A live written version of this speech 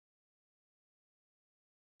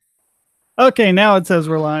Okay, now it says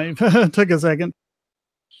we're live. Took a second.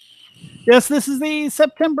 Yes, this is the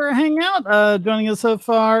September Hangout. Joining us so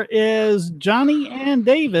far is Johnny and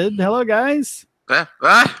David. Hello, guys.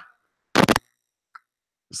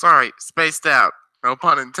 Sorry, spaced out. No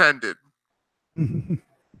pun intended.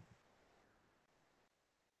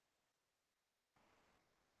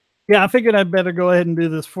 Yeah, I figured I'd better go ahead and do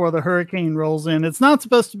this before the hurricane rolls in. It's not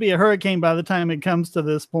supposed to be a hurricane by the time it comes to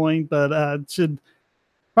this point, but it should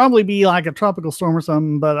probably be like a tropical storm or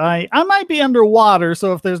something. But I might be underwater,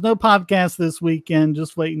 so if there's no podcast this weekend,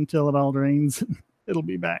 just wait until it all drains. It'll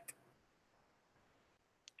be back.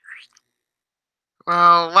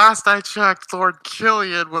 Well, last I checked, Lord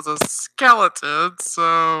Killian was a skeleton,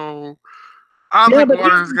 so I don't think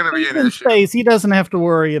water's going to be an issue. Space. He doesn't have to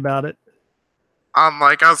worry about it.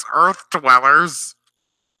 Unlike us Earth dwellers.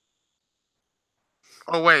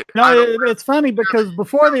 Oh, wait. No, it's funny because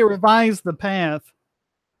before they revised the path,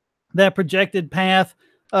 that projected path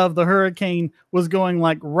of the hurricane was going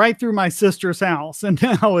like right through my sister's house. And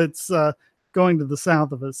now it's going to the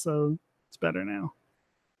south of us. So it's better now.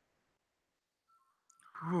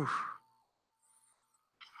 Whew.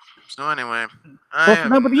 So anyway.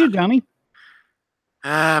 What's up with you, Johnny?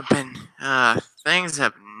 Things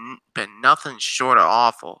have been nothing short of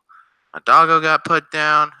awful. My doggo got put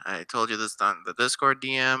down. I told you this on the Discord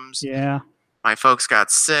DMs. Yeah. My folks got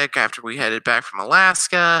sick after we headed back from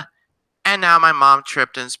Alaska. And now my mom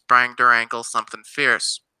tripped and sprained her ankle something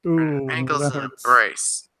fierce. Ooh, her ankle's in a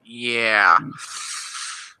brace. Yeah.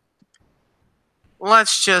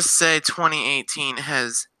 Let's just say 2018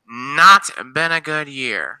 has not been a good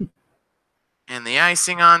year. And the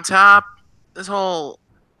icing on top, this whole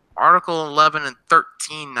Article 11 and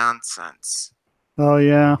 13 nonsense. Oh,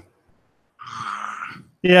 yeah.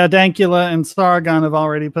 Yeah, Dankula and ɪᴛᴄᴏɪR have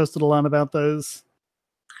already posted a lot about those.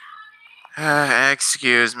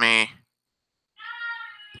 Excuse me.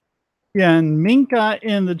 Yeah, and Minka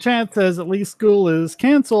in the chat says at least school is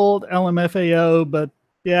canceled, LMFAO, but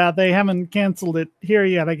yeah, they haven't canceled it here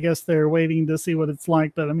yet. I guess they're waiting to see what it's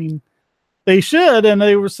like, but I mean, they should, and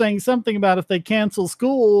they were saying something about if they cancel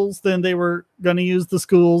schools, then they were going to use the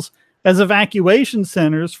schools as evacuation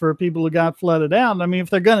centers for people who got flooded out. I mean, if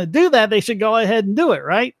they're going to do that, they should go ahead and do it,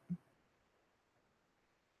 right?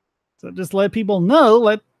 So just let people know,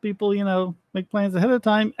 let people, you know, make plans ahead of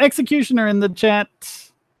time. Executioner in the chat.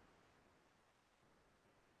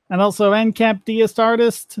 And also NCAP Deist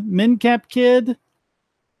Artist, MinCap Kid.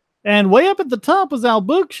 And way up at the top was Al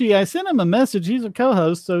Bookshi. I sent him a message. He's a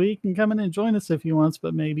co-host, so he can come in and join us if he wants,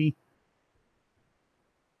 but maybe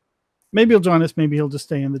he'll join us. Maybe he'll just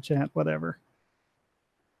stay in the chat, whatever.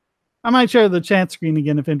 I might share the chat screen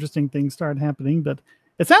again if interesting things start happening, but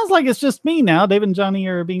it sounds like it's just me now. Dave and Johnny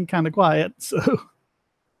are being kind of quiet, so...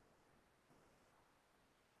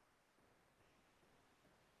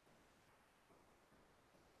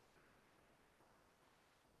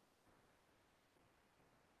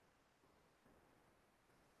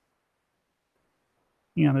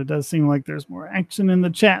 Yeah, it does seem like there's more action in the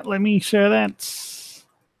chat. Let me share that.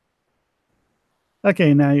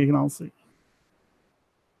 Okay, now you can all see.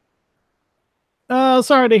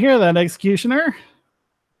 Sorry to hear that, Executioner.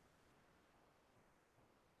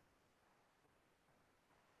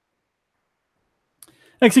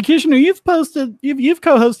 Executioner, you've co-hosted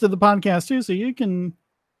the podcast too, so you can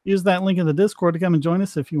use that link in the Discord to come and join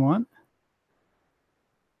us if you want.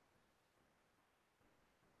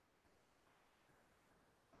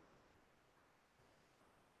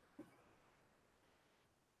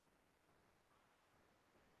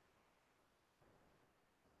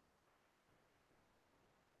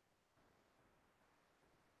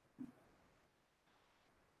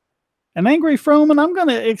 And Angry Froman, I'm going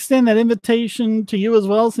to extend that invitation to you as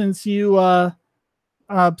well, since you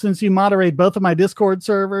moderate both of my Discord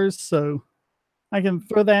servers. So I can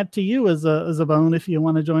throw that to you as a bone if you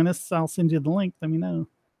want to join us. I'll send you the link. Let me know.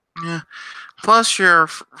 Yeah. Plus you're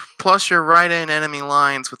right in enemy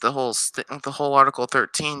lines with the whole Article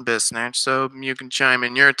 13 business, so you can chime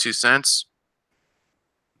in your 2 cents.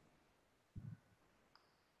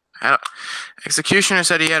 Executioner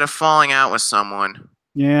said he had a falling out with someone.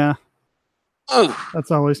 Yeah. Oh,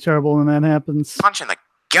 that's always terrible when that happens. Punch in the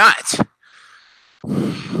gut.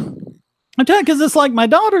 I tell you, because it's like my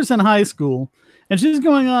daughter's in high school, and she's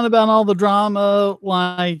going on about all the drama,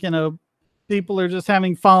 like, you know, people are just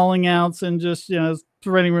having falling outs and just, you know,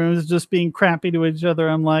 running rooms, just being crappy to each other.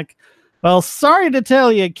 I'm like, well, sorry to tell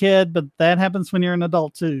you, kid, but that happens when you're an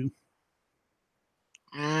adult too.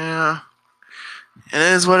 Yeah, it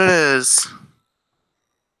is what it is.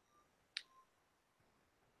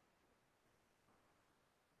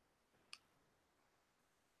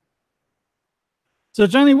 So,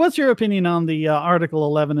 Johnny, what's your opinion on the Article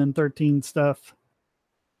 11 and 13 stuff?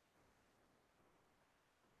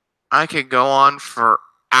 I could go on for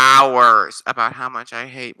hours about how much I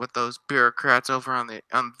hate what those bureaucrats over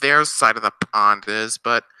on their side of the pond is,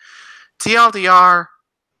 but TLDR,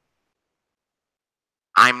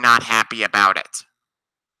 I'm not happy about it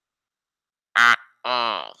at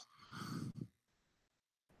all.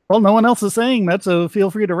 Well, no one else is saying that, so feel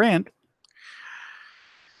free to rant.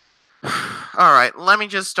 All right, let me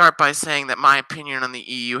just start by saying that my opinion on the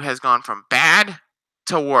EU has gone from bad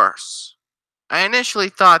to worse. I initially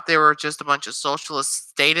thought they were just a bunch of socialist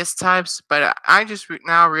status types, but I just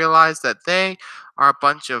now realize that they are a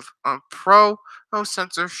bunch of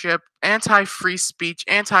pro-censorship, anti-free speech,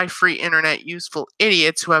 anti-free internet useful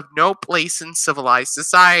idiots who have no place in civilized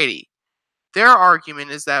society. Their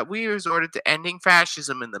argument is that we resorted to ending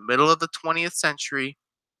fascism in the middle of the 20th century,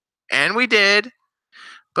 and we did,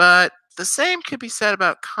 but the same could be said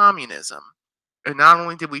about communism. And not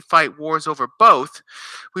only did we fight wars over both,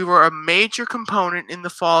 we were a major component in the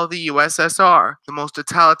fall of the USSR, the most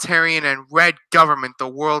totalitarian and red government the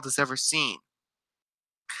world has ever seen.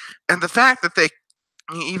 And the fact that they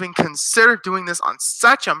even consider doing this on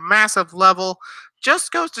such a massive level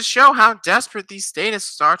just goes to show how desperate these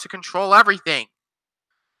statists are to control everything.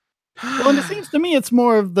 Well, and it seems to me it's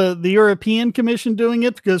more of the European Commission doing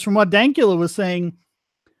it, because from what Dankula was saying,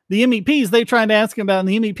 the MEPs, they tried to ask him about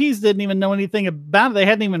it, and the MEPs didn't even know anything about it. They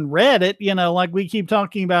hadn't even read it. You know, like we keep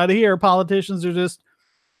talking about here, politicians are just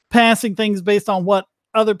passing things based on what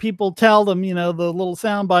other people tell them, you know, the little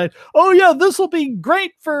soundbite. Oh, yeah, this will be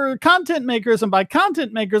great for content makers. And by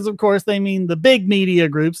content makers, of course, they mean the big media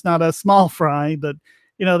groups, not a small fry. But,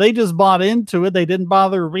 you know, they just bought into it. They didn't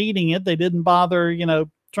bother reading it. They didn't bother, you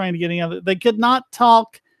know, trying to get any other. They could not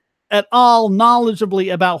talk at all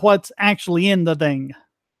knowledgeably about what's actually in the thing.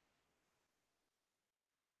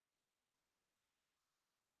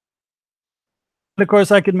 Of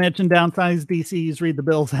course, I could mention downsize DC's Read the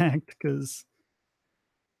Bills Act, because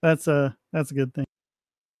that's a good thing.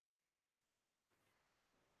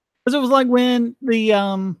 Because it was like when the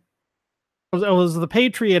it was the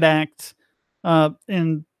Patriot Act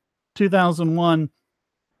in 2001.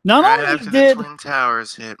 Not Right only after did the Twin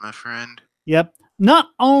Towers hit, my friend. Yep. Not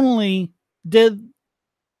only did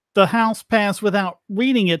the House pass without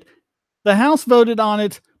reading it, the House voted on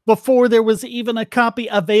it before there was even a copy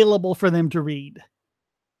available for them to read.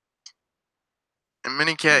 And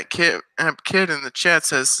Minicat Kid in the chat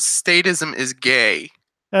says statism is gay.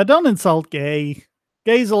 Don't insult gay.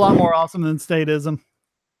 Gay's a lot more awesome than statism.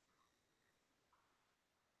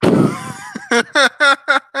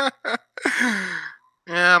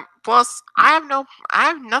 Yeah. Plus, I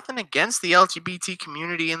have nothing against the LGBT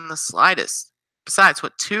community in the slightest. Besides,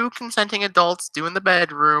 what two consenting adults do in the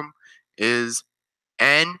bedroom is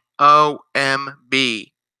NOMB.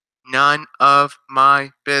 None of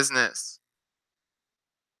my business.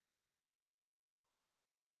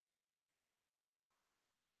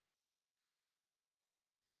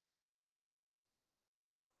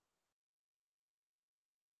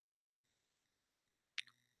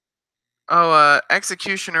 Oh,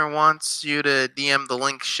 Executioner wants you to DM the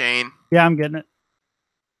link, Shane. Yeah, I'm getting it.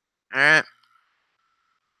 Alright.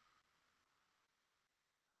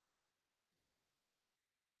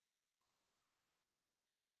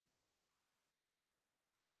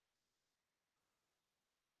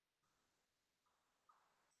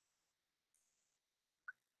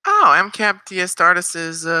 Oh, MCAP Diastartis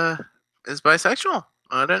is bisexual.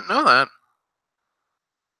 I didn't know that.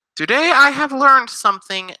 Today I have learned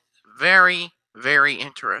something very, very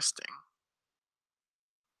interesting.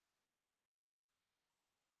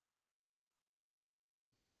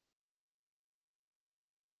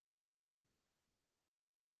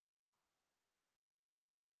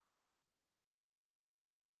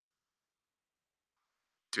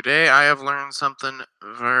 Today I have learned something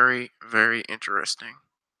very, very interesting.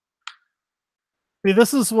 See,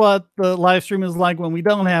 this is what the live stream is like when we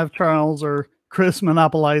don't have Charles or Chris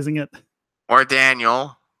monopolizing it. Or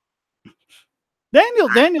Daniel.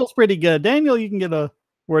 Daniel's pretty good. Daniel, you can get a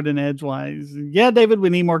word in edgewise. Yeah, David, we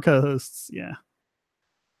need more co-hosts. Yeah.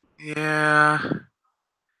 Yeah.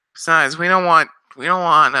 Besides, we don't want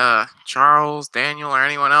Charles, Daniel, or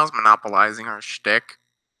anyone else monopolizing our shtick.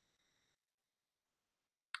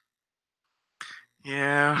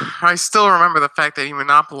 Yeah, I still remember the fact that he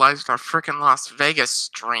monopolized our frickin' Las Vegas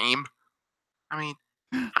stream. I mean,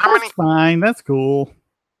 how many? Fine, that's cool.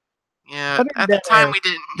 Yeah, at the time we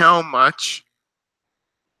didn't know much.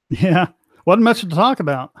 Yeah, wasn't much to talk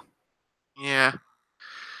about. Yeah,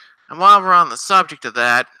 and while we're on the subject of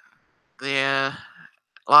that, the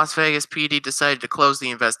Las Vegas PD decided to close the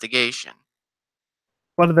investigation.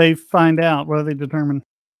 What do they find out? What do they determine?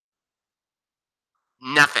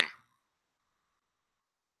 Nothing.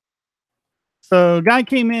 So, guy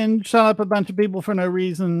came in, shot up a bunch of people for no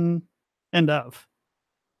reason. End of.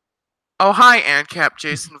 Oh, hi, ANCAP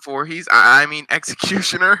Jason Voorhees. I mean,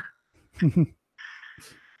 Executioner.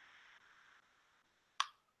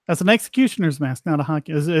 That's an executioner's mask, not a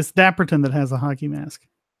hockey. It's Dapperton that has a hockey mask.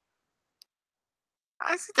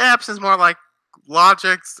 I see Daps is more like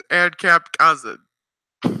Logic's ANCAP cousin.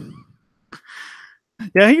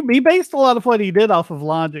 Yeah, he based a lot of what he did off of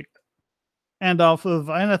Logic, and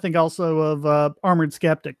I think also of Armored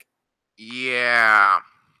Skeptic. Yeah.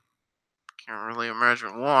 Can't really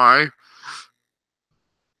imagine why.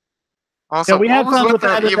 Also, yeah, we had fun with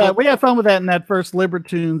that. evil... We had fun with that in that first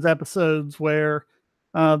Libertoons episodes where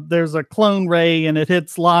there's a clone ray and it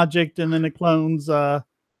hits Logic, and then it clones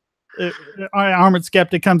Armored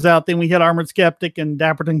Skeptic comes out. Then we hit Armored Skeptic, and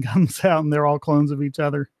Dapperton comes out, and they're all clones of each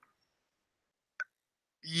other.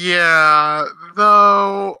 Yeah,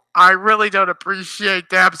 though I really don't appreciate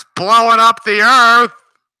Dabs blowing up the Earth.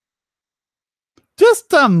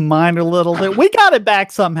 Just a minor little bit. We got it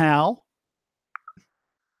back somehow.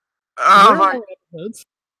 I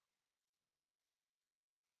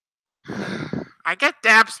get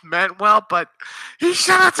Dabs meant well, but he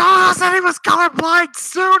should have told us that he was colorblind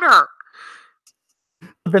sooner.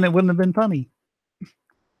 Then it wouldn't have been funny.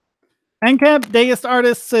 ANCAP Deist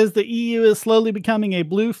Artist says the EU is slowly becoming a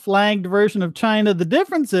blue-flagged version of China. The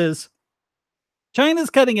difference is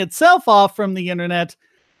China's cutting itself off from the internet.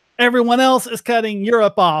 Everyone else is cutting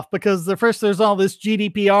Europe off because there's all this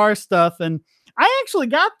GDPR stuff. And I actually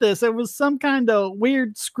got this. It was some kind of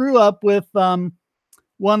weird screw up with one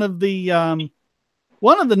of the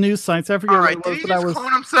news sites. I forget what it was. Did he just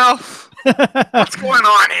clone himself? What's going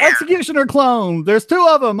on here? Executioner clone. There's 2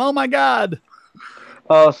 of them. Oh my God.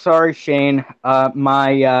 Oh, sorry, Shane.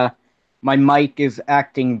 My mic is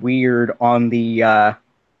acting weird on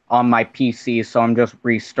my PC, so I'm just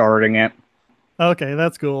restarting it. Okay,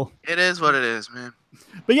 that's cool. It is what it is, man.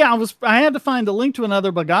 But yeah, I had to find a link to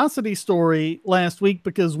another Bogosity story last week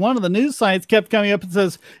because one of the news sites kept coming up and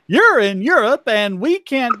says, "You're in Europe and we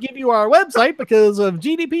can't give you our website because of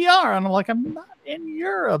GDPR." And I'm like, I'm not in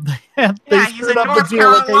Europe. He's in North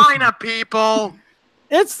Carolina, people.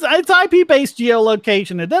 It's IP-based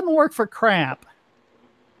geolocation. It doesn't work for crap.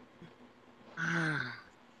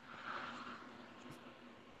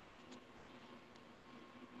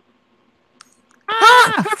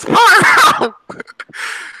 It's Pyro!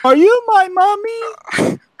 Are you my mommy?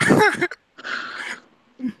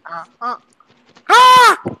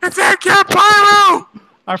 It's ANCAP Pyro!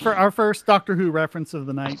 Our first Doctor Who reference of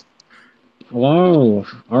the night. Hello,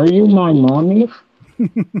 are you my mommy?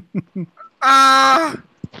 I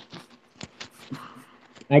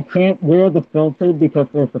can't wear the filter because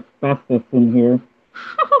there's asbestos in here.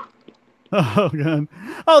 Oh god!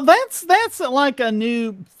 Oh, that's like a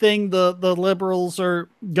new thing the liberals are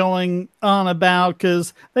going on about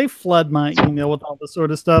because they flood my email with all this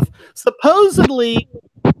sort of stuff. Supposedly,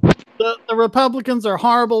 the Republicans are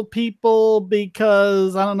horrible people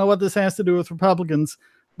because I don't know what this has to do with Republicans,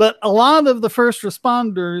 but a lot of the first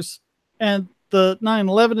responders and the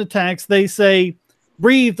 9/11 attacks, they say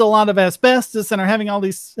breathed a lot of asbestos and are having all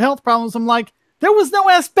these health problems. I'm like, there was no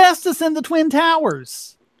asbestos in the Twin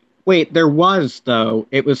Towers. Wait, there was, though.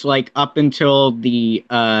 It was like up until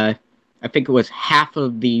I think it was half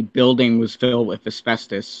of the building was filled with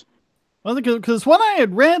asbestos. Well, because what I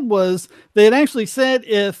had read was they had actually said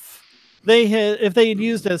if they had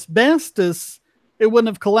used asbestos, it wouldn't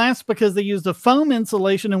have collapsed because they used a foam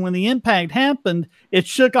insulation, and when the impact happened, it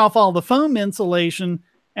shook off all the foam insulation,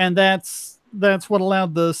 and that's what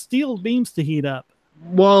allowed the steel beams to heat up.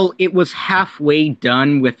 Well, it was halfway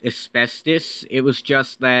done with asbestos. It was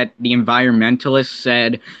just that the environmentalists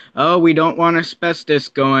said, "Oh, we don't want asbestos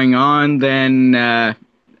going on." Then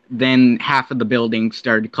half of the building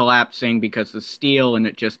started collapsing because of steel, and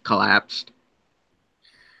it just collapsed.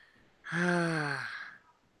 Yeah,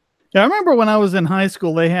 I remember when I was in high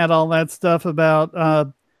school, they had all that stuff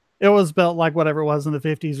about it was about like whatever it was in the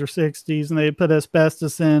 50s or 60s, and they put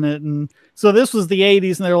asbestos in it. And so this was the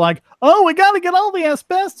 80s, and they were like, oh, we got to get all the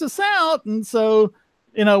asbestos out. And so,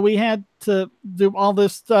 we had to do all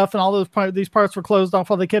this stuff, and all these parts were closed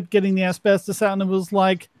off while they kept getting the asbestos out. And it was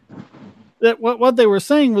like, that what they were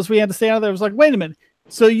saying was we had to stay out of there. It was like, wait a minute.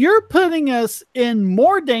 So you're putting us in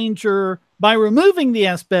more danger by removing the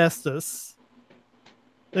asbestos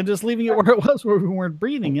than just leaving it where it was, where we weren't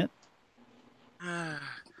breathing it.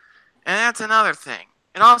 And that's another thing.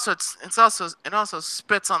 It also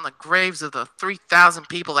spits on the graves of the 3,000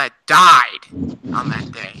 people that died on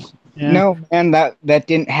that day. Yeah. No, man, that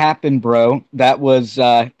didn't happen, bro. That was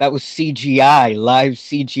CGI, live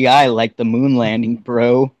CGI, like the moon landing,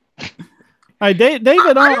 bro. All right,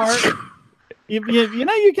 David R. You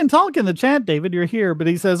know, you can talk in the chat, David. You're here, but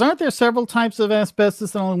he says, "Aren't there several types of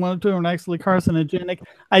asbestos, and only one or two are actually carcinogenic?"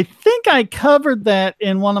 I think I covered that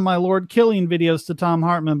in one of my Lord Killing videos to Tom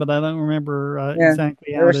Hartman, but I don't remember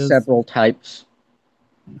exactly how There are it is. several types.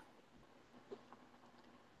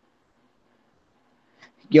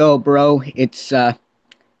 Yo, bro, it's like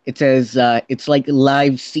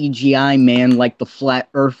live CGI, man. Like the flat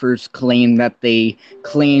earthers claim that the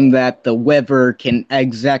weather can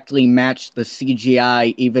exactly match the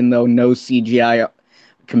CGI, even though no CGI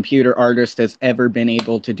computer artist has ever been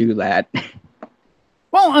able to do that.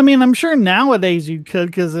 Well, I mean, I'm sure nowadays you could,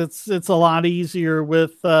 because it's a lot easier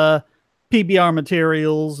with PBR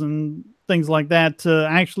materials and things like that to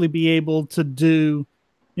actually be able to do,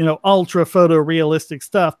 you know, ultra photorealistic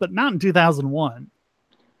stuff, but not in 2001.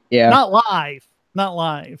 Yeah. Not live. Not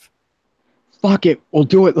live. Fuck it, we'll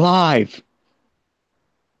do it live.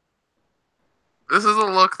 This is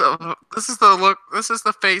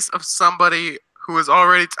the face of somebody who is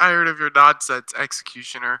already tired of your nonsense,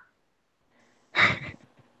 executioner.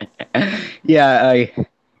 Yeah, I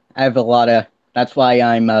have a lot of. That's why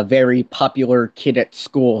I'm a very popular kid at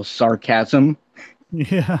school. Sarcasm.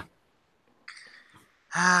 Yeah.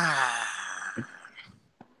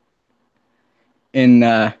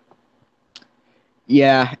 And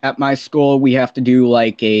yeah, at my school we have to do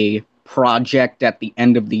like a project at the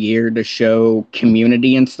end of the year to show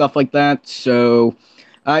community and stuff like that. So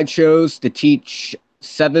I chose to teach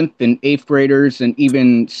 7th and 8th graders and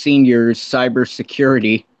even seniors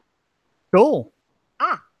cybersecurity. Cool.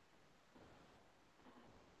 Huh.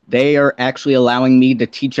 They are actually allowing me to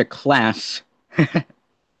teach a class.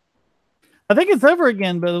 I think it's over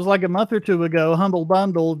again, but it was like a month or two ago. Humble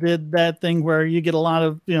Bundle did that thing where you get a lot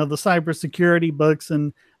of, you know, the cybersecurity books,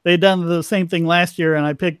 and they'd done the same thing last year, and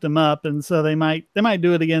I picked them up, and so they might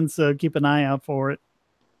do it again. So keep an eye out for it.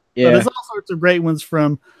 Yeah, but there's all sorts of great ones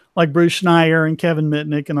from like Bruce Schneier and Kevin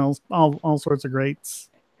Mitnick and all sorts of greats.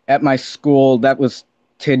 At my school, that was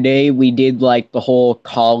today. We did like the whole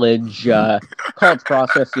college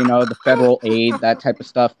process, you know, the federal aid, that type of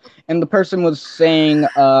stuff. And the person was saying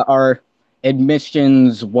our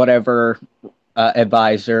admissions whatever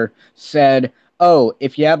advisor said, oh,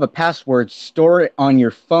 if you have a password, store it on your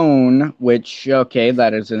phone, which, okay,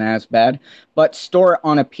 that isn't as bad, but store it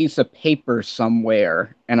on a piece of paper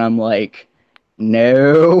somewhere. And I'm like,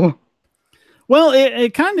 no. Well,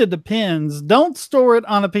 it kind of depends. Don't store it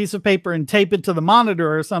on a piece of paper and tape it to the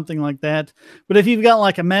monitor or something like that. But if you've got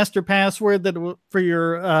like a master password that for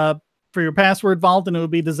your password vault, and it would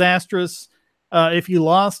be disastrous if you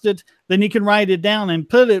lost it, then you can write it down and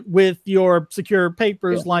put it with your secure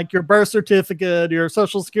papers, like your birth certificate, your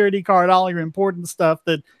social security card, all your important stuff,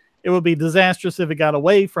 that it would be disastrous if it got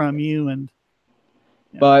away from you. And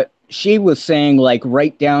But she was saying, like,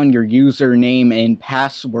 write down your username and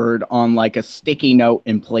password on like a sticky note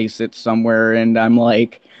and place it somewhere. And I'm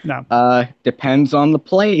like, no, depends on the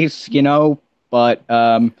place, you know. But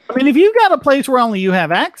I mean, if you've got a place where only you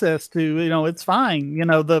have access to, you know, it's fine. You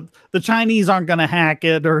know, the Chinese aren't going to hack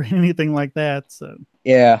it or anything like that. So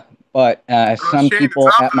yeah, but some Shane, people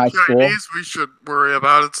it's not at my the school, Chinese we should worry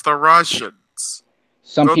about. It's the Russians.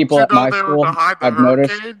 some Don't people you at know my they were school, behind the I've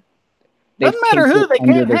noticed, hurricane? they've doesn't matter taped who, it they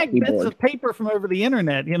under can't their hack bits keyboard. of paper from over the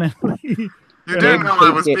internet. You know, You didn't know I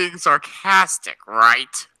was being sarcastic,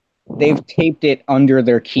 right? They've taped it under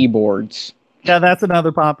their keyboards. Yeah, that's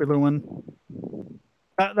another popular one.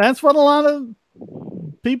 That's what a lot of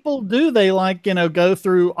people do. They like, you know, go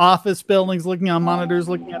through office buildings, looking on monitors,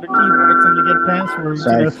 looking at their keyboards, and they get passwords.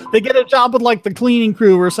 You know, they get a job with like the cleaning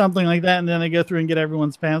crew or something like that, and then they go through and get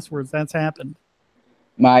everyone's passwords. That's happened.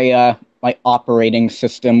 My operating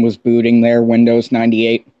system was booting there, Windows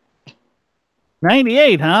 98.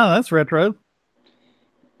 98, huh? That's retro.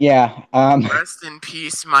 Yeah. Rest in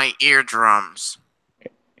peace, my eardrums.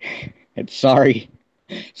 Sorry,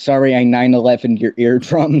 I 9/11 your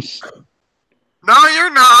eardrums. No,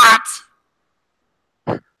 you're not.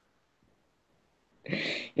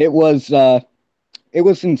 It was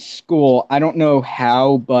in school. I don't know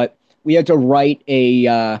how, but we had to write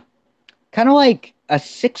a kind of like a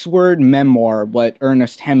 6-word memoir, what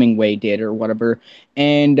Ernest Hemingway did or whatever.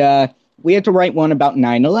 And we had to write one about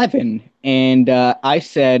 9/11. And I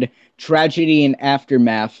said, tragedy and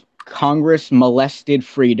aftermath, Congress molested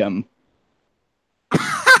freedom.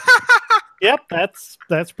 Yep,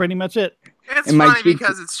 that's pretty much it. It's funny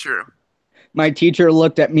because it's true. My teacher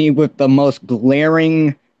looked at me with the most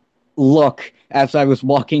glaring look as I was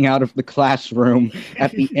walking out of the classroom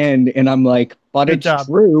at the end, and I'm like, but Good it's job.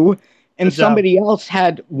 true. And Good job. somebody else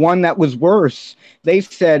had one that was worse. They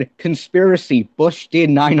said, conspiracy, Bush did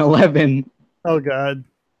 9/11. Oh God.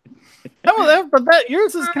 But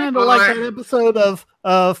yours is kind of like that episode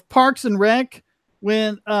of Parks and Rec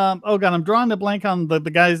when oh God, I'm drawing a blank on the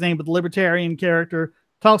guy's name, but the libertarian character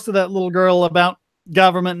talks to that little girl about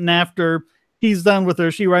government, and after he's done with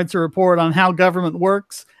her, she writes a report on how government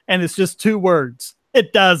works, and it's just 2 words.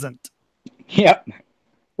 It doesn't. Yep.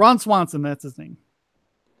 Ron Swanson, that's his name.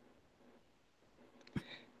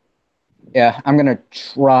 Yeah, I'm gonna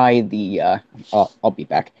try the I'll be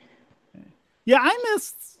back. Yeah, I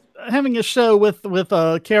missed having a show with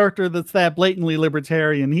a character that's that blatantly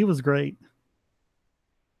libertarian. He was great.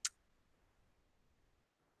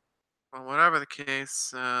 Well, whatever the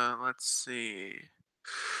case, let's see.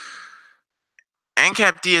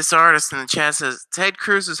 ANCAP DS Artist in the chat says, Ted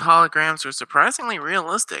Cruz's holograms were surprisingly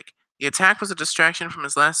realistic. The attack was a distraction from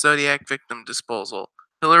his last Zodiac victim disposal.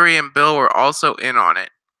 Hillary and Bill were also in on it.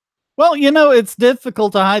 Well, you know, it's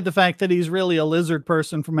difficult to hide the fact that he's really a lizard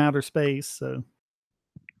person from outer space, so.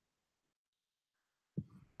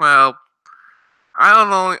 Well,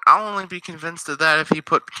 I'll only be convinced of that if he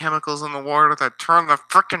put chemicals in the water that turn the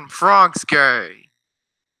frickin' frogs gay.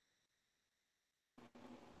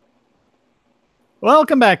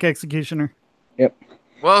 Welcome back, Executioner. Yep.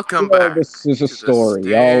 Welcome back. This is a to story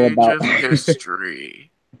the all stage about of history.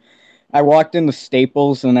 I walked into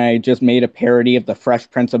Staples and I just made a parody of the Fresh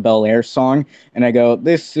Prince of Bel-Air song, and I go,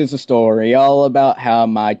 this is a story all about how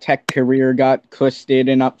my tech career got twisted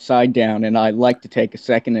and upside down, and I'd like to take a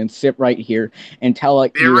second and sit right here and tell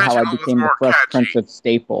you how I became the Fresh Prince of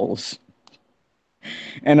Staples.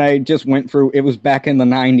 And I just went through, it was back in the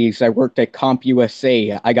 90s, I worked at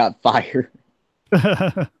CompUSA, I got fired.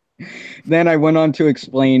 Then I went on to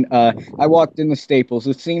explain, I walked into Staples,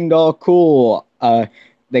 it seemed all cool,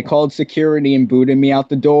 they called security and booted me out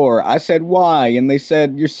the door. I said, why? And they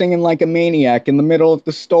said, you're singing like a maniac in the middle of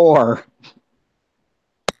the store.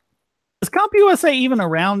 Is CompUSA even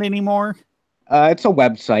around anymore? It's a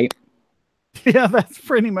website. Yeah, that's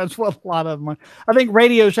pretty much what a lot of them are. I think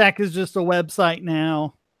Radio Shack is just a website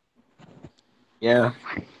now. Yeah.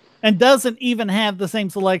 And doesn't even have the same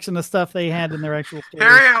selection of stuff they had in their actual store.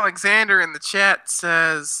 Harry Alexander in the chat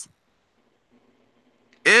says,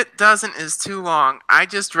 it doesn't is too long. I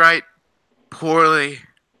just write poorly.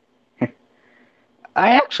 I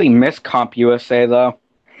actually miss CompUSA,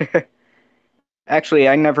 though. Actually,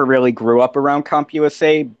 I never really grew up around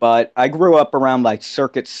CompUSA, but I grew up around, like,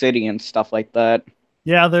 Circuit City and stuff like that.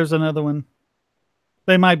 Yeah, there's another one.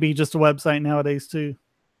 They might be just a website nowadays, too.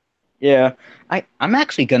 Yeah. I'm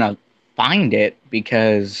actually gonna find it,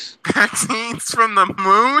 because... Vaccines from the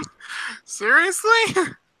moon? Seriously?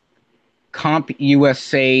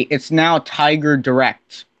 CompUSA, it's now Tiger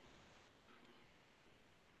Direct.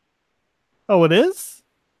 Oh, it is?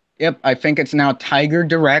 Yep, I think it's now Tiger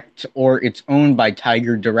Direct, or it's owned by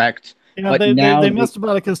Tiger Direct. Yeah, but they must have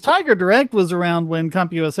bought it, because Tiger Direct was around when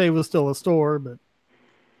CompUSA was still a store, but...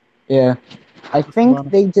 Yeah, I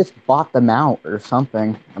think they just bought them out or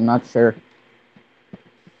something. I'm not sure.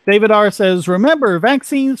 David R. says, remember,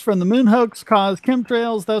 vaccines from the moon hoax cause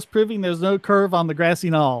chemtrails, thus proving there's no curve on the grassy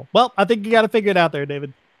knoll. Well, I think you got to figure it out there,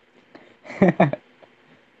 David.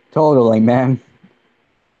 Totally, man.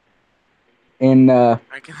 And I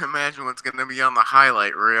can imagine what's going to be on the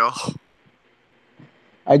highlight reel.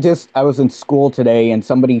 I was in school today and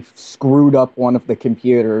somebody screwed up one of the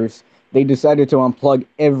computers. They decided to unplug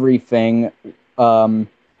everything, and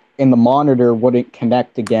the monitor wouldn't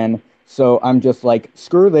connect again. So I'm just like,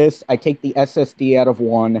 screw this. I take the SSD out of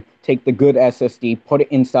one, take the good SSD, put it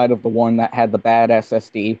inside of the one that had the bad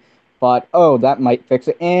SSD. Thought, oh, that might fix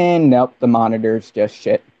it. And nope, the monitor's just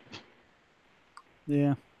shit.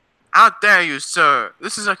 Yeah. How dare you, sir?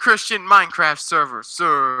 This is a Christian Minecraft server,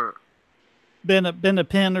 sir. Been a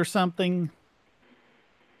pin or something?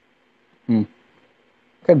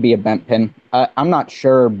 Could be a bent pin. I'm not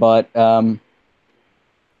sure, but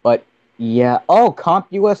yeah. Oh,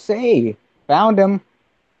 CompUSA. Found him.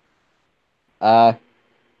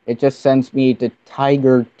 It just sends me to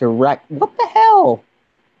Tiger Direct. What the hell?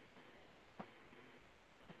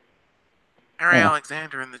 Harry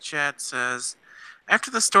Alexander in the chat says,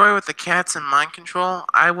 after the story with the cats and mind control,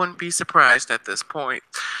 I wouldn't be surprised at this point.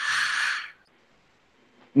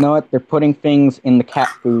 You know what? They're putting things in the cat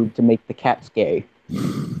food to make the cats gay.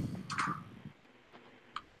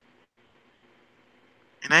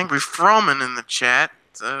 An angry Froman in the chat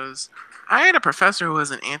says, I had a professor who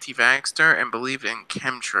was an anti-vaxxer and believed in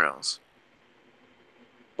chemtrails.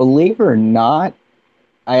 Believe it or not,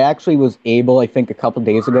 I actually was able, I think a couple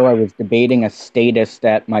days ago, I was debating a statist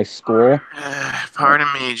at my school. Pardon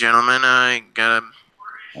me, gentlemen. I gotta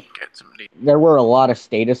get somebody. There were a lot of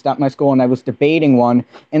statists at my school, and I was debating one,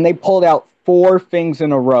 and they pulled out 4 things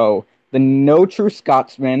in a row. The no true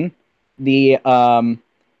Scotsman, the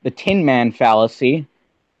Tin Man fallacy.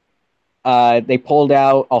 They pulled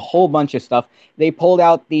out a whole bunch of stuff. They pulled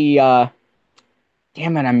out the,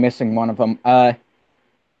 damn it, I'm missing one of them.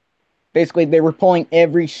 Basically, they were pulling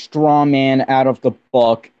every straw man out of the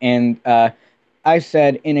book, and I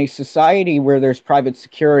said, in a society where there's private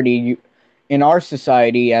security, in our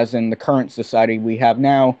society, as in the current society we have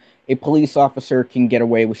now, a police officer can get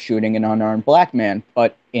away with shooting an unarmed black man.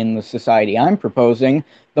 But in the society I'm proposing,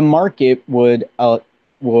 the market would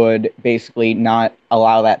basically not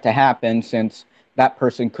allow that to happen, since that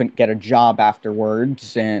person couldn't get a job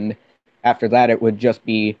afterwards, and after that it would just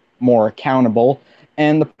be more accountable.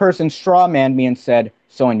 And the person strawmanned me and said,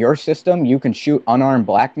 so in your system, you can shoot unarmed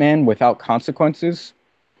black men without consequences?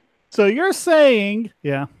 So you're saying,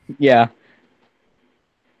 yeah. Yeah.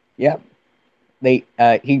 Yep.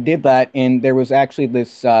 He did that, and there was actually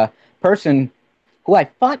this person who I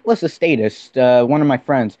thought was a statist, one of my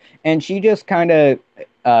friends, and she just kind of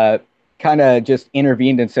just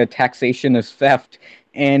intervened and said taxation is theft.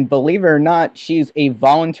 And believe it or not, she's a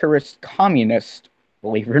voluntarist communist,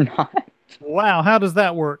 believe it or not. Wow, how does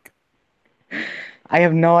that work? I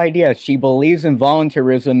have no idea. She believes in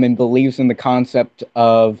voluntarism and believes in the concept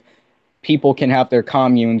of people can have their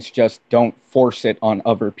communes, just don't force it on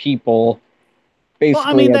other people. Basically, well,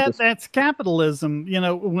 I mean, that's capitalism. You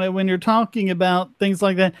know, when you're talking about things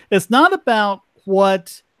like that, it's not about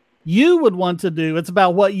what you would want to do. It's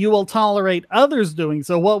about what you will tolerate others doing.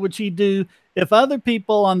 So what would she do if other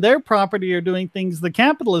people on their property are doing things the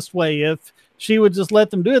capitalist way? If she would just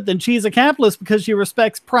let them do it, then she's a capitalist because she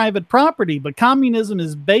respects private property. But communism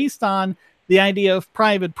is based on the idea of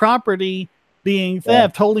private property being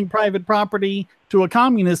theft. Yeah. Holding private property to a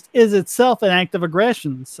communist is itself an act of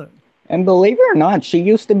aggression. So. And believe it or not, she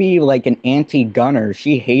used to be like an anti-gunner.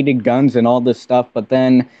 She hated guns and all this stuff, but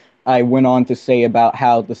then I went on to say about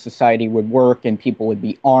how the society would work and people would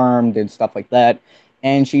be armed and stuff like that.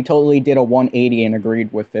 And she totally did a 180 and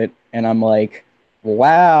agreed with it. And I'm like,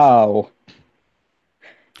 wow.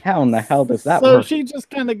 How in the hell does that work? So she just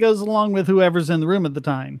kind of goes along with whoever's in the room at the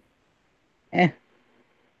time. I'm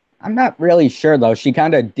not really sure, though. She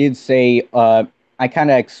kind of did say, I kind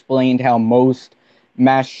of explained how most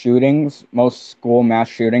school mass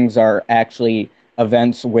shootings are actually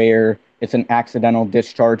events where it's an accidental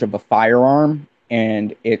discharge of a firearm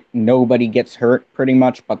and nobody gets hurt pretty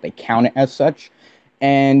much, but they count it as such.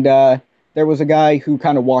 And there was a guy who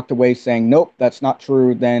kind of walked away saying, nope, that's not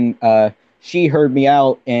true. Then she heard me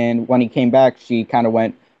out, and when he came back, she kind of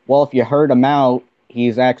went, well, if you heard him out,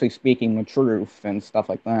 he's actually speaking the truth and stuff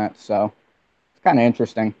like that. So it's kind of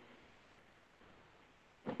interesting.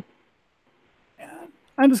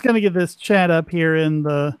 I'm just going to get this chat up here in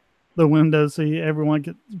the window so everyone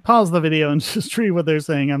can pause the video and just read what they're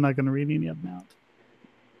saying. I'm not going to read any of them out.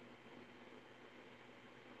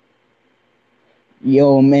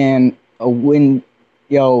 Yo, man,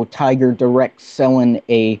 Tiger Direct selling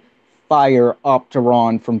a Fire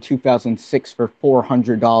Opteron from 2006 for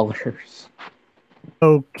 $400.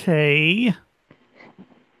 Okay.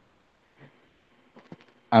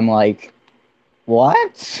 I'm like,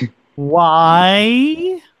 what?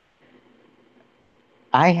 Why?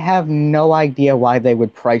 I have no idea why they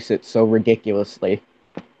would price it so ridiculously.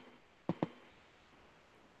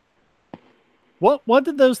 What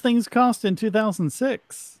did those things cost in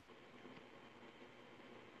 2006?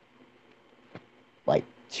 Like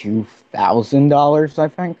 $2,000, I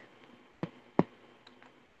think.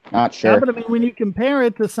 Not sure. Yeah, but I mean, when you compare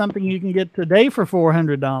it to something you can get today for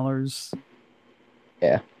 $400,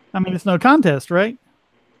 yeah. I mean, it's no contest, right?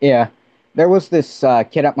 Yeah. There was this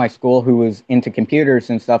kid at my school who was into computers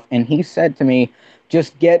and stuff, and he said to me,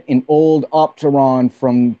 just get an old Opteron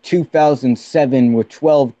from 2007 with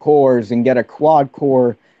 12 cores and get a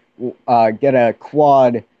quad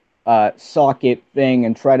socket thing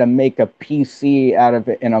and try to make a PC out of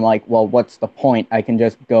it. And I'm like, well, what's the point? I can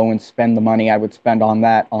just go and spend the money I would spend on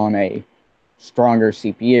that on a stronger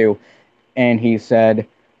CPU. And he said,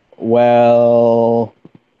 well,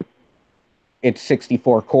 it's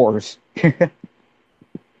 64 cores. That's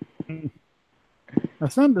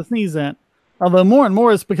nothing to sneeze at. Although more and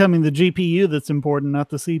more it's becoming the GPU that's important, not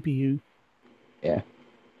the CPU. Yeah.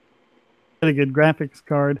 A good graphics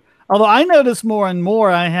card. Although I notice more and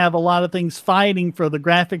more I have a lot of things fighting for the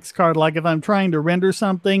graphics card. Like if I'm trying to render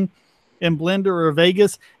something in Blender or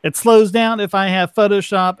Vegas, it slows down if I have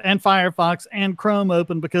Photoshop and Firefox and Chrome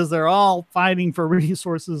open because they're all fighting for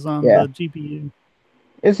resources on the GPU.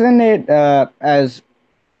 Isn't it as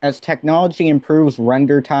technology improves,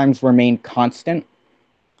 render times remain constant?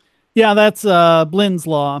 Yeah, that's Blend's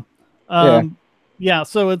law. Yeah,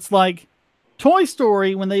 so it's like Toy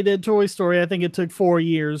Story. When they did Toy Story, I think it took 4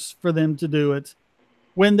 years for them to do it.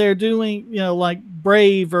 When they're doing, like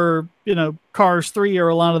Brave or, Cars 3 or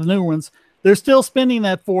a lot of the new ones, they're still spending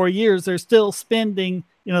that 4 years. They're still spending,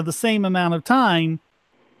 the same amount of time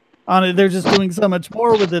on it. They're just doing so much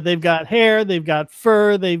more with it. They've got hair, they've got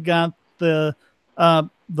fur, they've got the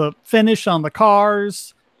finish on the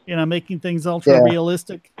cars, making things ultra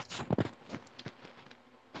realistic.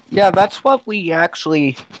 Yeah, that's what I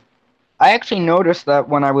actually noticed that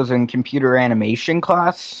when I was in computer animation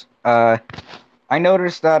class. I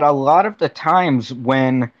noticed that a lot of the times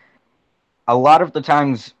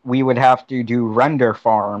we would have to do render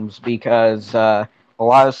farms because a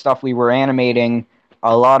lot of stuff we were animating,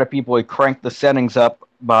 a lot of people would crank the settings up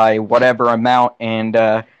by whatever amount, and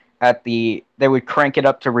they would crank it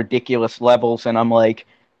up to ridiculous levels, and I'm like,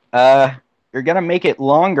 you're gonna make it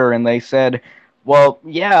longer, and they said, well,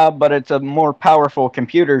 yeah, but it's a more powerful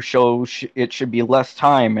computer, so it should be less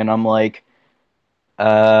time, and I'm like,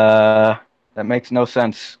 that makes no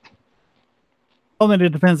sense. Well, then it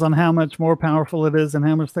depends on how much more powerful it is and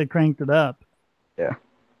how much they cranked it up. Yeah.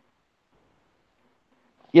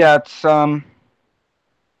 Yeah, it's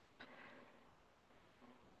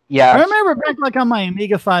yeah. I remember back like on my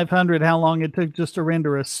Amiga 500 how long it took just to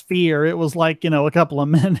render a sphere. It was like, a couple of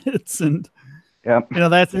minutes, and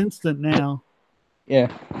that's instant now.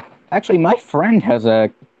 Yeah. Actually, my friend has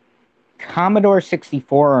a Commodore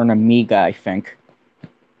 64 or an Amiga, I think.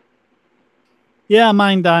 Yeah,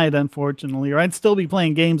 mine died, unfortunately, or I'd still be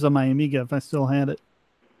playing games on my Amiga if I still had it.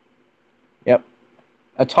 Yep.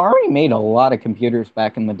 Atari made a lot of computers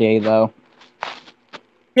back in the day, though.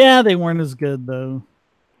 Yeah, they weren't as good, though.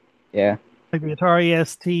 Yeah. Like the Atari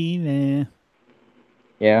ST, nah.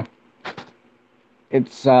 Yeah.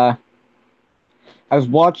 It's, I was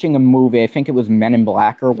watching a movie, I think it was Men in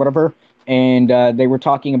Black or whatever, and they were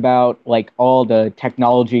talking about, like, all the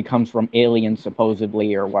technology comes from aliens,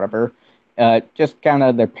 supposedly, or whatever. Just kind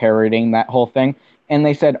of they're parroting that whole thing. And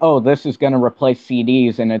they said, oh, this is going to replace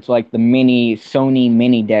CDs, and it's like the Sony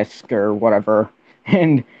mini disc or whatever.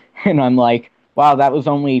 And I'm like, wow, that was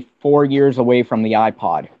only 4 years away from the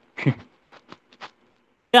iPod.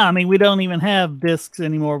 Yeah, I mean, we don't even have discs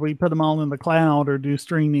anymore. We put them all in the cloud or do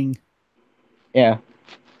streaming. Yeah.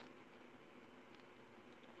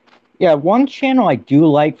 Yeah, one channel I do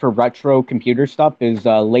like for retro computer stuff is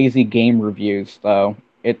Lazy Game Reviews, though.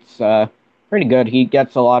 It's pretty good. He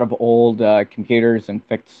gets a lot of old computers and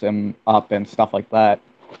fixes them up and stuff like that.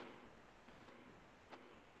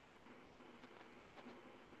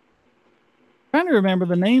 I'm trying to remember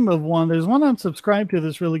the name of one. There's one I'm subscribed to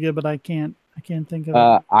that's really good, but I can't think of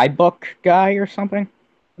it. iBook guy or something?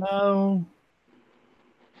 No.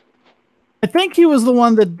 I think he was the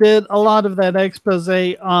one that did a lot of that expose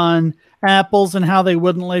on Apples and how they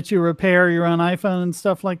wouldn't let you repair your own iPhone and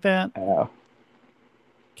stuff like that. Oh.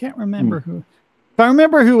 Can't remember who. If I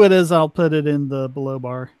remember who it is, I'll put it in the below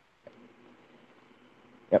bar.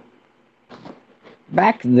 Yep.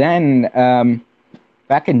 Back then,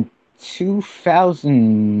 back in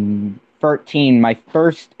 2013, my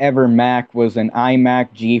first ever Mac was an iMac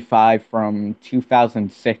G5 from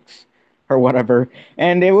 2006 or whatever,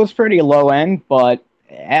 and it was pretty low end, but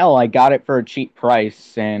hell, I got it for a cheap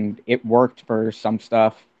price, and it worked for some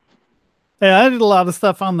stuff. Yeah, I did a lot of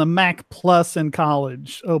stuff on the Mac Plus in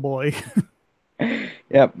college. Oh boy.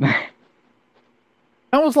 Yep. That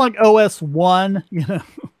was like OS 1,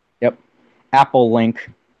 Yep. Apple Link.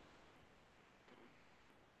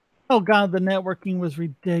 Oh god, the networking was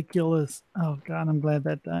ridiculous. Oh god, I'm glad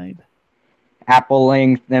that died. Apple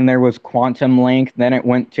Link, then there was Quantum Link, then it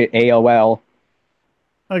went to AOL.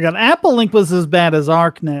 Oh god, Apple Link was as bad as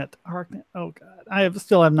ArcNet. ArcNet. Oh god, I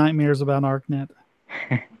still have nightmares about ArcNet.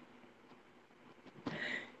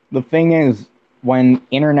 The thing is, when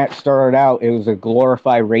internet started out, it was a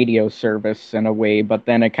glorified radio service in a way, but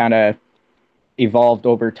then it kind of evolved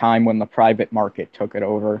over time when the private market took it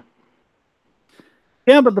over.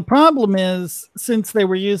 Yeah, but the problem is, since they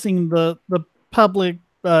were using the public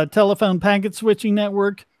telephone packet switching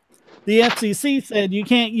network, the FCC said you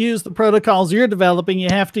can't use the protocols you're developing. You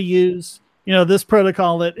have to use, this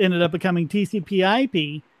protocol that ended up becoming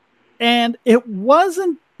TCP/IP, and it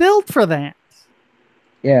wasn't built for that.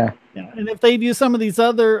 Yeah. And if they'd use some of these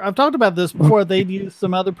other, I've talked about this before, they'd use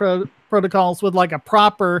some other protocols with like a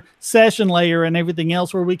proper session layer and everything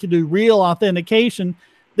else where we could do real authentication,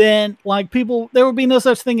 then like there would be no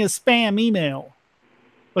such thing as spam email,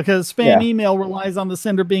 because spam email relies on the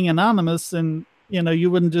sender being anonymous, and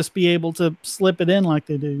you wouldn't just be able to slip it in like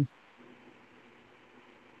they do.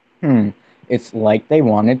 It's like they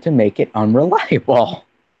wanted to make it unreliable.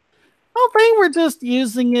 Well, they were just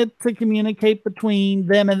using it to communicate between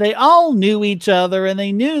them, and they all knew each other, and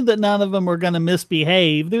they knew that none of them were going to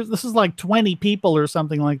misbehave. This is like 20 people or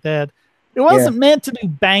something like that. It wasn't meant to do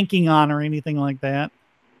banking on or anything like that.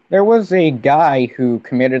 There was a guy who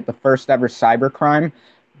committed the first ever cybercrime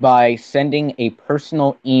by sending a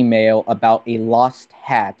personal email about a lost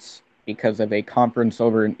hat because of a conference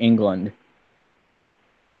over in England.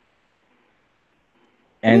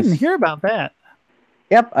 I didn't hear about that.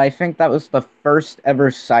 Yep, I think that was the first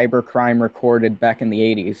ever cybercrime recorded back in the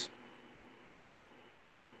 80s.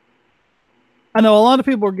 I know a lot of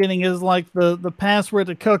people are getting is like the password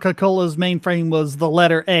to Coca-Cola's mainframe was the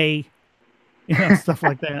letter A, stuff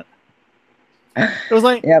like that. It was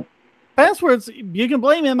like passwords. You can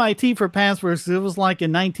blame MIT for passwords. It was like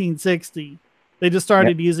in 1960, they just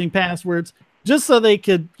started using passwords just so they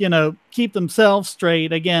could, keep themselves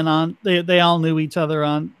straight again. They all knew each other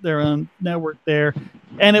on their own network there.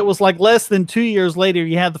 And it was like less than 2 years later,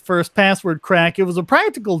 you had the first password crack. It was a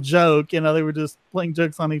practical joke. They were just playing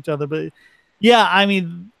jokes on each other. But yeah, I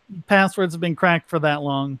mean, passwords have been cracked for that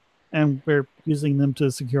long, and we're using them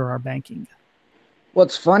to secure our banking.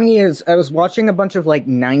 What's funny is I was watching a bunch of like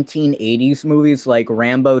 1980s movies like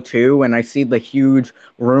Rambo 2, and I see the huge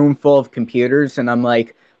room full of computers, and I'm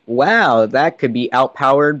like, wow, that could be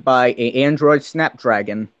outpowered by an Android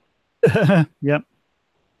Snapdragon. Yep.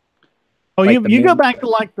 Oh, like you go back to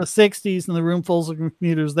like the 60s and the room full of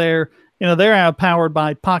computers there, they're outpowered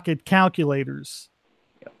by pocket calculators.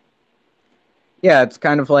 Yeah, it's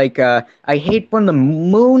kind of like, I hate when the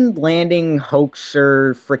moon landing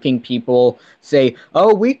hoaxer freaking people say,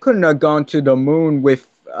 oh, we couldn't have gone to the moon with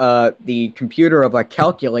the computer of a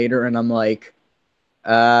calculator, and I'm like,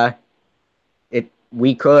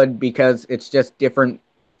 we could, because it's just different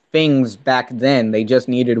things back then. They just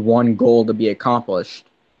needed one goal to be accomplished.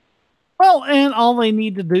 Well, and all they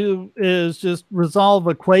need to do is just resolve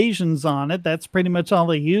equations on it. That's pretty much all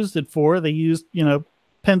they used it for. They used,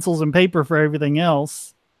 pencils and paper for everything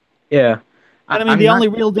else. Yeah. And I mean, the only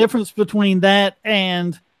real difference between that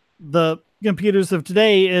and the computers of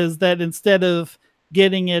today is that instead of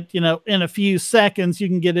getting it, in a few seconds, you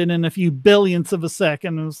can get it in a few billionths of a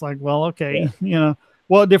second. And it's like, well, okay,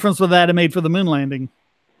 what difference would that have made for the moon landing?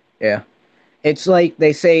 Yeah. It's like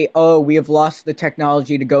they say, oh, we have lost the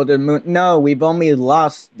technology to go to the moon. No, we've only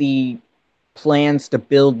lost the plans to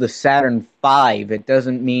build the Saturn V. It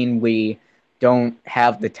doesn't mean we don't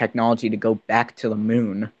have the technology to go back to the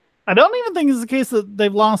moon. I don't even think it's the case that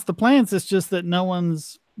they've lost the plans. It's just that no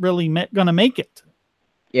one's really going to make it.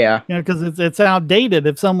 Yeah. Because it's outdated.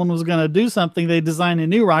 If someone was going to do something, they design a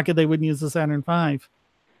new rocket, they wouldn't use the Saturn V.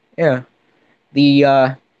 Yeah.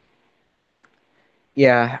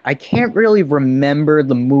 I can't really remember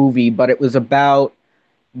the movie, but it was about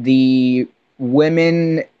the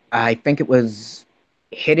women, I think it was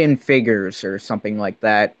Hidden Figures or something like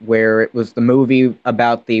that, where it was the movie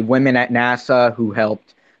about the women at NASA who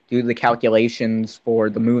helped do the calculations for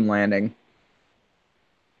the moon landing.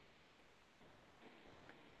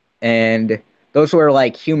 And those were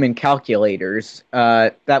like human calculators.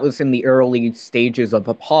 That was in the early stages of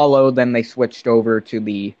Apollo. Then they switched over to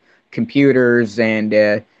the computers, and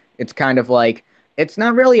it's kind of like, it's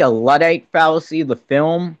not really a Luddite fallacy, the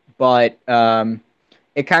film, but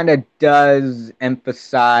it kind of does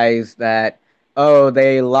emphasize that, oh,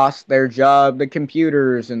 they lost their job, the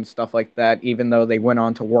computers and stuff like that, even though they went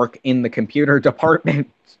on to work in the computer department.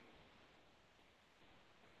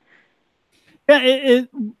 Yeah,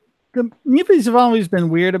 the movies have always been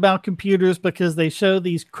weird about computers because they show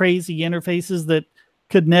these crazy interfaces that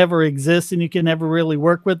could never exist and you can never really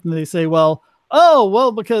work with. And they say,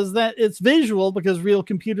 because that it's visual, because real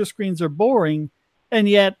computer screens are boring. And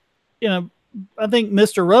yet, I think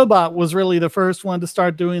Mr. Robot was really the first one to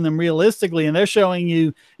start doing them realistically. And they're showing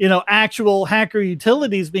you, actual hacker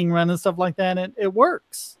utilities being run and stuff like that. And it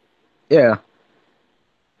works. Yeah.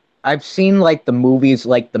 I've seen like the movies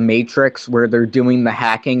like The Matrix where they're doing the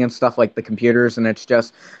hacking and stuff like the computers, and it's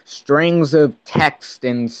just strings of text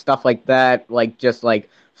and stuff like that, like just like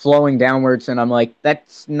flowing downwards. And I'm like,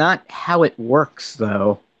 that's not how it works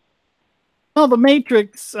though. Well, The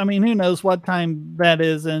Matrix, I mean, who knows what time that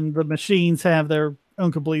is, and the machines have their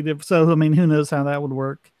own complete. So, I mean, who knows how that would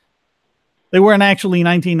work? They weren't actually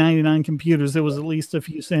 1999 computers. It was at least a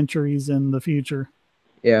few centuries in the future.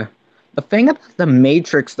 Yeah. The thing about the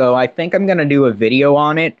Matrix, though, I think I'm gonna do a video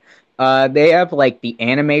on it. They have like the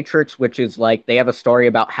Animatrix, which is like they have a story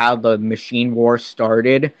about how the machine war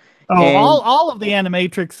started, Oh, and all of the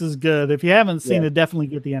Animatrix is good. If you haven't seen yeah, it, definitely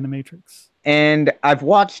get the Animatrix. and I've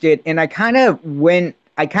watched it, and I kind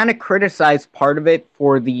of criticized part of it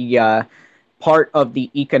for the part of the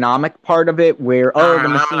economic part of it, where All oh right, the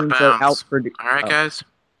I'm gonna machines are bounce. outproduced. All right, Oh, guys.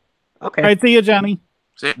 okay. All right, see you, Johnny.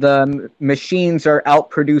 See. Machines are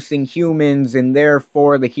outproducing humans and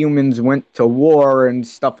therefore the humans went to war and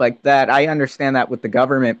stuff like that. I understand that with the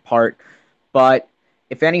government part, but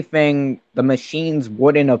if anything, the machines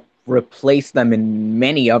wouldn't have replaced them in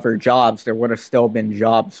many other jobs. There would have still been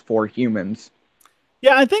jobs for humans.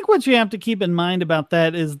 Yeah, I think what you have to keep in mind about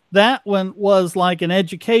that is that one was like an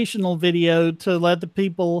educational video to let the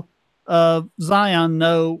people of Zion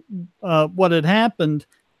know what had happened.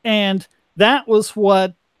 And that was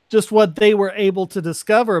what they were able to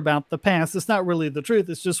discover about the past. It's not really the truth.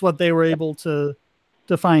 It's just what they were able to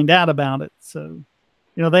find out about it. So,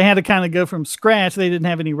 they had to kind of go from scratch. They didn't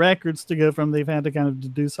have any records to go from. They've had to kind of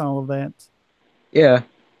deduce all of that. Yeah.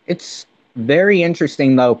 It's very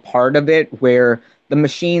interesting, though, part of it where the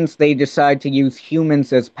machines they decide to use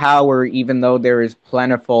humans as power, even though there is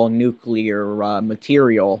plentiful nuclear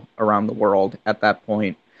material around the world at that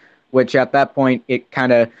point. Which at that point, it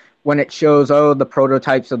kind of, when it shows, oh, the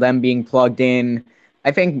prototypes of them being plugged in,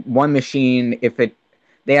 I think one machine,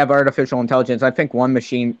 they have artificial intelligence, I think one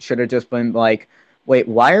machine should have just been like, wait,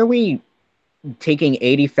 why are we taking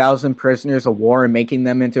 80,000 prisoners of war and making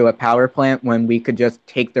them into a power plant when we could just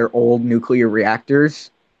take their old nuclear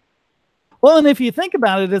reactors? Well, and if you think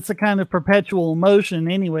about it, it's a kind of perpetual motion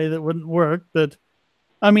anyway that wouldn't work. But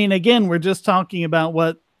I mean, again, we're just talking about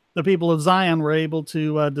what the people of Zion were able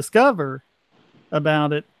to discover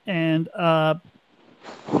about it. And I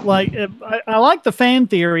like the fan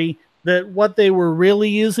theory that what they were really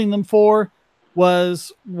using them for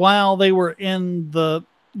was while they were in the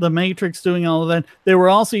Matrix doing all of that, they were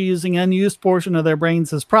also using unused portion of their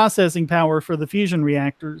brains as processing power for the fusion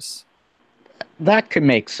reactors. That could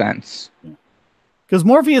make sense. Because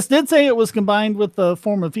Morpheus did say it was combined with the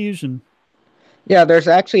form of fusion. Yeah, there's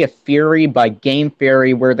actually a theory by Game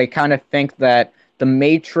Theory where they kind of think that the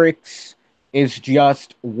Matrix is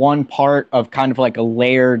just one part of kind of like a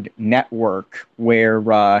layered network where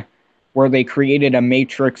they created a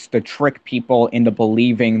Matrix to trick people into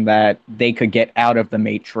believing that they could get out of the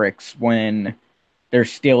Matrix when they're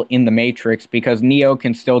still in the Matrix, because Neo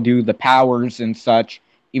can still do the powers and such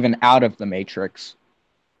even out of the Matrix.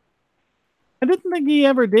 I didn't think he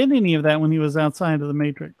ever did any of that when he was outside of the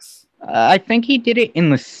Matrix. I think he did it in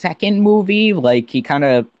the second movie. Like he kind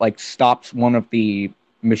of like stops one of the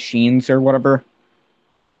machines or whatever.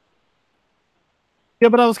 Yeah,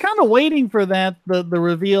 but I was kind of waiting for that the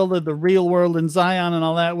reveal that the real world in Zion and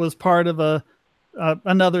all that was part of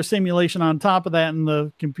another simulation on top of that, and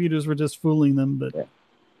the computers were just fooling them. But yeah.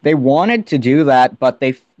 They wanted to do that, but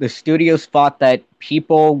the studios thought that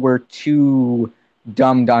people were too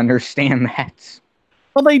dumb to understand that.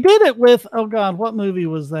 Well, they did it with, oh God, what movie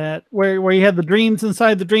was that? Where you had the dreams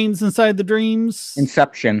inside the dreams inside the dreams?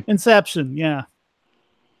 Inception. Inception, yeah.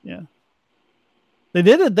 Yeah. They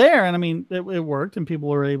did it there, and I mean, it worked, and people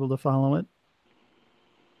were able to follow it.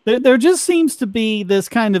 There just seems to be this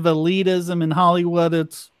kind of elitism in Hollywood.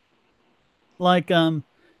 It's like, there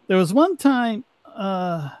was one time,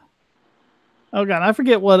 oh God, I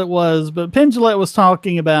forget what it was, but Penn Jillette was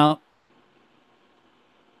talking about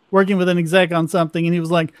working with an exec on something, and he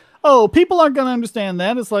was like, oh, people aren't going to understand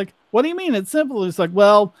that. It's like, what do you mean? It's simple. It's like,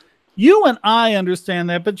 well, you and I understand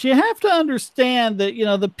that, but you have to understand that,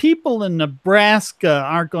 the people in Nebraska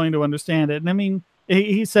aren't going to understand it. And I mean,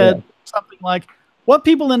 he said something like, what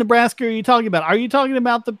people in Nebraska are you talking about? Are you talking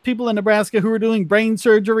about the people in Nebraska who are doing brain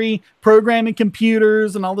surgery, programming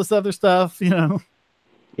computers, and all this other stuff,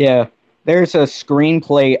 Yeah. There's a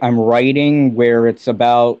screenplay I'm writing where it's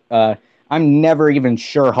about, I'm never even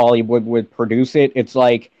sure Hollywood would produce it. It's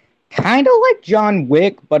like, kind of like John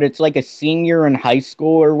Wick, but it's like a senior in high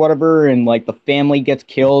school or whatever, and like the family gets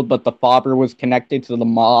killed, but the father was connected to the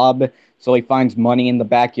mob, so he finds money in the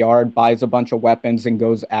backyard, buys a bunch of weapons, and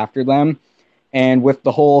goes after them. And with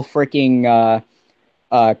the whole freaking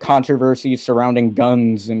controversy surrounding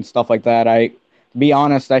guns and stuff like that, to be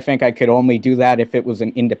honest, I think I could only do that if it was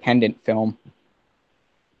an independent film.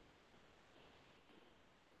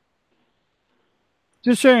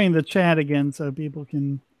 Just sharing the chat again so people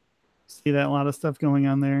can see that a lot of stuff going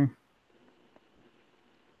on there.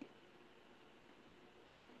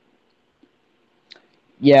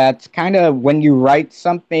 Yeah, it's kind of when you write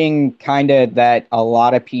something kind of that a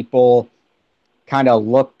lot of people kind of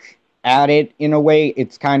look at it in a way.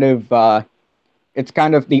 It's kind of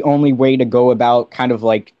the only way to go about kind of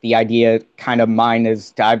like the idea kind of mine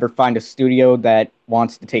is to either find a studio that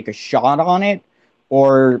wants to take a shot on it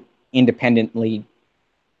or independently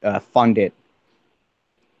fund it.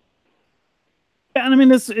 Yeah, and I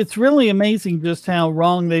mean it's really amazing just how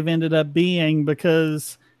wrong they've ended up being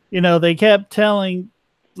because they kept telling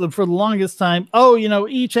for the longest time, oh,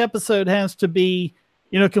 each episode has to be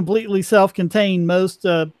completely self-contained. Most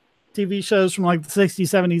TV shows from like the 60s,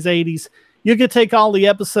 70s, 80s, you could take all the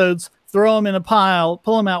episodes, throw them in a pile,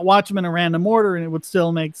 pull them out, watch them in a random order, and it would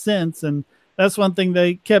still make sense. And that's one thing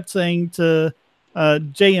they kept saying to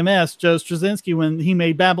JMS, Joe Straczynski, when he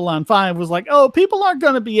made Babylon 5, was like, oh, people aren't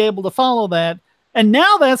going to be able to follow that. And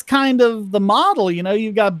now that's kind of the model.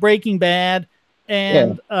 You've got Breaking Bad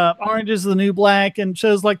and Orange is the New Black and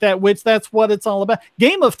shows like that, which that's what it's all about.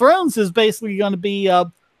 Game of Thrones is basically going to be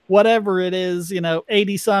whatever it is,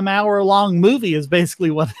 80 some hour long movie is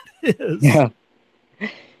basically what it is. Yeah.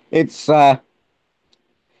 It's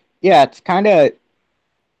it's kind of,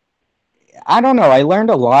 I don't know. I learned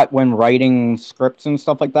a lot when writing scripts and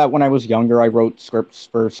stuff like that. When I was younger, I wrote scripts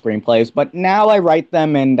for screenplays, but now I write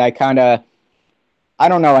them and I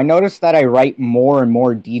don't know. I noticed that I write more and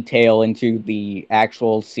more detail into the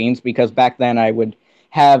actual scenes because back then I would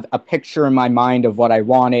have a picture in my mind of what I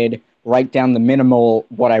wanted, write down the minimal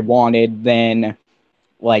what I wanted, then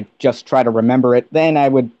like just try to remember it. Then I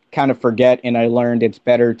would kind of forget, and I learned it's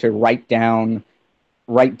better to write down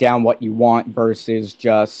what you want versus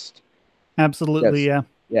just absolutely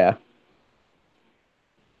yeah.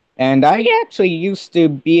 And I actually used to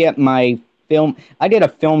be at my I did a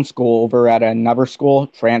film school over at another school,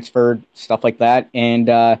 transferred, stuff like that. And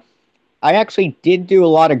I actually did do a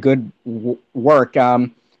lot of good work.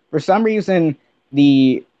 For some reason,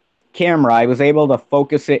 the camera, I was able to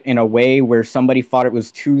focus it in a way where somebody thought it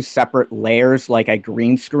was two separate layers, like I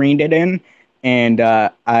green screened it in. And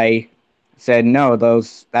I said, no,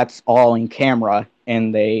 that's all in camera.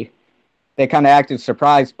 And they kind of acted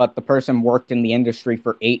surprised, but the person worked in the industry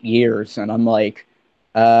for 8 years. And I'm like,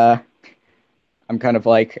 I'm kind of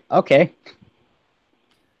like, okay.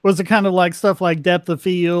 Was it kind of like stuff like depth of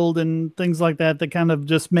field and things like that that kind of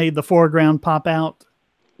just made the foreground pop out?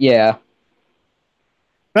 Yeah.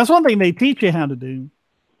 That's one thing they teach you how to do.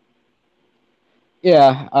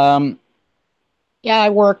 Yeah. I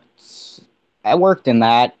worked in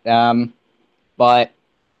that. But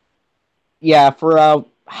yeah, for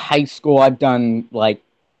high school, I've done like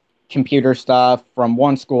computer stuff. From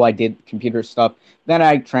one school, I did computer stuff. Then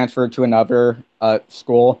I transferred to another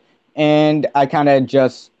school, and I kind of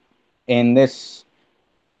just, in this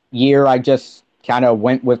year, I just kind of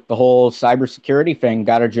went with the whole cybersecurity thing.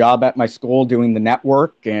 Got a job at my school doing the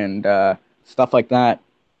network and stuff like that.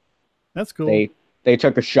 That's cool. They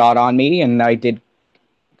took a shot on me, and I did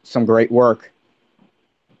some great work.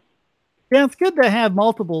 Yeah, it's good to have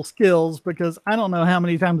multiple skills because I don't know how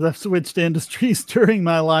many times I've switched industries during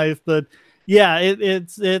my life, but yeah,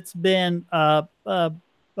 it's been a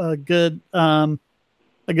good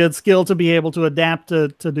skill to be able to adapt to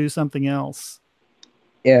do something else.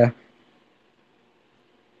 Yeah.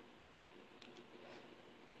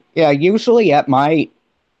 Usually at my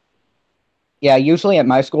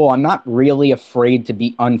school, I'm not really afraid to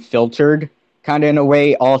be unfiltered. Kind of in a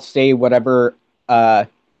way, I'll say whatever.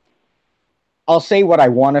 I'll say what I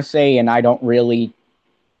want to say, and I don't really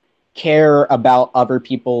care about other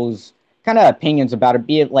people's kind of opinions about it,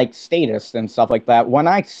 be it like status and stuff like that. When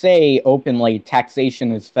I say openly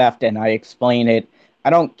taxation is theft and I explain it,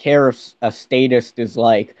 I don't care if a statist is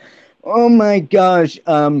like, oh my gosh,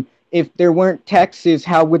 if there weren't taxes,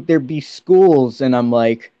 how would there be schools? And I'm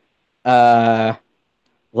like,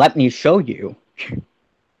 let me show you.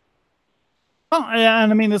 Well,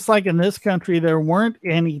 and I mean, it's like in this country, there weren't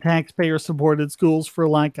any taxpayer-supported schools for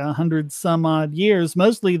like 100 some odd years.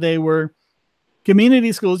 Mostly they were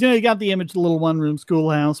community schools. You got the image of the little one-room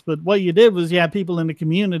schoolhouse, but what you did was you had people in the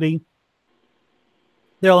community.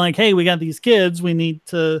 They're like, hey, we got these kids. We need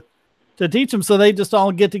to teach them. So they just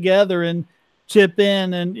all get together and chip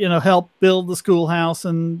in and, help build the schoolhouse.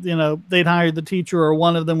 And, they'd hire the teacher or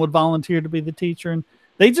one of them would volunteer to be the teacher. And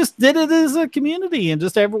they just did it as a community and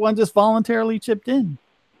just everyone just voluntarily chipped in.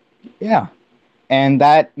 Yeah. And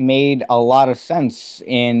that made a lot of sense.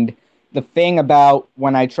 And the thing about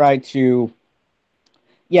when I tried to,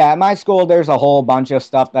 at my school, there's a whole bunch of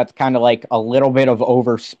stuff that's kind of like a little bit of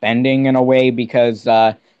overspending in a way because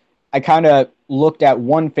I kind of looked at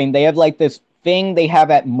one thing. They have like this thing they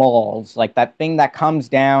have at malls, like that thing that comes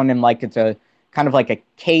down and like it's a kind of like a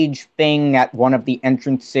cage thing at one of the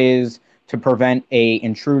entrances to prevent a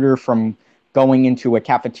intruder from going into a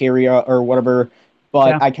cafeteria or whatever. But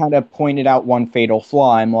Yeah. I kind of pointed out one fatal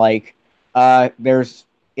flaw. I'm like,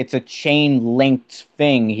 it's a chain-linked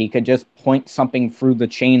thing. He could just point something through the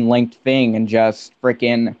chain-linked thing and just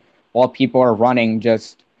frickin', while people are running,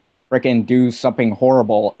 just frickin' do something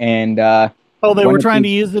horrible. And Oh, they one were of trying to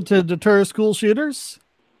these- use it to deter school shooters?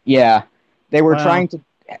 yeah, they were Wow. trying to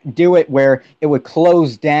do it where it would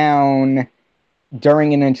close down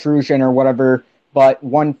during an intrusion or whatever. But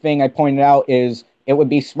one thing I pointed out is it would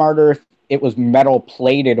be smarter if it was metal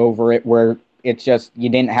plated over it, where it's just you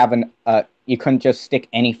didn't have you couldn't just stick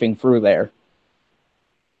anything through there.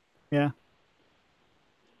 Yeah.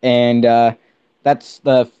 And that's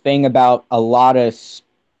the thing about a lot of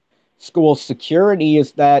school security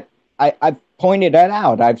is that I've pointed it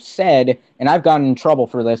out. I've said, and I've gotten in trouble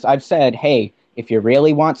for this, I've said, hey, if you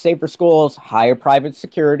really want safer schools, hire private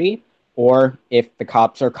security, or if the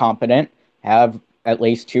cops are competent, have at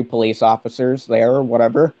least 2 police officers there or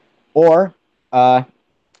whatever, or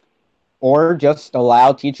just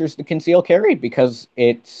allow teachers to conceal carry, because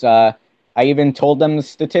it's I even told them the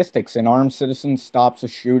statistics. An armed citizen stops a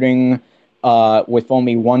shooting with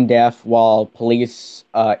only 1 death, while police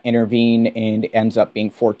intervene and ends up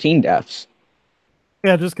being 14 deaths.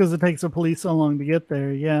 Yeah, just because it takes the police so long to get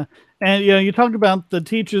there. Yeah. And, you know, you talk about the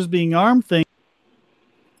teachers being armed thing,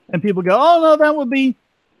 and people go, oh, no, that would be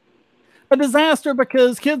a disaster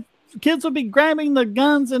because kids would be grabbing the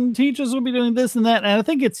guns and teachers would be doing this and that. And I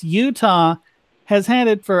think it's Utah has had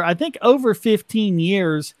it for, I think, over 15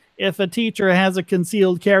 years. If a teacher has a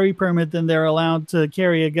concealed carry permit, then they're allowed to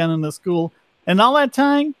carry a gun in the school. And all that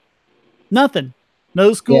time, nothing.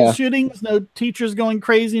 No school shootings, no teachers going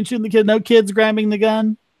crazy and shooting the kid, no kids grabbing the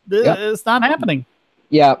gun. It's not happening.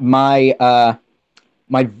 Yeah, my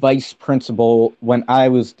vice principal, when I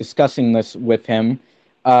was discussing this with him,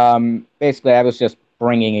 basically I was just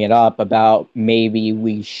bringing it up about maybe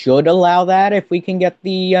we should allow that if we can get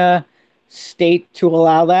the state to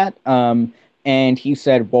allow that. And he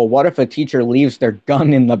said, well, what if a teacher leaves their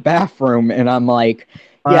gun in the bathroom? And I'm like,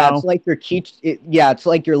 yeah, Wow. it's like it's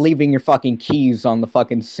like you're leaving your fucking keys on the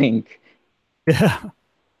fucking sink. Yeah.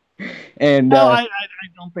 And No, I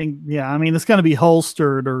don't think. Yeah, I mean, it's going to be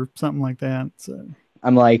holstered or something like that. So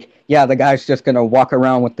I'm like, yeah, the guy's just gonna walk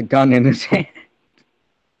around with the gun in his hand.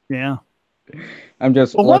 yeah. I'm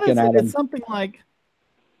just Well, what looking is it? at him. It's something like,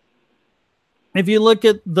 if you look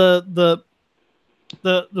at the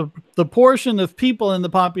portion of people in the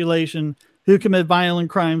population who commit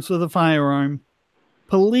violent crimes with a firearm,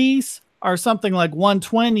 police are something like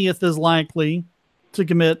 1/20th as likely to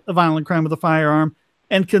commit a violent crime with a firearm,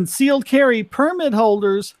 and concealed carry permit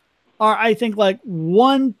holders are, I think, like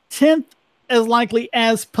 1/10 as likely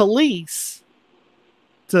as police.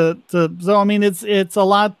 So I mean, it's a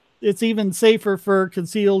lot. It's even safer for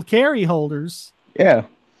concealed carry holders Yeah.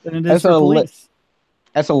 than it is for police.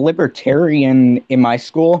 As a libertarian in my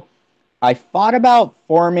school, I thought about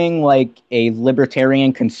forming like a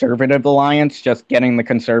libertarian conservative alliance, just getting the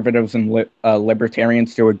conservatives and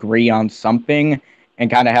libertarians to agree on something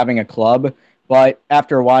and kind of having a club. But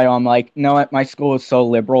after a while, I'm like, no, at my school is so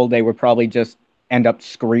liberal, they would probably just end up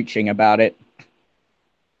screeching about it.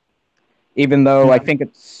 Even though Yeah.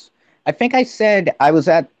 I think I said I was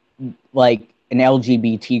at like an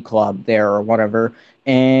LGBT club there or whatever,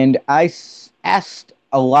 and I asked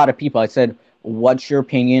a lot of people, I said, what's your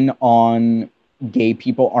opinion on gay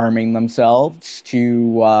people arming themselves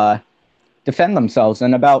to defend themselves?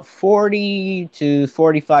 And about 40 to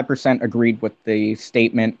 45% agreed with the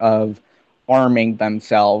statement of arming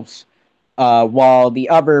themselves, while the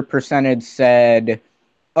other percentage said,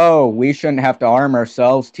 oh, we shouldn't have to arm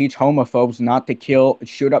ourselves, teach homophobes not to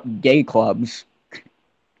shoot up gay clubs.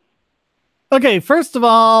 Okay, first of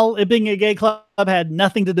all, it being a gay club had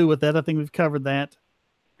nothing to do with that. I think we've covered that.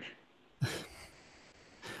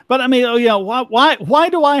 But I mean, why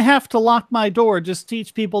do I have to lock my door? Just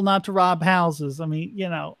teach people not to rob houses. I mean,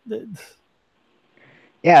 yeah,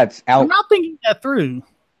 it's out. I'm not thinking that through.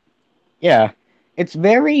 Yeah, it's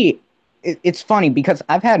it's funny because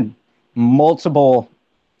I've had multiple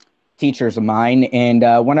teachers of mine, and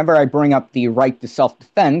whenever I bring up the right to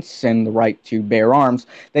self-defense and the right to bear arms,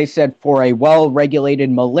 they said for a well-regulated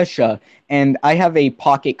militia, and I have a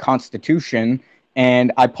pocket constitution,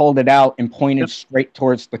 and I pulled it out and pointed straight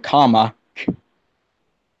towards the comma.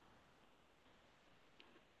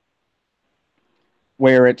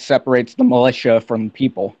 Where it separates the militia from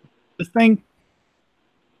people. This thing?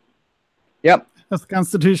 Yep. That's the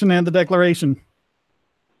Constitution and the Declaration.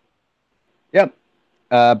 Yep.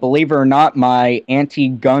 Believe it or not, my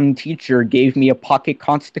anti-gun teacher gave me a pocket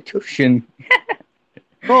constitution.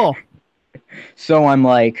 Cool. So I'm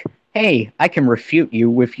like, hey, I can refute you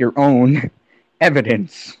with your own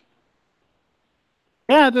evidence.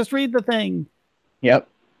 Yeah, just read the thing. Yep.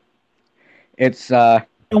 It's And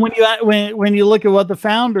when you look at what the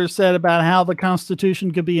founders said about how the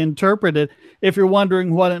Constitution could be interpreted, if you're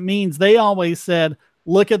wondering what it means, they always said,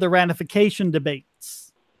 look at the ratification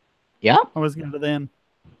debates. yeah. I was going to then.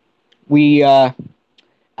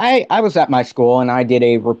 I was at my school and I did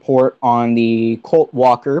a report on the Colt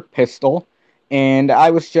Walker pistol, and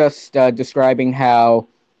I was just describing how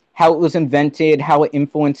it was invented, how it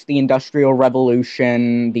influenced the Industrial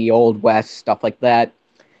Revolution, the Old West, stuff like that.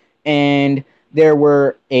 And there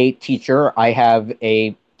were a teacher. I have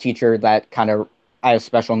a teacher that I have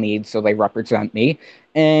special needs, so they represent me.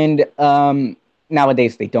 And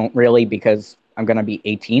nowadays they don't really, because I'm going to be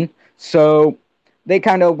 18. So they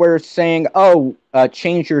kind of were saying, oh,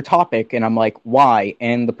 change your topic. And I'm like, why?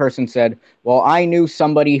 And the person said, well, I knew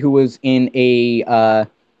somebody who was in a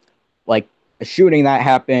shooting that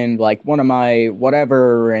happened, like one of my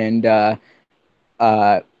whatever, and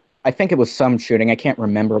I think it was some shooting. I can't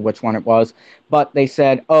remember which one it was. But they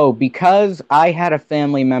said, oh, because I had a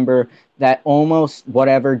family member that almost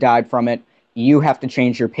whatever died from it, you have to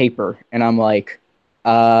change your paper. And I'm like,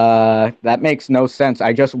 that makes no sense.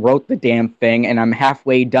 I just wrote the damn thing and I'm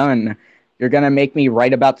halfway done. You're going to make me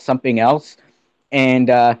write about something else?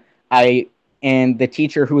 And and the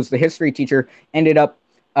teacher, who was the history teacher, ended up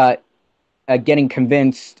getting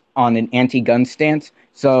convinced on an anti-gun stance.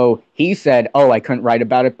 So he said, oh, I couldn't write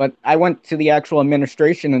about it. But I went to the actual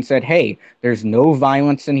administration and said, hey, there's no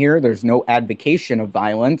violence in here. There's no advocation of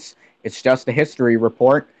violence. It's just a history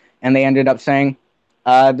report. And they ended up saying,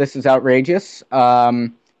 this is outrageous.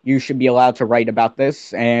 You should be allowed to write about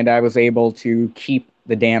this. And I was able to keep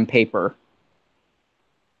the damn paper.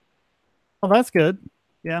 Well, that's good.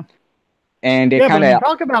 Yeah. And it kind of...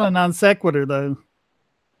 talk about a non sequitur, though.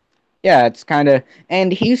 Yeah, it's kind of...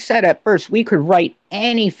 And he said at first we could write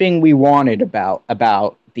anything we wanted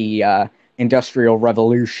about the Industrial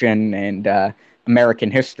Revolution and American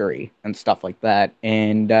history and stuff like that.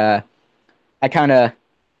 And I kind of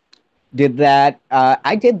did that.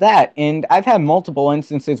 I did that, and I've had multiple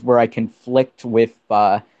instances where I conflict with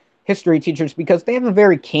history teachers because they have a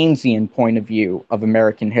very Keynesian point of view of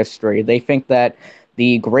American history. They think that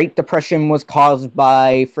the Great Depression was caused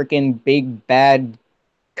by freaking big bad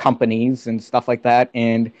companies and stuff like that.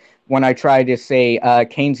 And when I try to say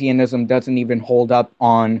Keynesianism doesn't even hold up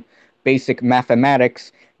on basic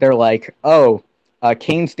mathematics, they're like, oh,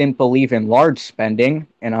 Keynes didn't believe in large spending.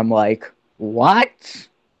 And I'm like, what?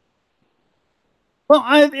 Well,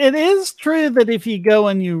 it is true that if you go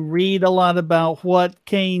and you read a lot about what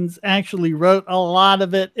Keynes actually wrote, a lot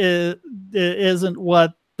of it isn't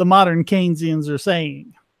what the modern Keynesians are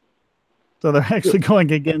saying. So they're actually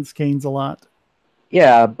going against Keynes a lot.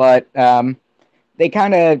 Yeah, but they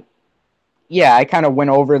kind of, I kind of went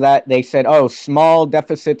over that. They said, oh, small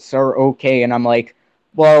deficits are okay. And I'm like,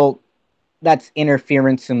 well, that's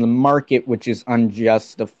interference in the market, which is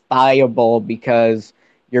unjustifiable because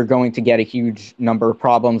you're going to get a huge number of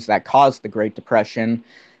problems that caused the Great Depression.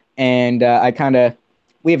 And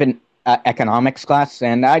we have an economics class,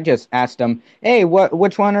 and I just asked them, hey,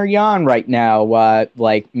 which one are you on right now?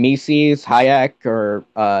 Like Mises,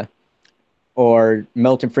 Hayek, or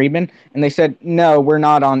Milton Friedman? And they said, no, we're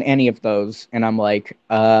not on any of those. And I'm like,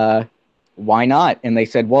 why not? And they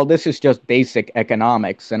said, well, this is just basic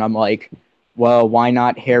economics. And I'm like, well, why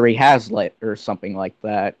not Harry Hazlitt or something like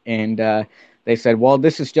that? And they said, well,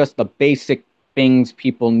 this is just the basic things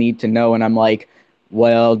people need to know. And I'm like,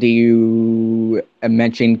 well, do you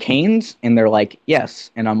mention Keynes? And they're like,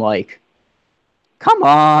 yes. And I'm like, come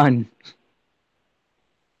on.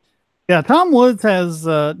 Yeah, Tom Woods has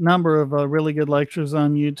a number of really good lectures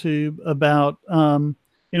on YouTube about, the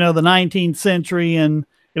 19th century and,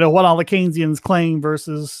 what all the Keynesians claim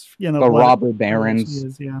versus, the robber barons.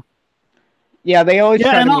 Is, yeah. Yeah, they always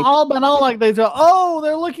try and to all like they say, oh,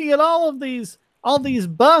 they're looking at all these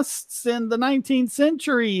busts in the 19th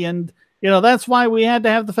century, and that's why we had to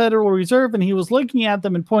have the Federal Reserve. And he was looking at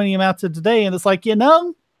them and pointing them out to today, and it's like,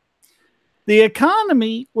 the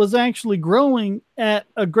economy was actually growing at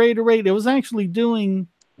a greater rate. It was actually doing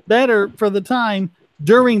better for the time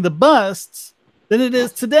during the busts than it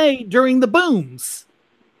is today during the booms.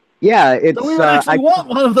 Yeah, it's. So we would actually want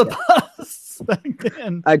one of the busts back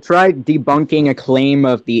then. I tried debunking a claim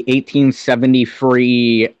of the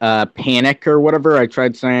 1873 panic or whatever. I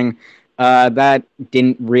tried saying that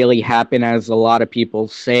didn't really happen, as a lot of people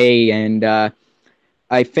say, and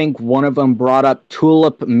I think one of them brought up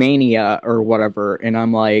tulip mania or whatever, and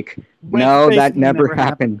I'm like, no, that never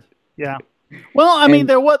happened. Yeah. Well, I mean, And-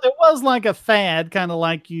 there was like a fad, kind of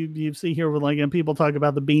like you see here with like, and people talk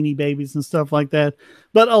about the Beanie Babies and stuff like that.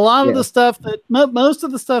 But a lot of Yeah. the stuff that most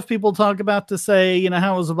of the stuff people talk about to say,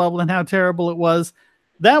 how it was a bubble and how terrible it was,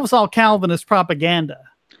 that was all Calvinist propaganda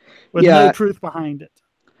with no Yeah. truth behind it.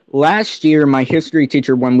 Last year, my history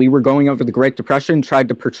teacher, when we were going over the Great Depression, tried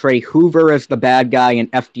to portray Hoover as the bad guy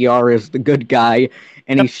and FDR as the good guy.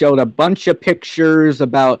 And he showed a bunch of pictures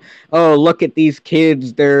about, oh, look at these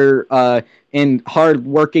kids. They're in hard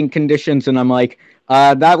working conditions. And I'm like,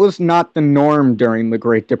 that was not the norm during the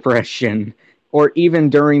Great Depression or even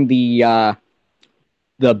during the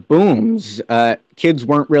booms. Kids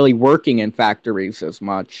weren't really working in factories as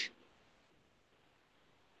much.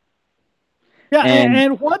 Yeah, And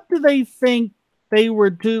and what do they think they were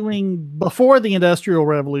doing before the Industrial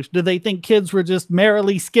Revolution? Do they think kids were just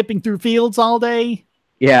merrily skipping through fields all day?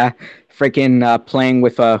 yeah, freaking playing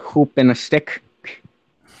with a hoop and a stick.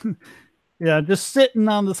 Yeah, just sitting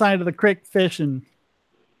on the side of the creek fishing.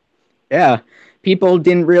 Yeah, people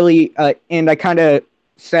didn't really, and I kind of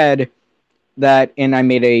said that, and I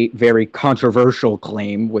made a very controversial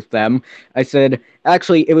claim with them. I said,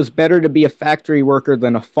 actually, it was better to be a factory worker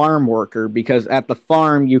than a farm worker because at the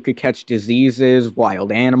farm you could catch diseases,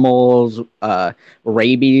 wild animals,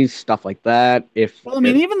 rabies, stuff like that. Well, I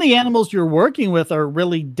mean, even the animals you're working with are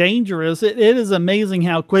really dangerous. It is amazing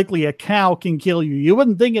how quickly a cow can kill you. You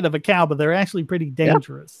wouldn't think it of a cow, but they're actually pretty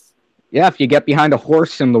dangerous. Yeah, if you get behind a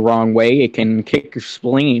horse in the wrong way, it can kick your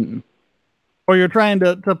spleen. Or you're trying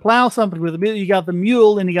to plow something with a mule. You got the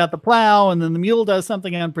mule and you got the plow, and then the mule does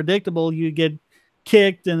something unpredictable. You get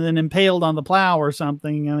kicked and then impaled on the plow or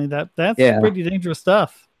something. I mean, that's pretty dangerous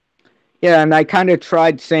stuff. Yeah, and I kind of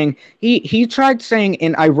tried saying, he tried saying,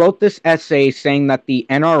 and I wrote this essay saying that the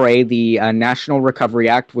NRA, the National Recovery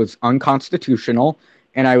Act, was unconstitutional,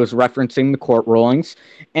 and I was referencing the court rulings,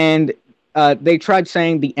 and they tried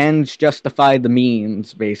saying the ends justify the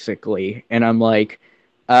means, basically, and I'm like,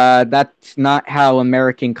 that's not how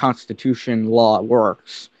American Constitution law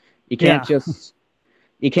works. You can't just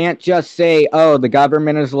say, oh, the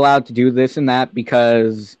government is allowed to do this and that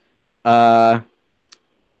because the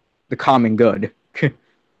common good.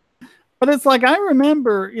 But it's like, I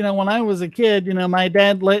remember, when I was a kid, my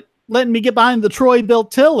dad letting me get behind the Troy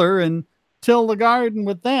built tiller and till the garden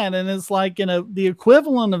with that. And it's like, the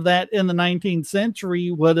equivalent of that in the 19th century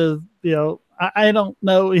would have, I don't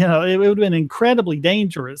know, it would have been incredibly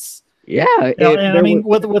dangerous. Yeah.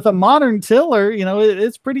 With a modern tiller,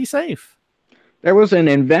 it's pretty safe. There was an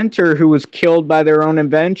inventor who was killed by their own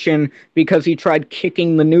invention because he tried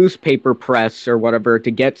kicking the newspaper press or whatever to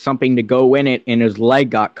get something to go in it, and his leg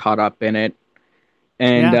got caught up in it.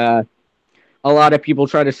 And a lot of people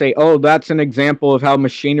try to say, oh, that's an example of how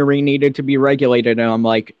machinery needed to be regulated. And I'm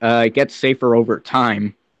like, it gets safer over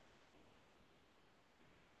time.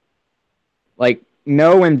 Like,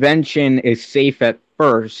 no invention is safe at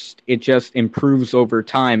first. It just improves over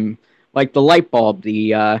time. Like the light bulb,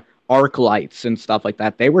 the arc lights and stuff like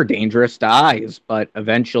that. They were dangerous to eyes, but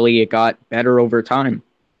eventually it got better over time.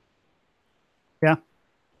 Yeah.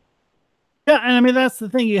 Yeah, and I mean, that's the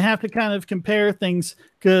thing. You have to kind of compare things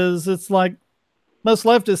because it's like most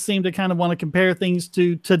leftists seem to kind of want to compare things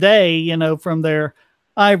to today, from their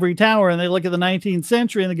ivory tower, and they look at the 19th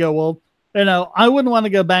century and they go, well, I wouldn't want to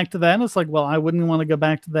go back to that. And it's like, well, I wouldn't want to go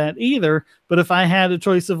back to that either. But if I had a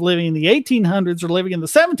choice of living in the 1800s or living in the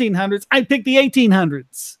 1700s, I'd pick the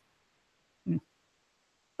 1800s.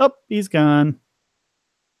 Oh, he's gone.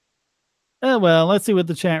 Oh, well, let's see what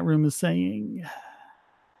the chat room is saying.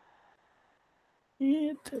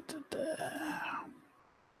 You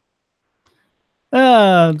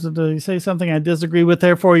say something I disagree with,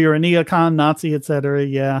 therefore you're a neocon, Nazi, etc.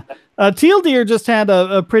 Yeah. Teal Deer just had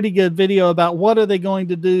a pretty good video about what are they going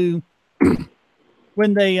to do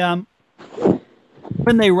when they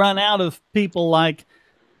run out of people, like,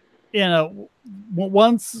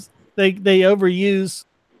 once they overuse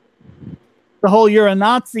the whole "you're a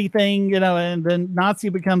Nazi" thing, and then Nazi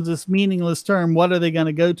becomes this meaningless term. What are they going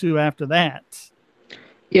to go to after that?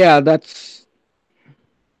 Yeah, that's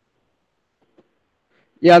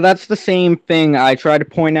the same thing I try to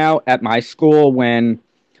point out at my school when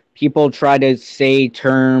people try to say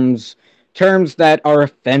terms that are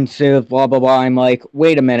offensive, blah, blah, blah. I'm like,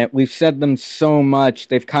 wait a minute, we've said them so much,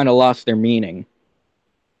 they've kind of lost their meaning.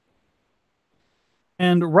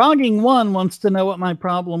 And Rogging One wants to know what my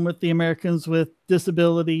problem with the Americans with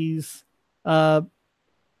Disabilities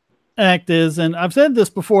Act is. And I've said this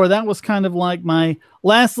before, that was kind of like my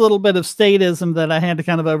last little bit of statism that I had to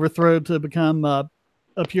kind of overthrow to become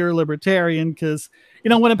a pure libertarian because,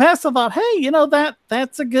 when it passed, I thought, hey,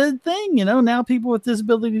 that's a good thing. Now people with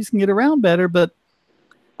disabilities can get around better. But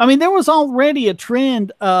I mean, there was already a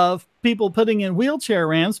trend of people putting in wheelchair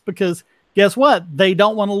ramps because guess what? They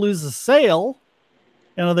don't want to lose a sale.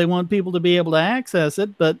 They want people to be able to access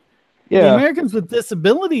it. But the Americans with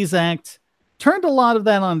Disabilities Act turned a lot of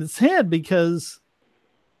that on its head because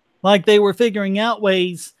like they were figuring out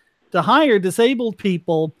ways to hire disabled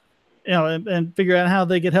people, and figure out how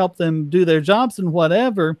they could help them do their jobs and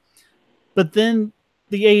whatever. But then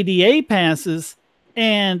the ADA passes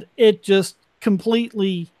and it just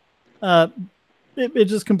completely, it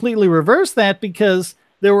just completely reversed that because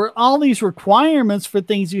there were all these requirements for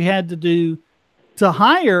things you had to do to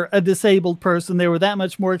hire a disabled person. They were that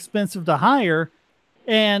much more expensive to hire.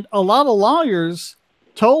 And a lot of lawyers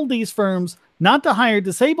told these firms not to hire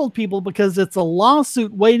disabled people because it's a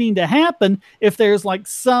lawsuit waiting to happen if there's like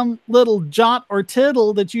some little jot or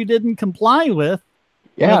tittle that you didn't comply with.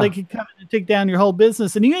 Yeah. They could come in and take down your whole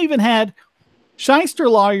business. And you even had shyster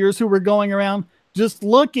lawyers who were going around just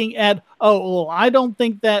looking at, I don't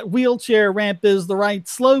think that wheelchair ramp is the right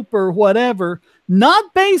slope or whatever,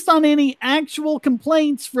 not based on any actual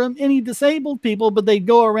complaints from any disabled people, but they'd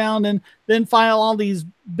go around and then file all these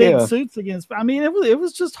big suits against. I mean, it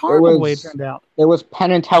was just horrible the way it turned out. It was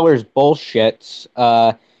Penn and Teller's bullshit.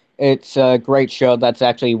 It's a great show. That's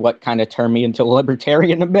actually what kind of turned me into a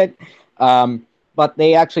libertarian a bit. But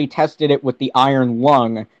they actually tested it with the iron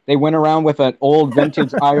lung. They went around with an old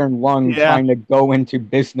vintage iron lung trying to go into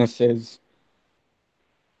businesses.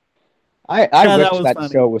 I wish that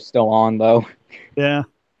show was still on, though. Yeah,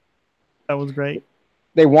 that was great.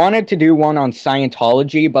 They wanted to do one on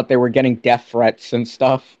Scientology, but they were getting death threats and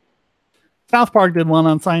stuff. South Park did one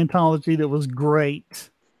on Scientology that was great.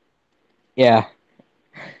 Yeah.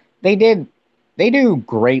 They do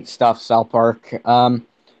great stuff, South Park.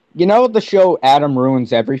 The show Adam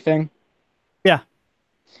Ruins Everything? Yeah.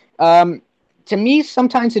 To me,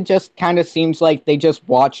 sometimes it just kind of seems like they just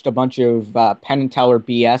watched a bunch of Penn and Teller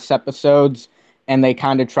BS episodes, and they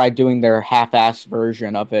kind of tried doing their half-assed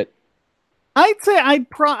version of it. I'd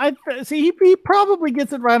say he probably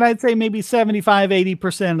gets it right. I'd say maybe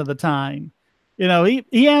 75-80% of the time.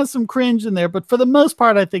 He has some cringe in there, but for the most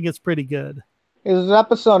part, I think it's pretty good. His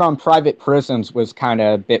episode on private prisons was kind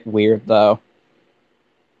of a bit weird, though.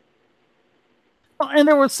 And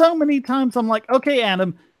there were so many times I'm like, okay,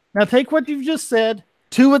 Adam, now take what you've just said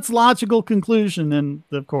to its logical conclusion. And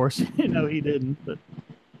of course, he didn't. But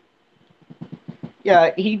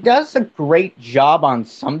yeah, he does a great job on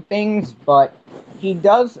some things, but he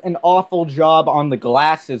does an awful job on the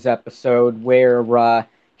glasses episode where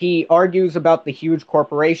he argues about the huge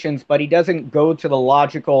corporations, but he doesn't go to the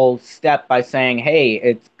logical step by saying, hey,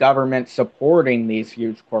 it's government supporting these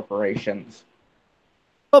huge corporations.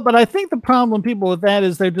 But I think the problem people with that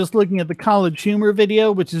is they're just looking at the College Humor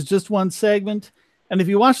video, which is just one segment. And if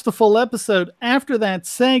you watch the full episode after that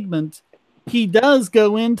segment, he does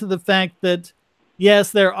go into the fact that,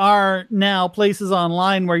 yes, there are now places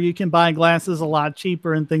online where you can buy glasses a lot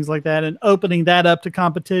cheaper and things like that. And opening that up to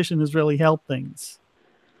competition has really helped things.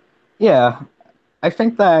 Yeah. I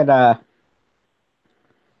think that, I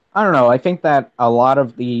don't know. I think that a lot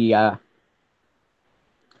of the,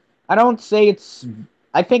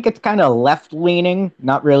 I think it's kind of left-leaning,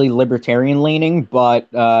 not really libertarian-leaning, but...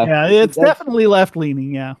 yeah, it's definitely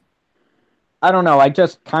left-leaning, yeah. I don't know, I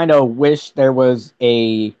just kind of wish there was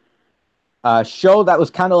a show that was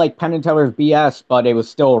kind of like Penn and Teller's BS, but it was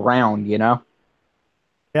still around, Yeah.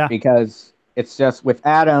 Because it's just, with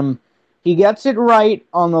Adam, he gets it right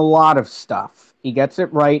on a lot of stuff. He gets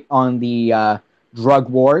it right on the drug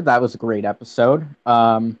war. That was a great episode.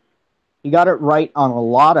 He got it right on a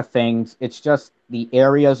lot of things. It's just the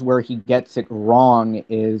areas where he gets it wrong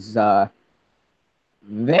is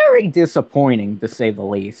very disappointing, to say the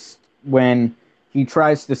least. When he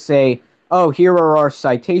tries to say, oh, here are our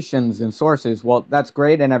citations and sources. Well, that's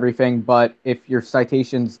great and everything, but if your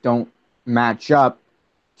citations don't match up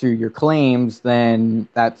to your claims, then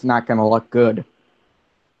that's not going to look good.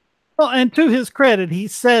 Well, and to his credit, he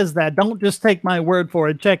says that. Don't just take my word for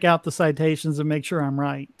it. Check out the citations and make sure I'm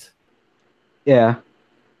right. Yeah.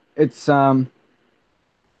 It's, I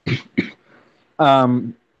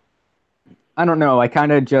don't know. I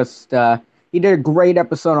kind of just, he did a great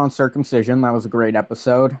episode on circumcision. That was a great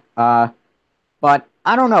episode. But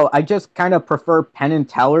I don't know. I just kind of prefer Penn and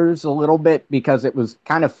Teller's a little bit because it was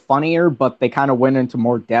kind of funnier, but they kind of went into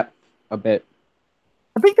more depth a bit.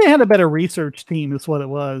 I think they had a better research team is what it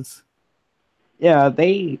was. Yeah,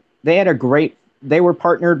 they had they were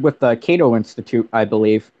partnered with the Cato Institute, I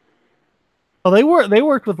believe. Oh, they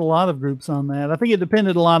worked with a lot of groups on that. I think it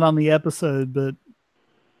depended a lot on the episode, but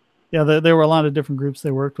yeah, there were a lot of different groups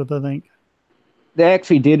they worked with, I think. They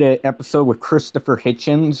actually did an episode with Christopher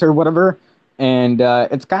Hitchens or whatever, and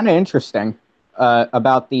it's kind of interesting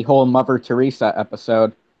about the whole Mother Teresa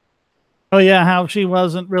episode. Oh yeah, how she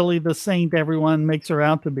wasn't really the saint everyone makes her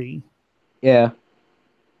out to be. Yeah.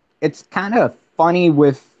 It's kind of funny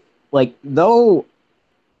with, like, though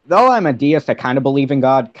I'm a deist, I kind of believe in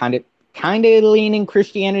God, kind of leaning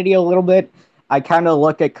Christianity a little bit. I kind of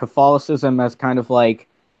look at Catholicism as kind of like,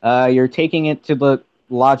 you're taking it to the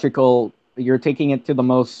logical, you're taking it to the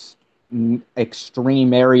most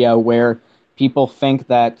extreme area where people think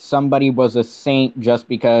that somebody was a saint just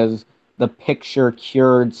because the picture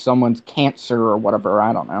cured someone's cancer or whatever.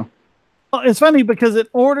 I don't know. Well, it's funny because in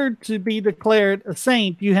order to be declared a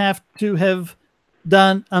saint, you have to have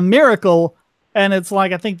done a miracle. And it's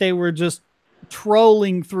like, I think they were just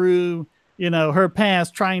trolling through, her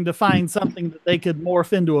past, trying to find something that they could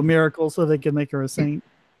morph into a miracle so they could make her a saint.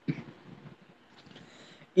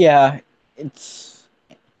 Yeah,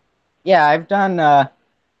 I've done a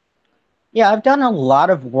lot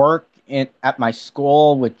of work at my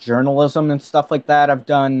school with journalism and stuff like that. I've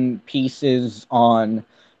done pieces on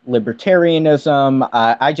libertarianism.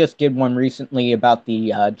 I just did one recently about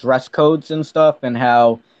the dress codes and stuff, and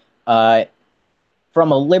how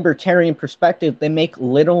from a libertarian perspective, they make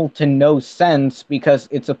little to no sense because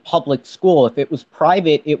it's a public school. If it was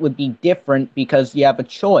private, it would be different because you have a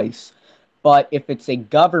choice. But if it's a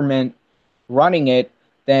government running it,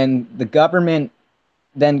 then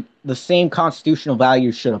then the same constitutional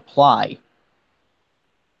values should apply.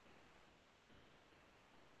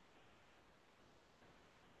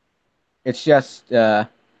 It's just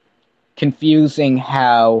confusing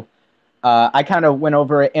how I kind of went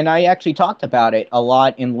over it, and I actually talked about it a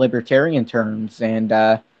lot in libertarian terms, and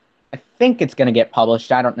I think it's going to get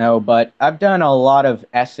published. I don't know, but I've done a lot of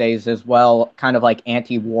essays as well, kind of like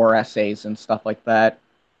anti-war essays and stuff like that.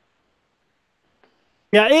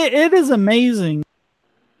 Yeah, it is amazing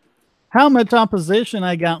how much opposition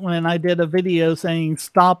I got when I did a video saying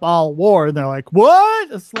stop all war. And they're like,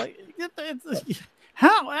 what? It's like,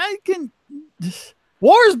 how I can,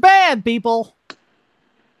 war's bad, people.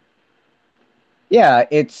 Yeah,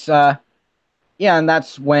 it's and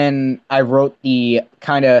that's when I wrote I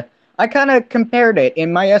kind of compared it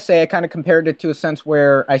in my essay. I kind of compared it to a sense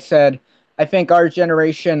where I said, I think our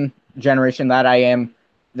generation that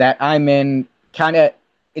I'm in,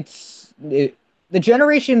 the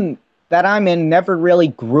generation that I'm in never really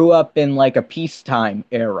grew up in like a peacetime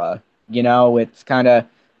era. It's kind of,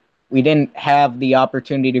 we didn't have the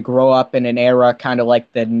opportunity to grow up in an era kind of like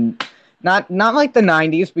not like the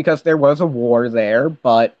 90s, because there was a war there,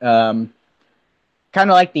 but kind of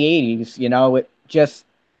like the 80s.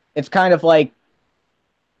 It's kind of like,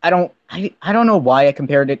 I don't know why I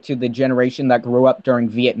compared it to the generation that grew up during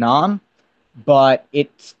Vietnam, but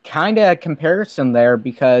it's kind of a comparison there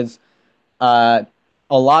because a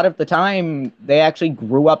lot of the time they actually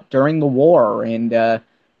grew up during the war, and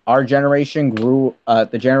our generation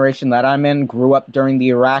the generation that I'm in grew up during the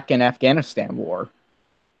Iraq and Afghanistan war.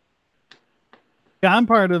 Yeah, I'm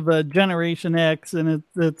part of Generation X, and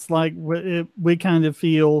it's like we kind of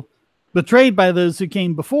feel betrayed by those who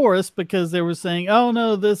came before us, because they were saying, oh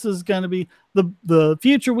no, this is going to be the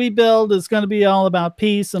future we build is going to be all about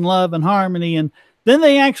peace and love and harmony. And then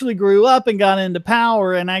they actually grew up and got into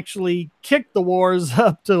power and actually kicked the wars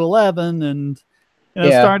up to 11 and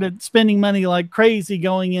started spending money like crazy,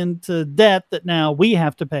 going into debt that now we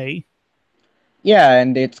have to pay. Yeah,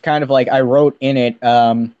 and it's kind of like I wrote in it,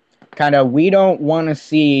 we don't want to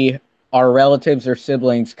see our relatives or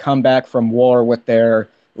siblings come back from war with their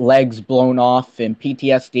legs blown off and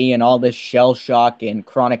PTSD and all this shell shock and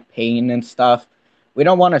chronic pain and stuff. We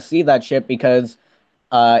don't want to see that shit because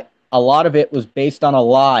a lot of it was based on a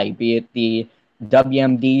lie, be it the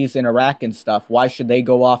WMDs in Iraq and stuff. Why should they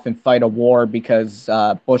go off and fight a war because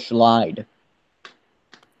Bush lied?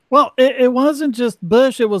 Well, it wasn't just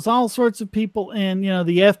Bush. It was all sorts of people in, the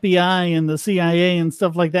FBI and the CIA and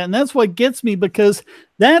stuff like that. And that's what gets me, because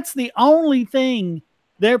that's the only thing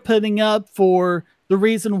they're putting up for the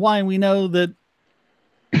reason why we know that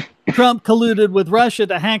Trump colluded with Russia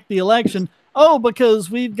to hack the election. Oh, because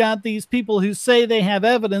we've got these people who say they have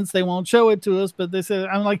evidence. They won't show it to us, but they say,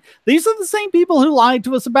 I'm like, these are the same people who lied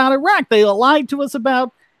to us about Iraq. They lied to us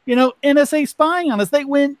about, NSA spying on us. They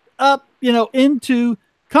went up, into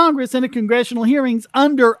Congress into congressional hearings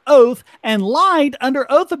under oath and lied under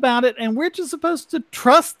oath about it. And we're just supposed to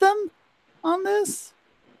trust them on this?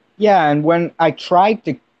 Yeah, and when I tried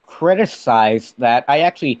to criticized that.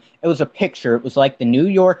 It was a picture. It was like the New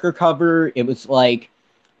Yorker cover. It was like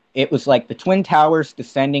the Twin Towers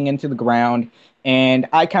descending into the ground. And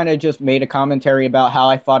I kind of just made a commentary about how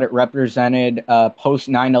I thought it represented post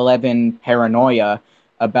 9/11 paranoia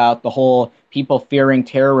about the whole people fearing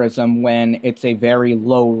terrorism when it's a very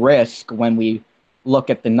low risk when we look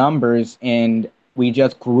at the numbers. And we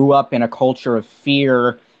just grew up in a culture of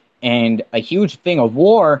fear and a huge thing of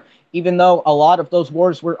war, even though a lot of those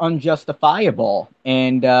wars were unjustifiable.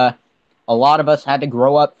 And a lot of us had to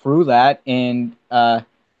grow up through that. And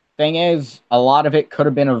thing is, a lot of it could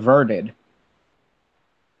have been averted.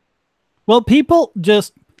 Well, people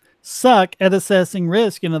just suck at assessing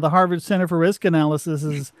risk. The Harvard Center for Risk Analysis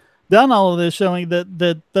has done all of this, showing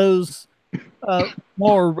that those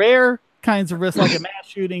more rare kinds of risks, like a mass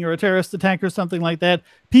shooting or a terrorist attack or something like that,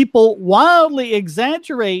 people wildly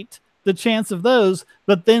exaggerate the chance of those,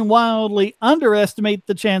 but then wildly underestimate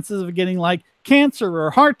the chances of getting like cancer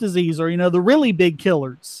or heart disease or, the really big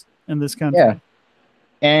killers in this country. Yeah.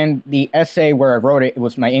 And the essay where I wrote it, it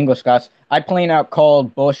was my English class. I plain out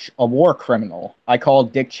called Bush a war criminal. I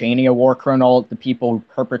called Dick Cheney a war criminal. The people who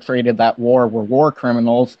perpetrated that war were war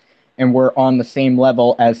criminals and were on the same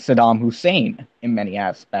level as Saddam Hussein in many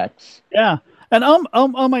aspects. Yeah. And oh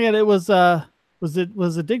my God, it was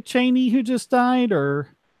it Dick Cheney who just died, or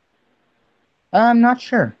I'm not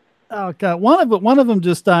sure. Oh God, one of them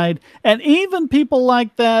just died. And even people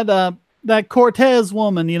like that Cortez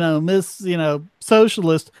woman, Miss,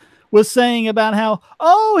 socialist, was saying about how,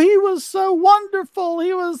 he was so wonderful.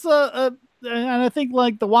 He was, and I think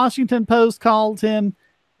like the Washington Post called him,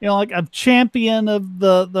 like a champion of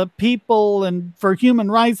the people and for human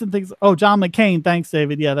rights and things. Oh, John McCain. Thanks,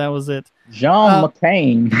 David. Yeah, that was it. John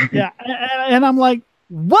McCain. Yeah. And I'm like,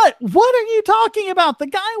 what are you talking about? The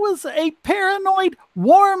guy was a paranoid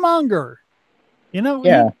warmonger,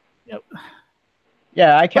 Yeah.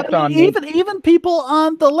 Yeah, I kept on. Even people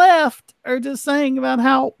on the left are just saying about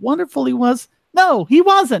how wonderful he was. No, he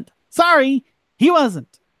wasn't. Sorry, he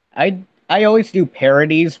wasn't. I always do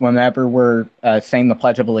parodies whenever we're saying the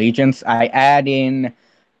Pledge of Allegiance. I add in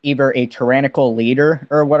either a tyrannical leader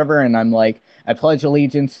or whatever, and I'm like, I pledge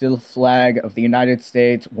allegiance to the flag of the United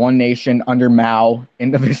States, one nation under Mao,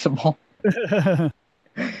 indivisible.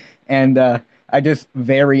 And I just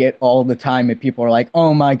vary it all the time, and people are like,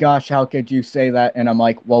 oh my gosh, how could you say that? And I'm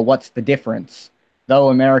like, well, what's the difference? Though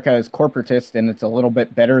America is corporatist and it's a little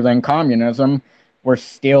bit better than communism, we're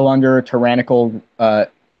still under a tyrannical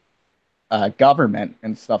government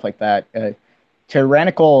and stuff like that.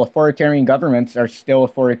 Tyrannical authoritarian governments are still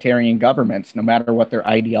authoritarian governments, no matter what their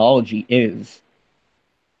ideology is.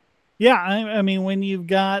 Yeah, I mean, when you've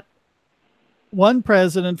got one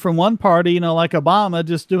president from one party, like Obama,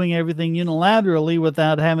 just doing everything unilaterally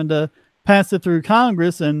without having to pass it through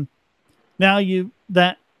Congress, and now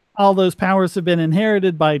all those powers have been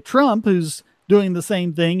inherited by Trump, who's doing the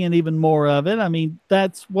same thing and even more of it. I mean,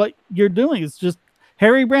 that's what you're doing. It's just,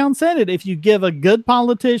 Harry Brown said it. If you give a good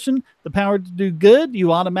politician the power to do good,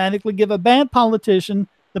 you automatically give a bad politician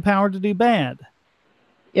the power to do bad.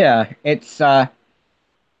 Yeah, it's kind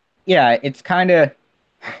of,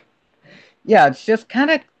 it's just kind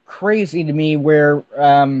of crazy to me where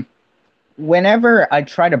whenever I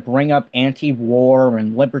try to bring up anti-war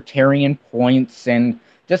and libertarian points and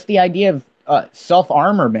just the idea of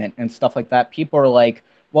self-armament and stuff like that, people are like,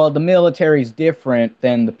 well, the military is different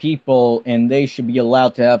than the people and they should be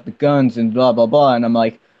allowed to have the guns and blah, blah, blah. And I'm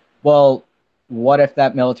like, well, what if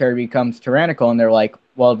that military becomes tyrannical? And they're like,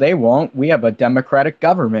 well, they won't. We have a democratic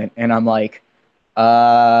government. And I'm like,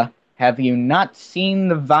 have you not seen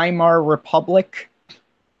the Weimar Republic?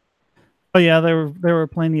 Oh yeah, there were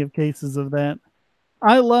plenty of cases of that.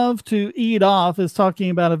 I love to eat off is talking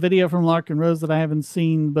about a video from Larkin Rose that I haven't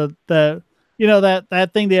seen, but that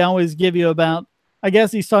thing they always give you about, I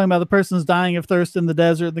guess he's talking about the person's dying of thirst in the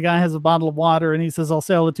desert. The guy has a bottle of water and he says, I'll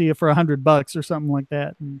sell it to you for $100 or something like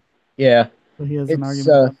that. And yeah. So he has an argument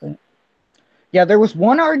about that. Yeah, there was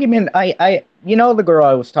one argument the girl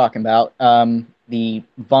I was talking about, the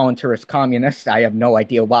voluntarist communist. I have no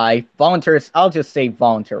idea why. Voluntarist, I'll just say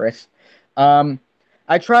voluntarist.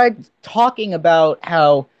 I tried talking about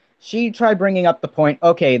how she tried bringing up the point,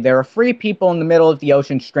 okay, there are 3 people in the middle of the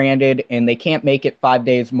ocean stranded, and they can't make it 5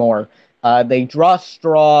 days more. They draw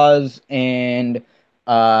straws, and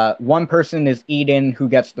one person is eaten who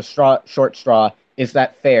gets the short straw. Is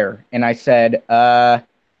that fair? And I said,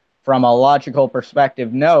 from a logical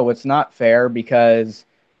perspective, no, it's not fair because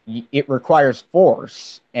it requires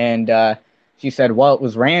force. And she said, well, it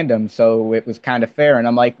was random, so it was kind of fair. And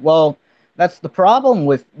I'm like, well, that's the problem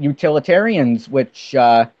with utilitarians, which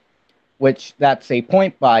which that's a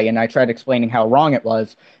point buy, and I tried explaining how wrong it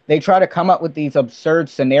was. They try to come up with these absurd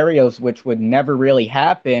scenarios which would never really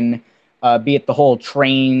happen, be it the whole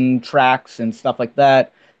train tracks and stuff like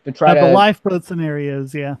that, to try the to lifeboat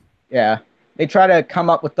scenarios, yeah. yeah. They try to come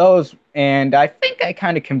up with those, and I think I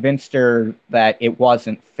kind of convinced her that it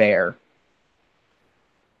wasn't fair.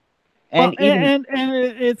 And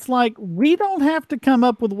it's like, we don't have to come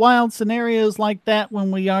up with wild scenarios like that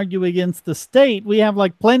when we argue against the state. We have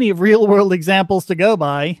like plenty of real world examples to go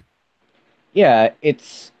by. Yeah,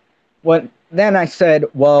 it's what then I said,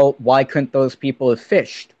 well, why couldn't those people have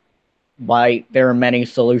fished? Why, there are many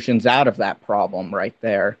solutions out of that problem right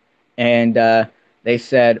there. And they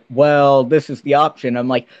said, well, this is the option. I'm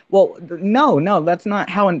like, well, no, that's not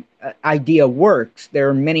how an idea works. There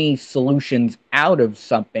are many solutions out of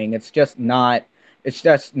something. It's just not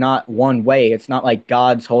one way. It's not like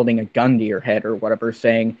God's holding a gun to your head or whatever,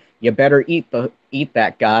 saying you better eat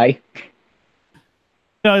that guy.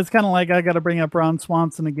 No, it's kind of like, I got to bring up Ron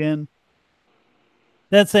Swanson again.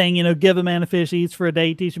 That's saying, give a man a fish, he eats for a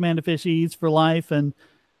day, teach a man to fish, he eats for life. And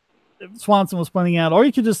Swanson was pointing out, or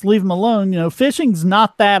you could just leave him alone. Fishing's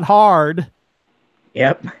not that hard.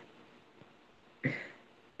 Yep.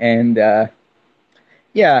 And,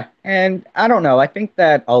 yeah, and I don't know. I think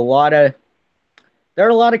that there are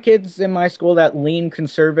a lot of kids in my school that lean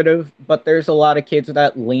conservative, but there's a lot of kids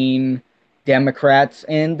that lean Democrats.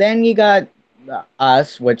 And then you got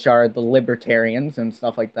us, which are the libertarians and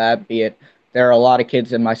stuff like that, there are a lot of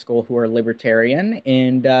kids in my school who are libertarian,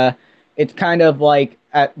 and it's kind of like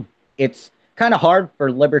it's kind of hard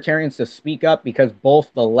for libertarians to speak up because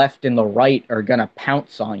both the left and the right are going to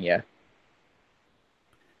pounce on you.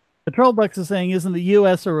 The Trollbucks is saying, isn't the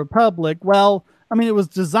U.S. a republic? Well, I mean, it was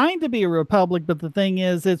designed to be a republic, but the thing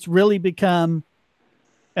is, it's really become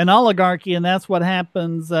an oligarchy, and that's what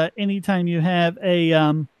happens anytime you have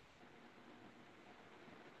a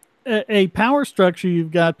power structure.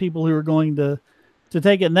 You've got people who are going to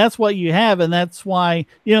take it, and that's what you have, and that's why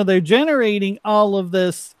they're generating all of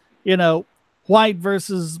this white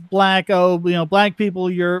versus black. Black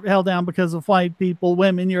people, you're held down because of white people.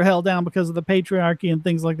 Women, you're held down because of the patriarchy and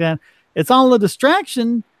things like that. It's all a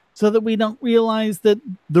distraction so that we don't realize that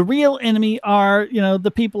the real enemy are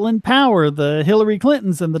the people in power, the Hillary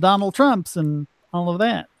Clintons and the Donald Trumps and all of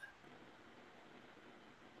that.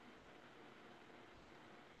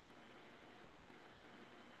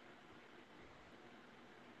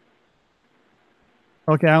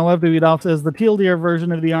 Okay, I love to read off. Says the TLDR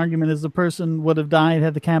version of the argument is the person would have died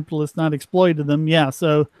had the capitalists not exploited them. Yeah,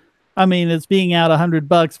 so I mean, it's being out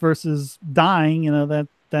 $100 versus dying.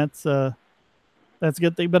 That's a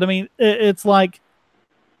good thing. But I mean, it's like,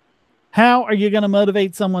 how are you going to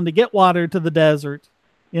motivate someone to get water to the desert?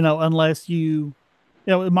 Unless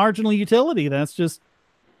marginal utility. That's just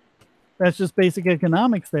basic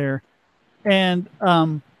economics there. And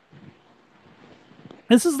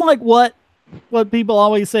this is like what people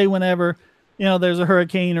always say whenever, there's a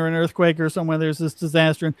hurricane or an earthquake or somewhere there's this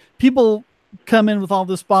disaster, and people come in with all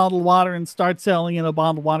this bottled water and start selling,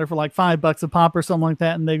 bottled water for like $5 a pop or something like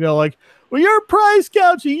that. And they go like, well, you're price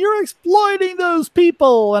gouging, you're exploiting those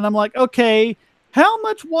people. And I'm like, okay, how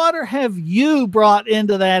much water have you brought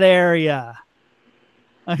into that area?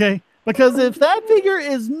 Okay. Because if that figure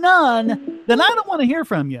is none, then I don't want to hear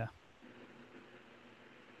from you.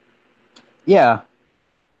 Yeah.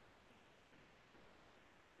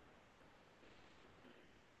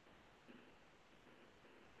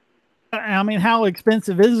 I mean, how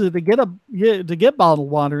expensive is it to get bottled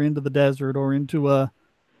water into the desert or into a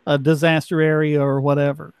disaster area or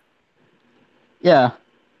whatever? Yeah.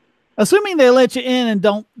 Assuming they let you in and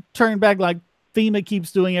don't turn back like FEMA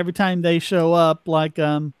keeps doing every time they show up. Like,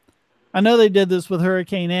 I know they did this with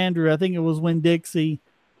Hurricane Andrew. I think it was Winn-Dixie.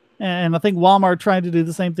 And I think Walmart tried to do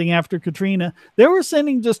the same thing after Katrina. They were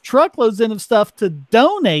sending just truckloads in of stuff to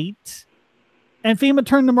donate. And FEMA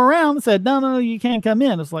turned them around and said, no, you can't come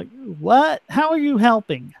in. It's like, what? How are you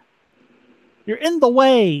helping? You're in the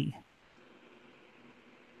way.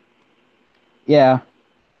 Yeah.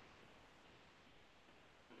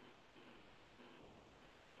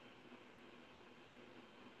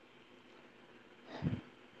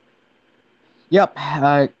 Yep.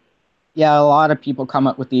 Yeah, a lot of people come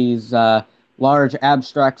up with these large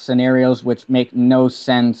abstract scenarios which make no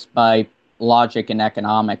sense by logic and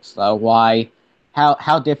economics, though.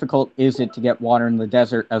 How difficult is it to get water in the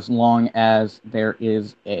desert as long as there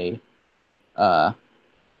is a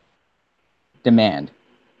demand?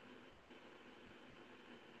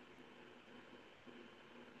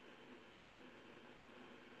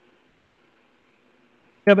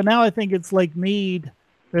 Yeah, but now I think it's Lake Mead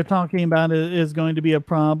they're talking about is going to be a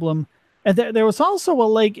problem. And there was also a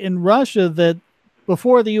lake in Russia that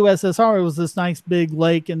before the USSR, it was this nice big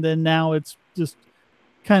lake. And then now it's just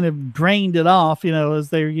kind of drained it off, as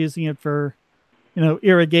they're using it for,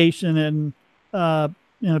 irrigation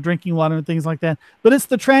and, drinking water and things like that. But it's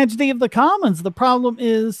the tragedy of the commons. The problem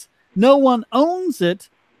is no one owns it.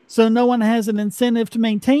 So no one has an incentive to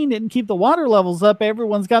maintain it and keep the water levels up.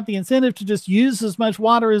 Everyone's got the incentive to just use as much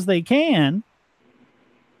water as they can.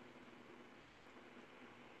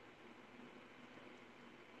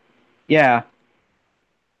 Yeah.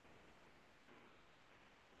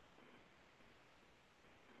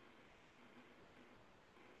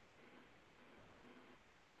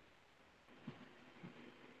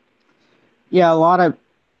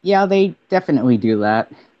 Yeah, they definitely do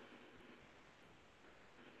that.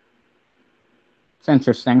 It's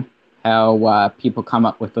interesting how people come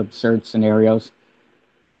up with absurd scenarios.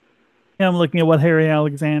 Yeah, I'm looking at what Harry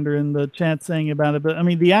Alexander in the chat saying about it. But I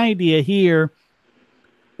mean, the idea here,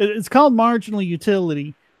 it's called marginal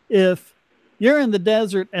utility. If you're in the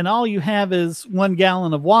desert and all you have is 1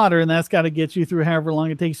 gallon of water, and that's got to get you through however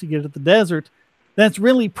long it takes to get to the desert, that's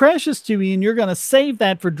really precious to you, and you're going to save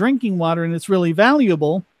that for drinking water, and it's really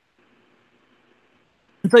valuable.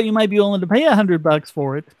 And so you might be willing to pay $100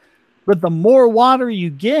 for it. But the more water you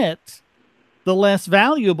get, the less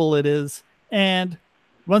valuable it is. And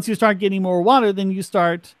once you start getting more water, then you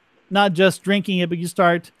start not just drinking it, but you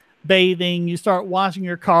start bathing, you start washing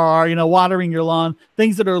your car, watering your lawn,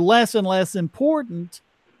 things that are less and less important,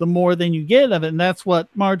 the more than you get of it. And that's what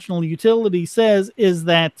marginal utility says, is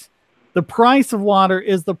that the price of water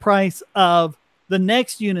is the price of the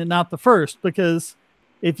next unit, not the first. Because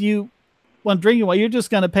if you want drinking water, you're just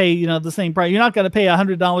going to pay, the same price. You're not going to pay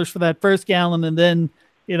 $100 for that first gallon and then,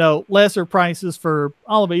 lesser prices for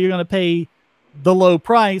all of it. You're going to pay the low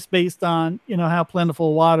price based on, how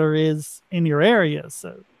plentiful water is in your area.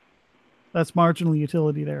 So that's marginal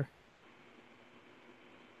utility there.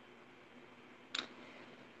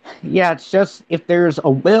 Yeah, it's just, if there's a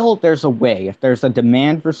will, there's a way. If there's a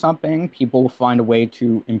demand for something, people will find a way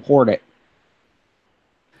to import it.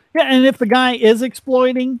 Yeah, and if the guy is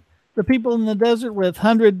exploiting the people in the desert with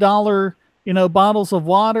 $100, bottles of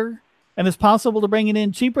water, and it's possible to bring it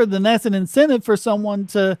in cheaper, then that's an incentive for someone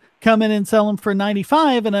to come in and sell them for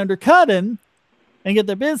 95 and undercut him and get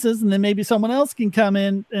their business. And then maybe someone else can come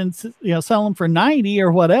in and, sell them for 90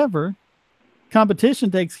 or whatever.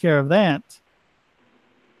 Competition takes care of that.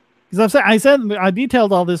 Because I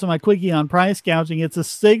detailed all this in my quickie on price gouging. It's a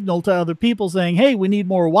signal to other people saying, hey, we need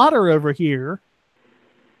more water over here.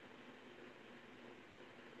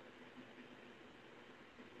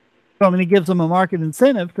 So, I mean, it gives them a market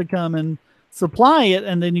incentive to come and supply it,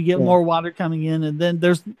 and then you get more water coming in, and then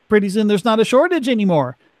pretty soon there's not a shortage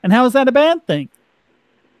anymore. And how is that a bad thing?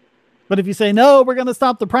 But if you say, no, we're going to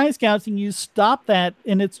stop the price gouging, you stop that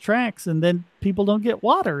in its tracks, and then people don't get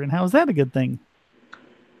water. And how is that a good thing?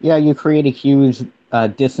 Yeah, you create a huge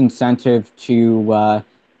disincentive to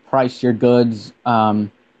price your goods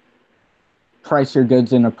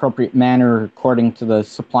in appropriate manner according to the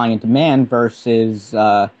supply and demand versus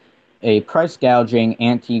a price gouging,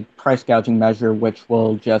 anti-price gouging measure, which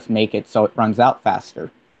will just make it so it runs out faster.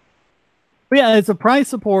 Yeah, it's a price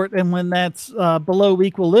support, and when that's below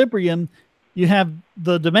equilibrium, you have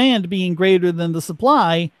the demand being greater than the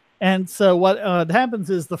supply. And so what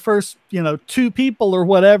happens is the first, 2 people or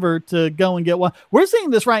whatever to go and get one. We're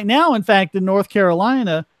seeing this right now, in fact, in North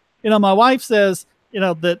Carolina. My wife says,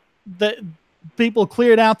 that people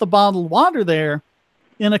cleared out the bottled water there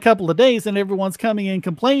in a couple of days, and everyone's coming in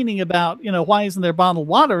complaining about, why isn't there bottled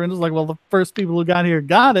water? And it's like, well, the first people who got here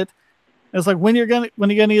got it. And it's like, when are you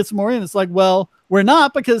gonna get some more in? It's like, well, we're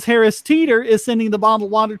not, because Harris Teeter is sending the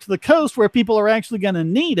bottled water to the coast where people are actually going to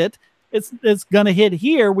need it. It's going to hit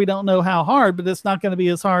here. We don't know how hard, but it's not going to be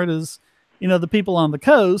as hard as, the people on the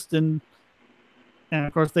coast. And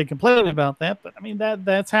of course they complain about that, but I mean,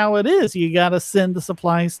 that's how it is. You got to send the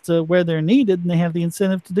supplies to where they're needed, and they have the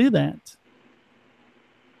incentive to do that.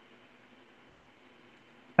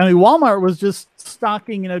 I mean, Walmart was just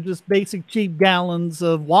stocking, just basic cheap gallons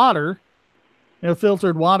of water,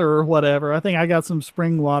 filtered water or whatever. I think I got some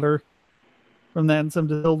spring water from that and some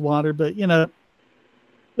distilled water, but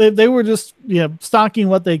they were just stocking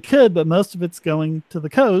what they could, but most of it's going to the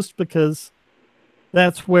coast because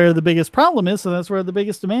that's where the biggest problem is. So that's where the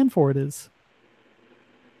biggest demand for it is.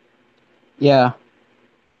 Yeah.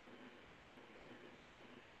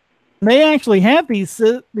 They actually have these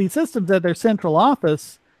systems at their central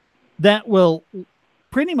office that will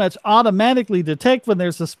pretty much automatically detect when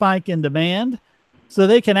there's a spike in demand. So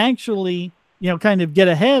they can actually, kind of get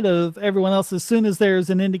ahead of everyone else as soon as there's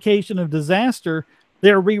an indication of disaster.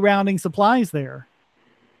 they're rerouting supplies there.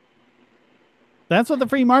 That's what the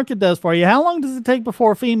free market does for you. How long does it take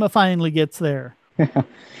before FEMA finally gets there?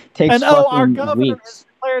 Takes And our fucking governor has weeks.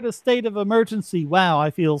 declared a state of emergency. Wow,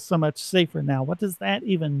 I feel so much safer now. What does that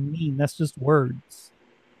even mean? That's just words.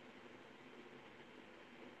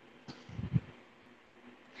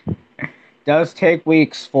 Does take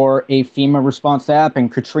weeks for a FEMA response to happen.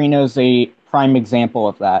 Katrina's a prime example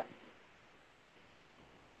of that.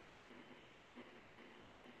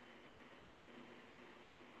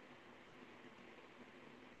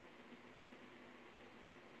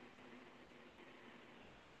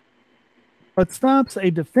 What stops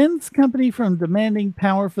a defense company from demanding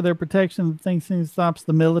power for their protection? Things stops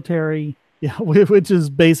the military, yeah, which is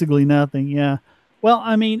basically nothing. Yeah. Well,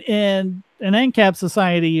 I mean, in an ANCAP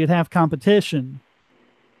society, you'd have competition,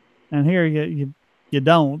 and here you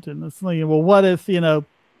don't. And it's like, well, what if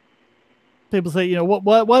people say,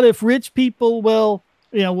 what if rich people will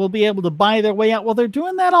be able to buy their way out? Well, they're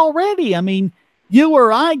doing that already. I mean, you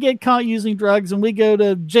or I get caught using drugs, and we go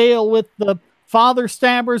to jail with the father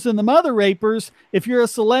stabbers and the mother rapers. If you're a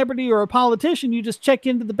celebrity or a politician, you just check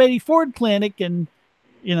into the Betty Ford clinic and,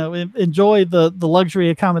 enjoy the luxury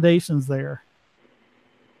accommodations there.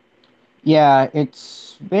 Yeah,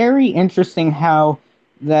 it's very interesting how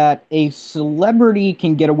that a celebrity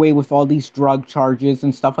can get away with all these drug charges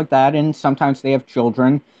and stuff like that, and sometimes they have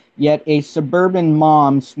children, yet a suburban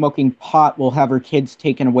mom smoking pot will have her kids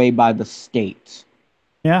taken away by the state.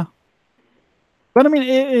 Yeah. But I mean,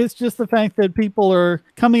 it's just the fact that people are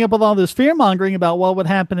coming up with all this fear mongering about what would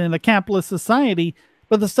happen in a capitalist society,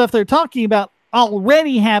 but the stuff they're talking about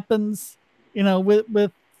already happens,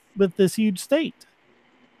 with this huge state.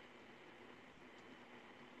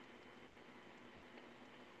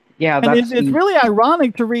 Yeah, and it's really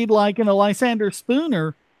ironic to read Lysander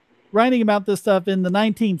Spooner writing about this stuff in the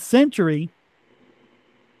 19th century,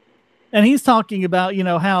 and he's talking about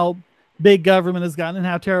how big government has gotten and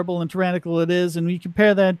how terrible and tyrannical it is. And we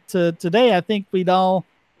compare that to today, I think we'd all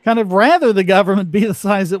kind of rather the government be the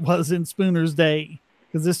size it was in Spooner's day,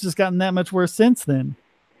 because it's just gotten that much worse since then.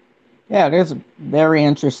 Yeah, it is very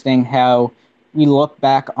interesting how we look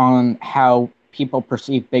back on how people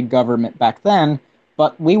perceived big government back then,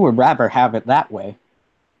 but we would rather have it that way.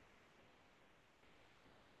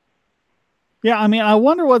 Yeah, I mean, I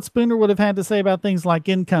wonder what Spooner would have had to say about things like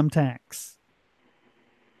income tax.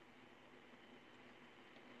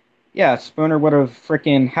 Yeah, Spooner would have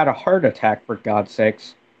freaking had a heart attack, for God's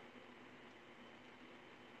sakes.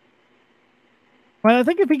 Well, I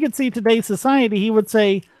think if he could see today's society, he would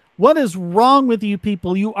say, what is wrong with you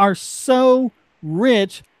people? You are so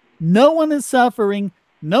rich. No one is suffering.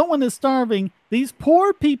 No one is starving. These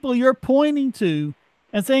poor people you're pointing to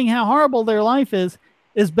and saying how horrible their life is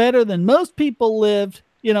better than most people lived,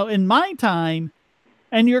 in my time.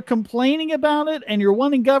 And you're complaining about it, and you're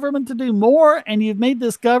wanting government to do more, and you've made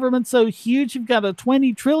this government so huge you've got a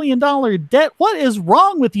 $20 trillion debt. What is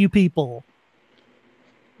wrong with you people?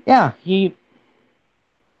 Yeah,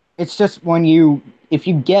 it's just if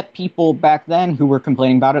you get people back then who were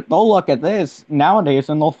complaining about it, they'll look at this nowadays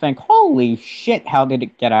and they'll think, holy shit, how did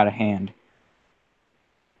it get out of hand?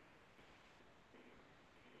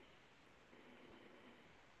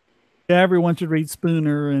 Yeah, everyone should read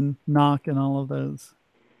Spooner and Knock and all of those.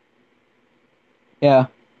 Yeah.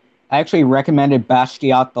 I actually recommended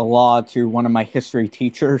Basquiat the Law to one of my history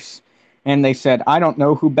teachers, and they said, I don't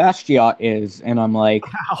know who Basquiat is. And I'm like,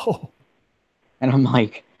 wow. And I'm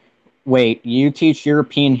like, wait, you teach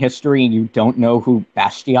European history and you don't know who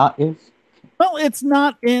Basquiat is? Well, it's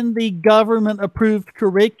not in the government-approved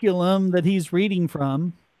curriculum that he's reading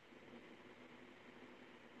from.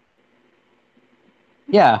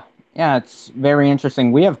 Yeah, it's very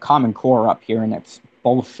interesting. We have Common Core up here, and it's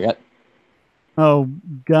bullshit. Oh,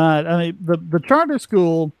 God. I mean, the charter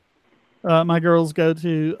school my girls go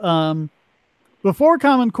to, before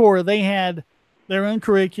Common Core, they had their own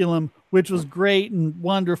curriculum, which was great and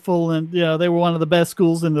wonderful, and they were one of the best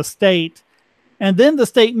schools in the state. And then the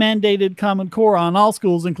state mandated Common Core on all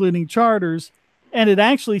schools, including charters, and it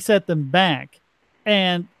actually set them back.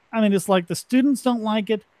 And I mean, it's like the students don't like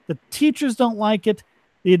it, the teachers don't like it,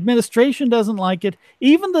 the administration doesn't like it,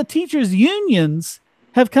 even the teachers' unions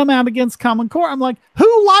have come out against Common Core. I'm like,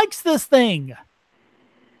 who likes this thing?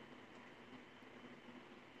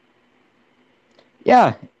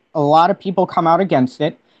 Yeah, a lot of people come out against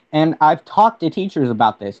it, and I've talked to teachers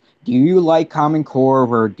about this. Do you like Common Core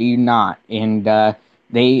or do you not? And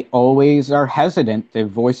they always are hesitant to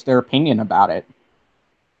voice their opinion about it.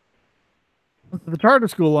 The charter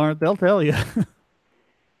school aren't, they'll tell you.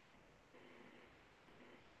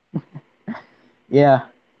 Yeah.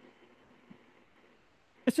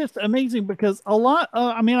 It's just amazing because a lot,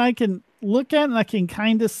 I mean, I can look at it and I can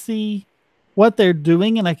kind of see what they're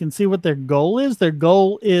doing and I can see what their goal is. Their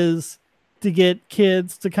goal is to get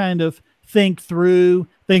kids to kind of think through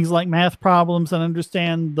things like math problems and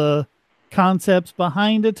understand the concepts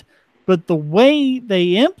behind it. But the way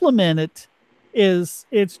they implement it is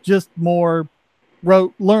it's just more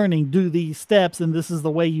rote learning, do these steps, and this is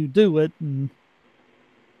the way you do it. And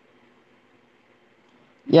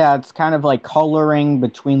Yeah, it's kind of like coloring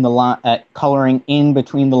between the coloring in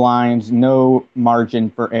between the lines, no margin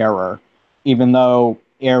for error, even though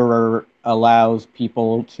error allows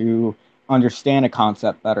people to understand a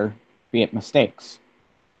concept better, be it mistakes.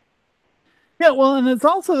 yeah, well, and it's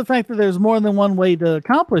also the fact that there's more than one way to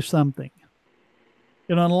accomplish something.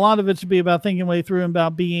 And a lot of it should be about thinking way through and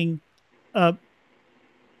about being,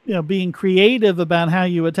 being creative about how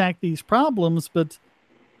you attack these problems. But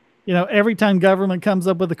every time government comes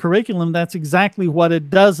up with a curriculum, that's exactly what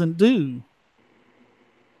it doesn't do.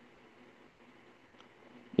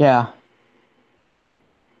 Yeah.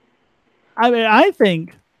 I mean, I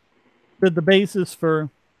think that the basis for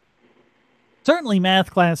certainly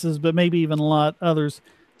math classes, but maybe even a lot others,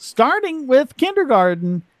 starting with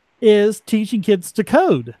kindergarten, is teaching kids to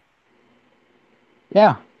code.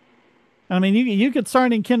 Yeah. I mean, you could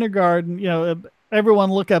start in kindergarten.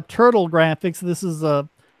 Everyone look up turtle graphics. This is a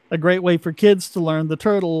great way for kids to learn the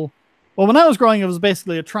turtle. Well, when I was growing, it was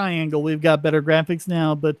basically a triangle. We've got better graphics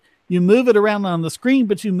now, but you move it around on the screen,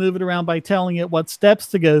 but you move it around by telling it what steps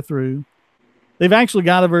to go through. They've actually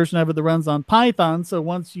got a version of it that runs on Python. So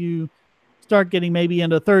once you start getting maybe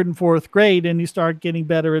into 3rd and 4th grade and you start getting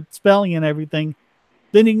better at spelling and everything,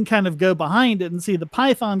 then you can kind of go behind it and see the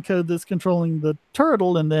Python code that's controlling the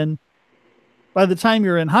turtle. And then by the time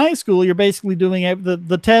you're in high school, you're basically doing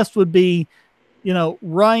the test would be,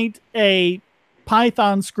 write a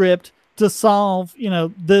Python script to solve,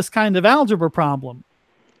 this kind of algebra problem.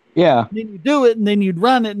 Yeah. And then you do it and then you'd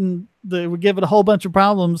run it and they would give it a whole bunch of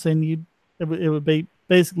problems and it would be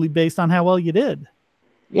basically based on how well you did.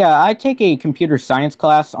 Yeah, I take a computer science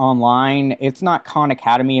class online. It's not Khan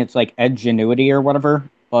Academy, it's like Edgenuity or whatever.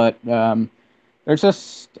 But there's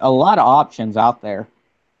just a lot of options out there.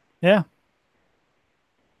 Yeah.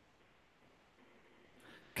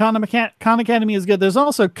 Khan Academy is good. There's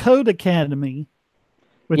also Code Academy,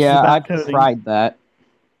 which is about I've coding. tried that.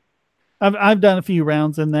 I've done a few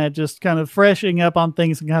rounds in that, just kind of freshening up on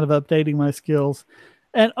things and kind of updating my skills.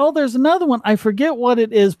 And there's another one. I forget what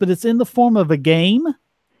it is, but it's in the form of a game.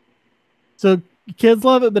 So kids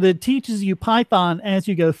love it, but it teaches you Python as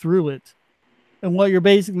you go through it. And what you're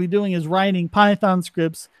basically doing is writing Python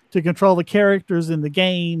scripts to control the characters in the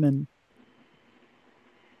game. And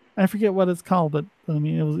I forget what it's called, but I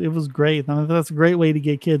mean, it was great. I mean, that's a great way to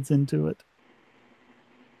get kids into it.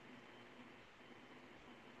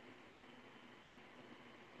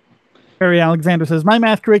 Harry Alexander says, my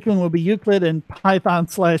math curriculum will be Euclid and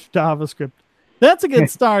Python/JavaScript. That's a good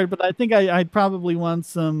start, but I think I'd probably want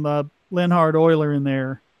some Leonhard Euler in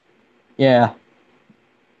there. Yeah.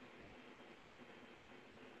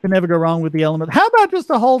 Can never go wrong with the element. How about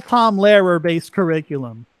just a whole Tom Lehrer-based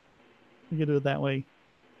curriculum? You could do it that way.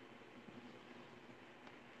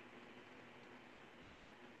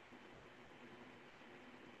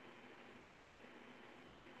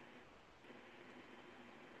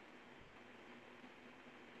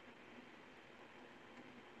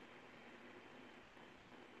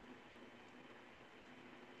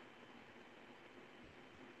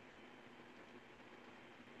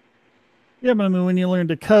 Yeah, but I mean, when you learn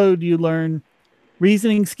to code, you learn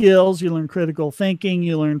reasoning skills, you learn critical thinking,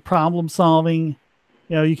 you learn problem solving.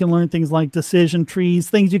 You can learn things like decision trees,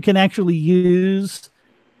 things you can actually use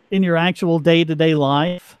in your actual day-to-day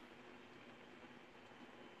life.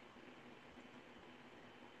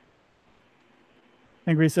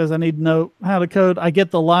 Angry says, I need to know how to code. I get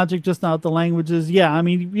the logic, just not the languages. Yeah, I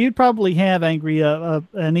mean, you'd probably have, Angry,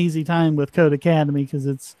 an easy time with Code Academy because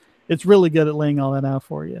it's really good at laying all that out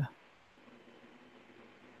for you.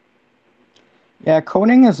 Yeah,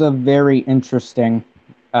 coding is a very interesting.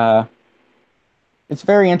 It's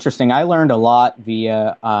very interesting. I learned a lot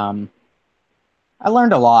via. I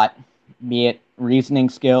learned a lot, be it reasoning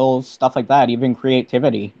skills, stuff like that, even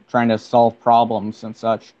creativity, trying to solve problems and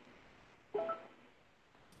such.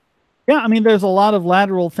 Yeah, I mean, there's a lot of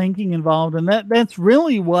lateral thinking involved, and that's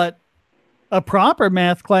really what a proper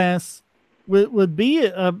math class would be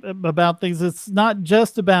about things. It's not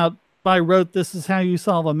just about by rote, this is how you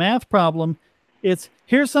solve a math problem. It's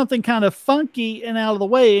here's something kind of funky and out of the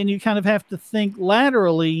way, and you kind of have to think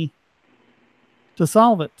laterally to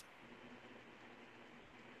solve it.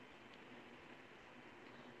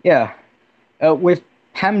 Yeah. With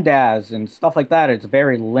PEMDAS and stuff like that, it's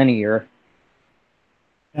very linear.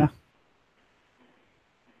 Yeah.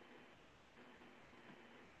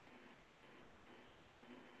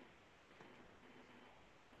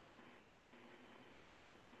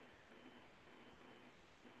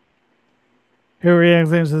 Here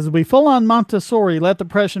says, we full on Montessori, let the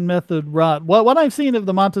Prussian method rot. What I've seen of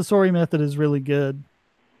the Montessori method is really good.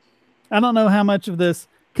 I don't know how much of this,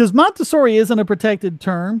 because Montessori isn't a protected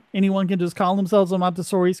term. Anyone can just call themselves a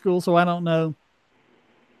Montessori school, so I don't know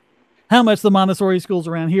how much the Montessori schools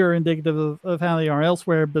around here are indicative of how they are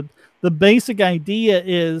elsewhere. But the basic idea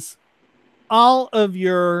is all of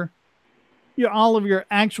your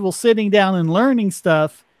actual sitting down and learning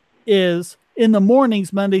stuff is in the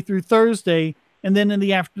mornings, Monday through Thursday, and then in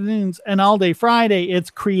the afternoons and all day Friday, it's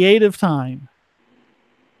creative time,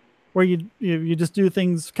 where you just do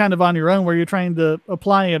things kind of on your own, where you're trying to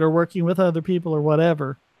apply it or working with other people or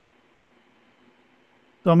whatever.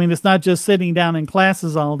 So, I mean, it's not just sitting down in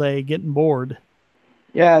classes all day getting bored.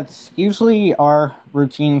 Yeah, it's usually our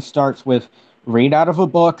routine starts with read out of a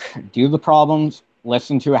book, do the problems,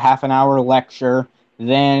 listen to a half-an-hour lecture,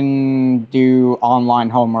 then do online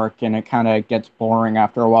homework, and it kind of gets boring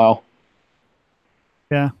after a while.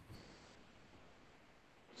 Yeah.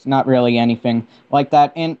 It's not really anything like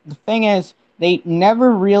that. And the thing is, they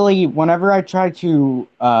never really, whenever I try to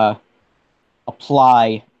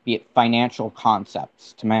apply, be it financial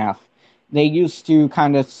concepts to math, they used to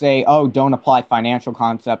kind of say, oh, don't apply financial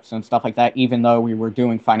concepts and stuff like that, even though we were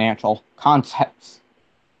doing financial concepts.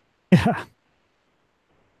 Yeah.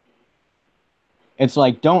 It's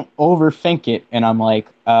like, don't overthink it. And I'm like,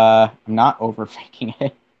 I'm not overthinking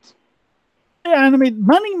it. Yeah, and I mean,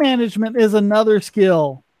 money management is another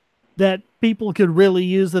skill that people could really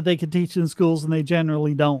use that they could teach in schools, and they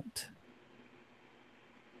generally don't.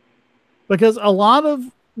 Because a lot of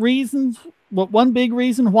reasons, one big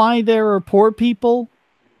reason why there are poor people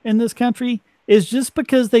in this country is just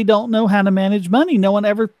because they don't know how to manage money. No one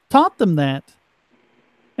ever taught them that.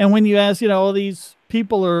 And when you ask, these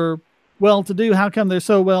people are well-to-do, how come they're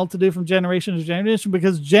so well-to-do from generation to generation?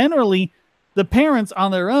 Because generally, the parents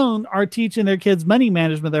on their own are teaching their kids money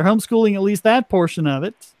management. They're homeschooling at least that portion of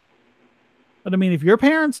it. But I mean, if your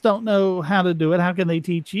parents don't know how to do it, how can they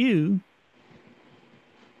teach you?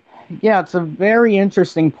 Yeah, it's a very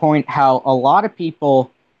interesting point how a lot of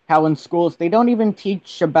people, how in schools, they don't even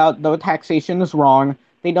teach about, though taxation is wrong,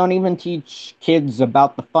 they don't even teach kids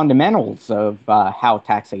about the fundamentals of how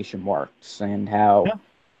taxation works and how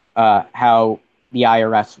the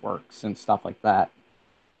IRS works and stuff like that.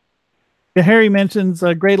 Harry mentions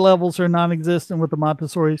grade levels are non-existent with the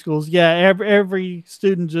Montessori schools. Yeah, every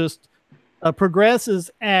student just progresses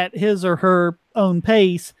at his or her own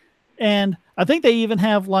pace. And I think they even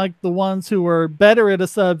have like the ones who are better at a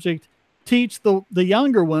subject teach the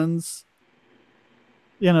younger ones,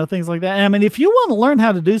 things like that. And I mean, if you want to learn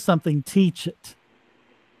how to do something, teach it.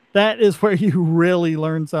 That is where you really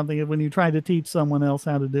learn something, when you try to teach someone else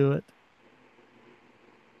how to do it.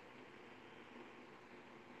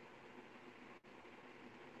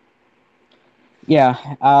 Yeah,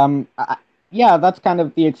 yeah, that's kind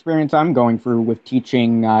of the experience I'm going through with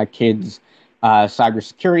teaching kids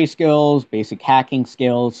cybersecurity skills, basic hacking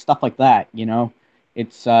skills, stuff like that,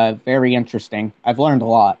 It's very interesting. I've learned a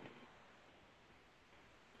lot.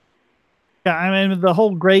 Yeah, I mean, the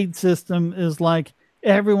whole grade system is like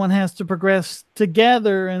everyone has to progress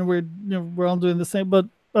together, and we're all doing the same. But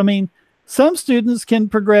I mean, some students can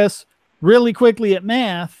progress really quickly at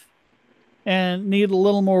math and need a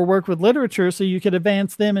little more work with literature, so you could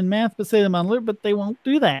advance them in math, but say them on literature, but they won't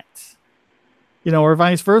do that, or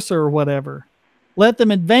vice versa or whatever. Let them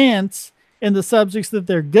advance in the subjects that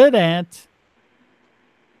they're good at,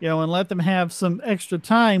 and let them have some extra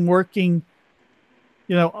time working,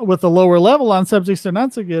 with a lower level on subjects they're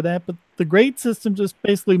not so good at. But the grade system just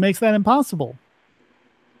basically makes that impossible.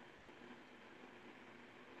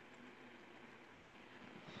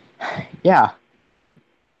 Yeah.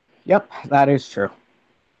 Yep, that is true.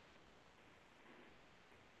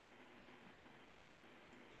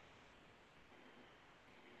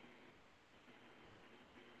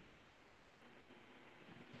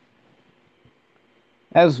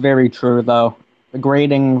 That's very true, though. The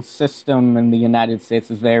grading system in the United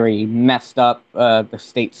States is very messed up, the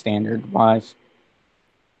state standard-wise.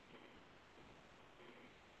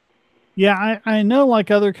 Yeah, I know,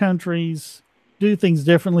 like, other countries do things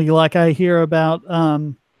differently. Like, I hear about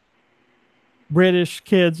British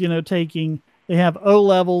kids, they have O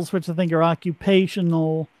levels, which I think are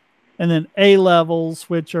occupational, and then A levels,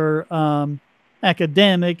 which are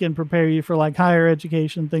academic and prepare you for like higher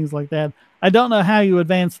education, things like that. I don't know how you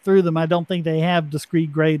advance through them. I don't think they have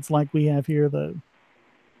discrete grades like we have here, though.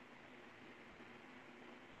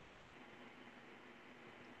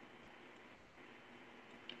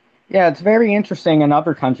 Yeah, it's very interesting in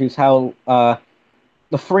other countries how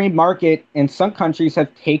the free market in some countries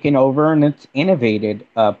have taken over and it's innovated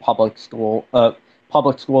public schools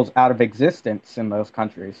out of existence in those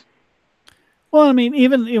countries. Well, I mean,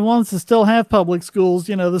 even it wants to still have public schools,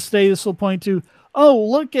 the status will point to, oh,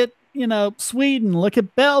 look at, Sweden, look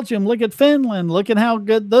at Belgium, look at Finland, look at how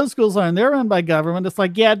good those schools are, and they're run by government. It's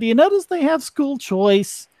like, yeah, do you notice they have school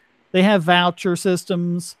choice? They have voucher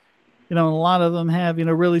systems, and a lot of them have,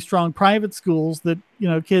 really strong private schools that,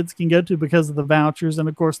 kids can go to because of the vouchers. And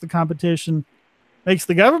of course, the competition makes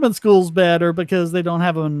the government schools better because they don't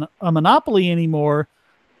have a monopoly anymore.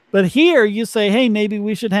 But here you say, hey, maybe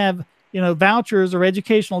we should have, vouchers or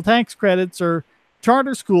educational tax credits or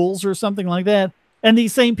charter schools or something like that. And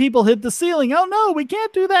these same people hit the ceiling. Oh, no, we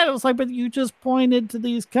can't do that. It was like, but you just pointed to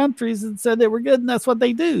these countries and said they were good, and that's what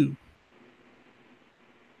they do.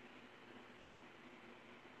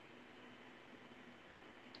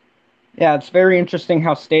 Yeah, it's very interesting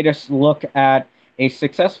how statists look at a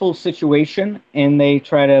successful situation and they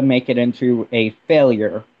try to make it into a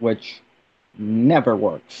failure, which never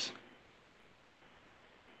works.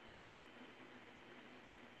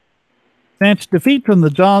 Snatch defeat from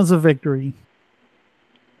the jaws of victory.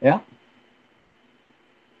 Yeah.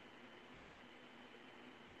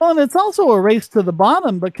 Well, and it's also a race to the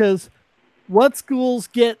bottom because what schools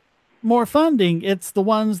get more funding? It's the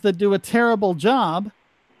ones that do a terrible job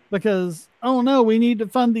because, oh no, we need to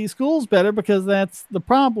fund these schools better because that's the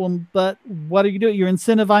problem. But what are you doing? You're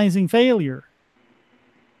incentivizing failure.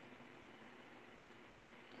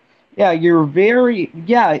 Yeah,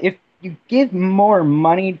 if you give more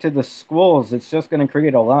money to the schools, it's just going to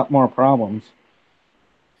create a lot more problems.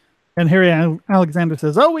 And Harry Alexander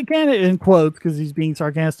says, oh, we can't, in quotes, because he's being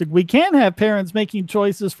sarcastic, we can have parents making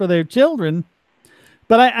choices for their children.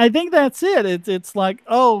 But I think that's it. It's like,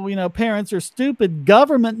 oh, parents are stupid.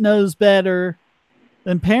 Government knows better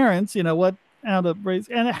than parents, what how to raise.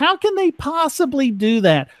 And how can they possibly do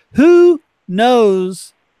that? Who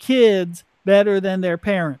knows kids better than their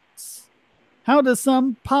parents? How does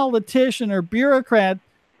some politician or bureaucrat,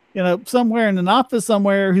 somewhere in an office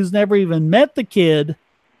somewhere who's never even met the kid,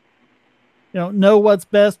 know what's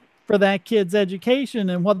best for that kid's education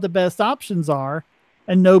and what the best options are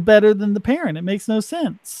and know better than the parent? It makes no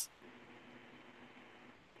sense.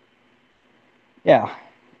 Yeah.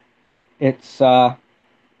 It's, parents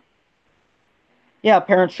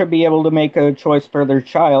should be able to make a choice for their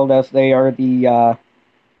child as they are the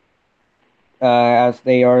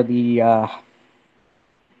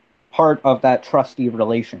part of that trustee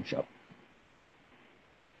relationship.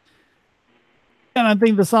 And I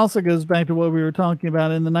think this also goes back to what we were talking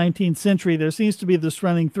about in the 19th century. There seems to be this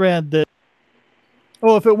running thread that,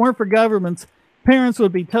 if it weren't for governments, parents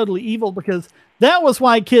would be totally evil because that was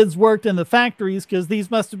why kids worked in the factories, because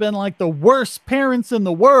these must have been like the worst parents in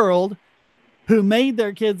the world who made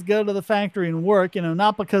their kids go to the factory and work,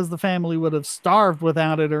 not because the family would have starved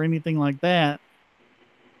without it or anything like that.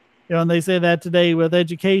 And they say that today with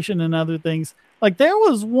education and other things. Like there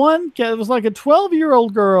was one kid, it was like a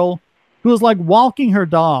 12-year-old girl who was like walking her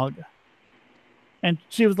dog. And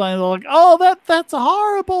she was like, oh, that's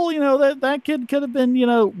horrible. That kid could have been,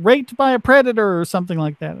 raped by a predator or something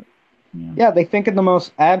like that. Yeah, they think in the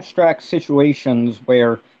most abstract situations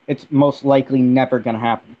where it's most likely never going to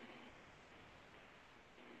happen.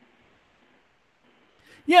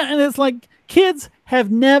 Yeah, and it's like kids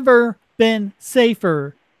have never been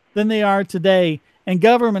safer than they are today. And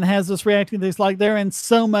government has us reacting to this like they're in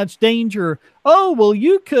so much danger. Oh, well,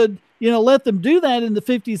 you could, let them do that in the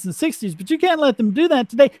 50s and 60s, but you can't let them do that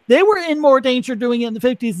today. They were in more danger doing it in the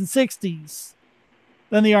 50s and 60s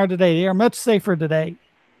than they are today. They are much safer today.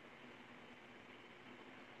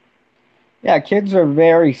 Yeah, kids are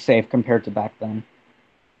very safe compared to back then.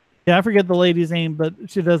 Yeah, I forget the lady's name, but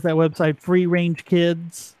she does that website, Free Range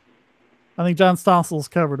Kids. I think John Stossel's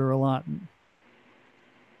covered her a lot.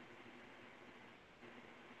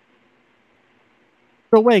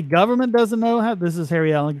 So wait, government doesn't know how, this is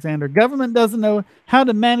Harry Alexander, government doesn't know how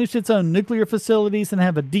to manage its own nuclear facilities and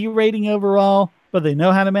have a D rating overall, but they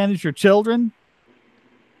know how to manage your children?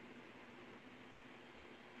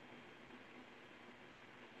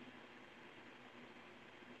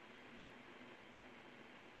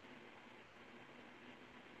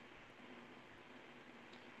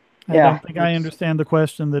 I don't think I understand the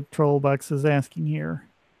question that Trollbucks is asking here.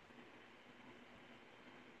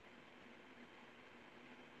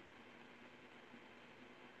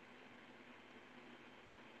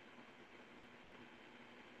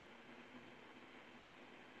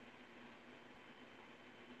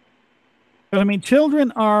 But I mean,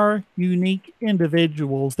 children are unique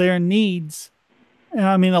individuals. Their needs,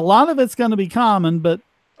 I mean, a lot of it's going to be common, but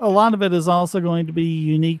a lot of it is also going to be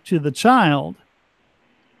unique to the child.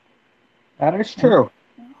 That is true.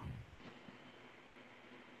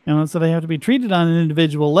 And so they have to be treated on an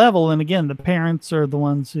individual level. And again, the parents are the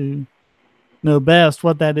ones who know best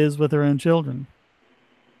what that is with their own children.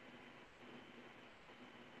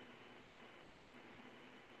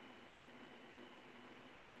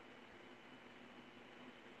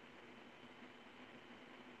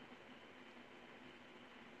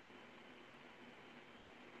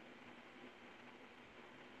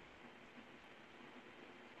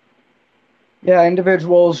 Yeah,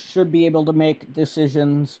 individuals should be able to make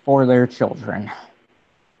decisions for their children.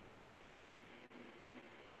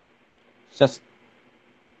 Just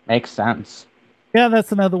makes sense. Yeah,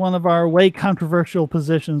 that's another one of our way controversial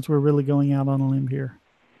positions. We're really going out on a limb here.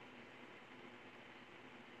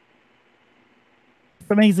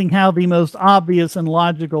 It's amazing how the most obvious and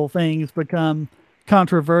logical things become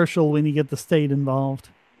controversial when you get the state involved.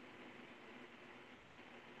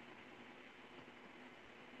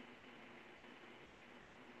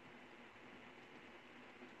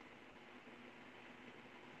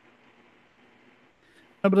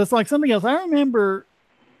 But it's like something else. I remember,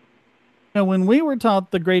 when we were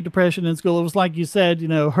taught the Great Depression in school, it was like you said,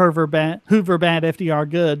 Hoover bad, FDR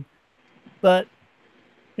good. But,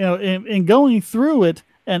 in going through it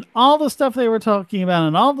and all the stuff they were talking about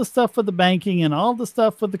and all the stuff with the banking and all the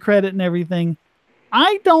stuff with the credit and everything,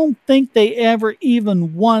 I don't think they ever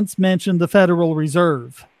even once mentioned the Federal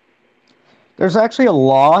Reserve. There's actually a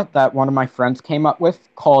law that one of my friends came up with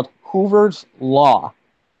called Hoover's Law.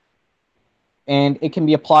 And it can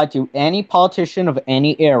be applied to any politician of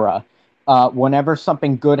any era. Whenever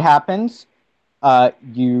something good happens, for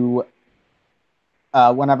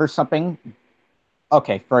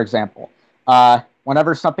example,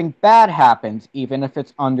 whenever something bad happens, even if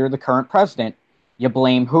it's under the current president, you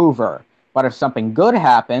blame Hoover. But if something good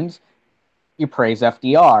happens, you praise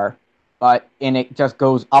FDR. And it just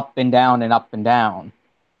goes up and down and up and down.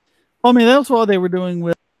 I mean, that's what they were doing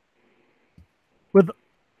with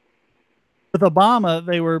Obama.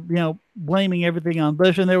 They were, blaming everything on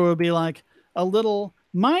Bush, and there would be like a little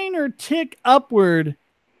minor tick upward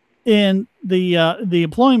in the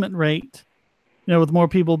employment rate, with more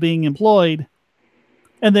people being employed.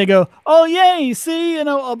 And they go, oh, yay, see,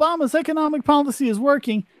 Obama's economic policy is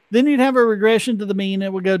working. Then you'd have a regression to the mean.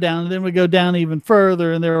 It would go down, and then would go down even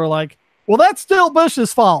further. And they were like, well, that's still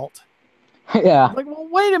Bush's fault. Yeah. Like, well,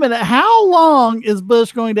 wait a minute. How long is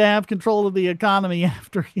Bush going to have control of the economy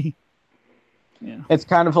after he... Yeah. It's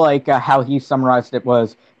kind of like how he summarized it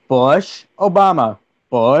was Bush, Obama,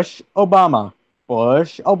 Bush, Obama,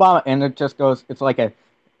 Bush, Obama. And it just goes, it's like a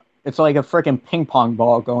freaking ping pong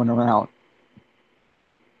ball going around.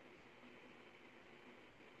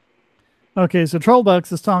 Okay, so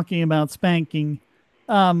Trollbucks is talking about spanking.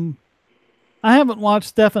 I haven't watched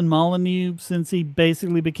Stefan Molyneux since he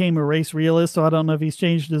basically became a race realist, so I don't know if he's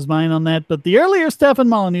changed his mind on that. But the earlier Stefan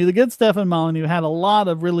Molyneux, the good Stefan Molyneux, had a lot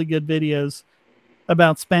of really good videos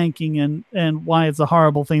about spanking and why it's a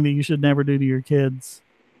horrible thing that you should never do to your kids.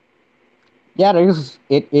 Yeah,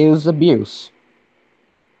 it is abuse.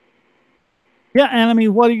 Yeah, and I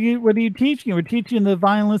mean, what are you teaching? We're teaching that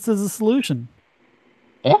violence is a solution.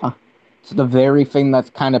 Yeah. It's the very thing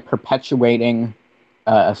that's kind of perpetuating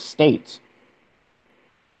a state.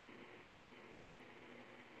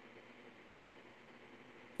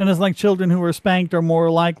 And it's like children who are spanked are more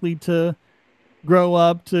likely to grow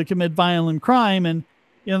up to commit violent crime. And,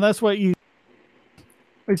 that's what you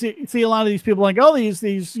see a lot of these people like, oh, these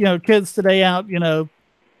kids today out,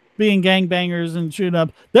 being gangbangers and shooting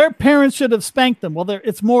up. Their parents should have spanked them. Well,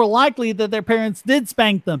 it's more likely that their parents did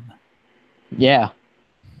spank them. Yeah.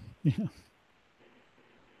 Yeah.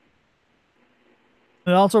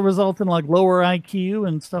 It also results in like lower IQ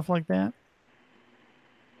and stuff like that.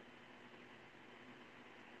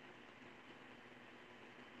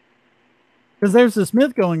 Because there's this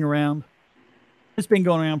myth going around. It's been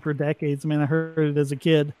going around for decades. I mean, I heard it as a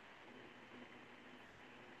kid.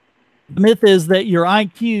 The myth is that your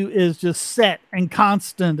IQ is just set and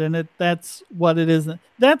constant, and that's what it is.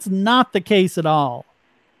 That's not the case at all.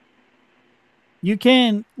 You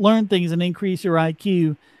can learn things and increase your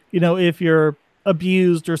IQ, if you're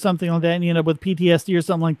abused or something like that, and, with PTSD or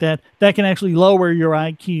something like that, that can actually lower your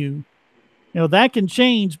IQ. That can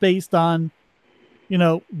change based on,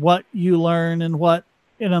 what you learn and what,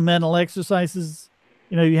 mental exercises,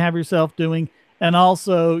 you have yourself doing, and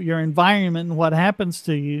also your environment and what happens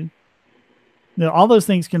to you. All those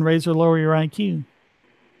things can raise or lower your IQ.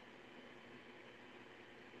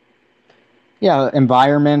 Yeah,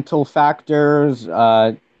 environmental factors,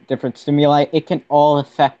 different stimuli, it can all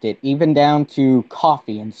affect it. Even down to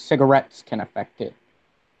coffee and cigarettes can affect it.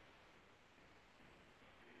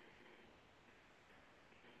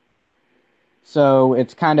 So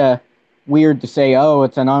it's kind of weird to say, oh,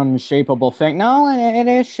 it's an unshapeable thing. No, it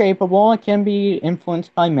is shapeable. It can be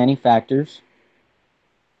influenced by many factors.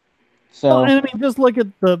 Well, So, and I mean, just look at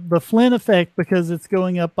the Flynn effect, because it's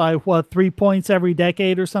going up by what, 3 points every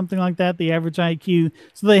decade or something like that, the average IQ.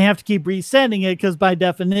 So they have to keep resetting it, because by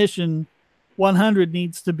definition, 100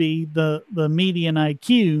 needs to be the median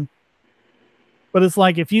IQ. But it's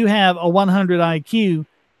like, if you have a 100 IQ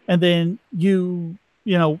and then you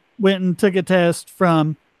went and took a test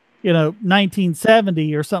from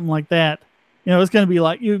 1970 or something like that, it's going to be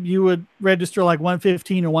like you would register like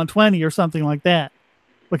 115 or 120 or something like that,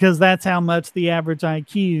 because that's how much the average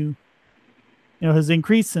IQ has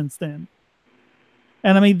increased since then.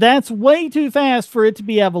 And I mean, that's way too fast for it to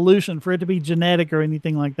be evolution, for it to be genetic or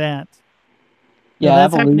anything like that. yeah,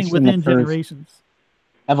 that's happening within generations.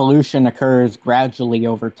 Evolution occurs gradually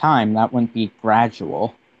over time. That wouldn't be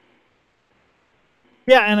gradual.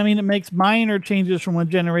 Yeah, and I mean, it makes minor changes from one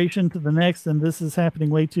generation to the next, and this is happening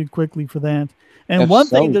way too quickly for that. And one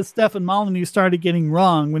thing that Stefan Molyneux started getting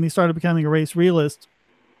wrong when he started becoming a race realist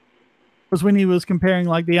was when he was comparing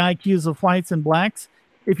like the IQs of whites and blacks.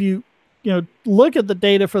 If you look at the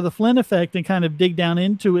data for the Flynn effect and kind of dig down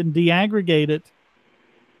into it and deaggregate it,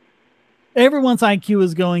 everyone's IQ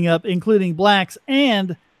is going up, including blacks,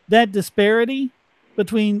 and that disparity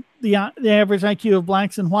between the average IQ of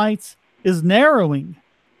blacks and whites is narrowing.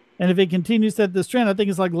 And if it continues at this trend, I think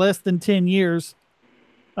it's like less than 10 years,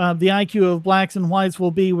 the IQ of blacks and whites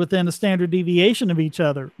will be within a standard deviation of each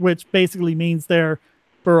other, which basically means they're,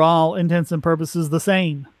 for all intents and purposes, the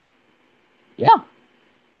same. Yeah.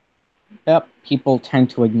 Yep, people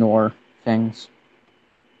tend to ignore things.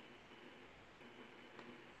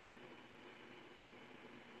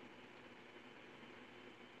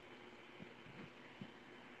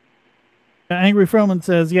 Angry Froman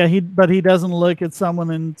says, yeah, but he doesn't look at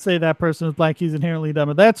someone and say that person is black, he's inherently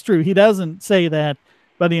dumber. That's true. He doesn't say that,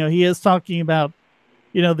 but he is talking about,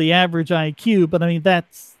 the average IQ. But I mean,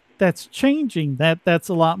 that's changing. That's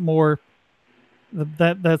a lot more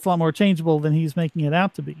that's a lot more changeable than he's making it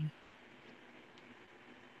out to be.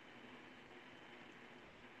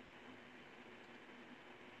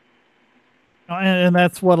 And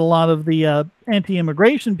that's what a lot of the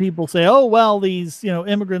anti-immigration people say. Oh, well, these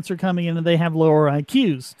immigrants are coming in and they have lower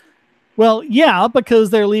IQs. Well, yeah,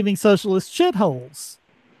 because they're leaving socialist shitholes.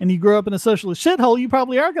 And you grow up in a socialist shithole, you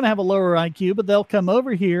probably are going to have a lower IQ, but they'll come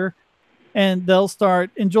over here and they'll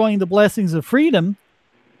start enjoying the blessings of freedom.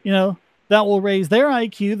 That will raise their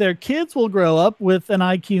IQ. Their kids will grow up with an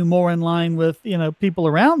IQ more in line with people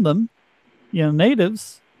around them,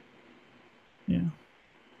 natives. Yeah.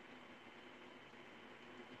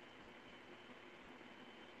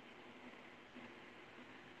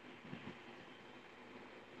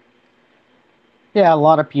 Yeah, a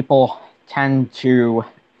lot of people tend to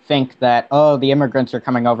think that, oh, the immigrants are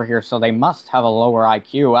coming over here, so they must have a lower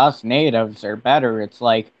IQ. Us natives are better. It's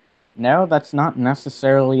like, no, that's not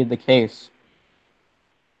necessarily the case.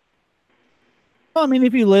 Well, I mean,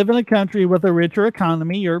 if you live in a country with a richer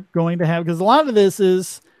economy, you're going to have, because a lot of this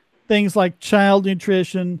is things like child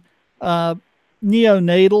nutrition,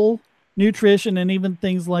 neonatal nutrition, and even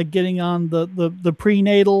things like getting on the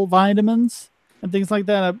prenatal vitamins and things like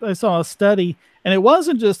that. I saw a study, and it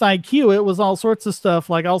wasn't just IQ, it was all sorts of stuff,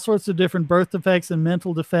 like all sorts of different birth defects and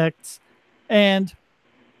mental defects. And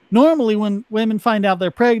normally when women find out they're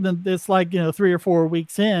pregnant, it's like, 3 or 4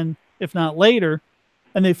 weeks in, if not later,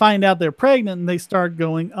 and they find out they're pregnant and they start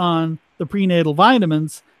going on the prenatal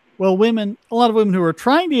vitamins. Well, a lot of women who are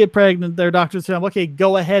trying to get pregnant, their doctors tell them, okay,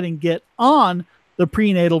 go ahead and get on the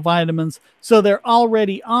prenatal vitamins. So they're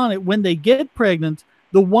already on it when they get pregnant.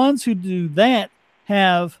 The ones who do that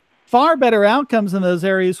have far better outcomes in those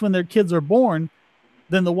areas when their kids are born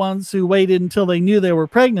than the ones who waited until they knew they were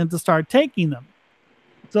pregnant to start taking them.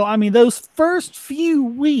 So, I mean, those first few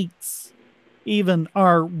weeks even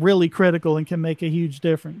are really critical and can make a huge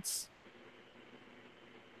difference.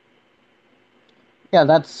 Yeah,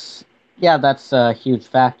 that's a huge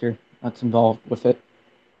factor that's involved with it.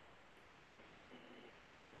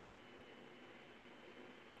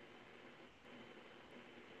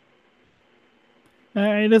 All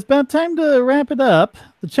right, it's about time to wrap it up.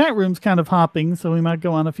 The chat room's kind of hopping, so we might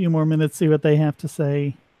go on a few more minutes, see what they have to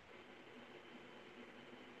say.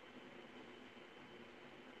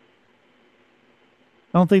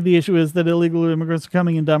 I don't think the issue is that illegal immigrants are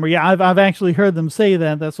coming in dumber. Yeah, I've actually heard them say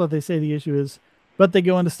that. That's what they say the issue is. but they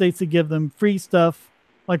go into states that give them free stuff,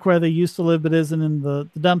 like where they used to live but isn't in the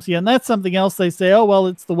dumps yet. And that's something else they say, oh, well,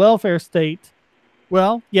 it's the welfare state.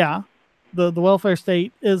 Well, yeah, the welfare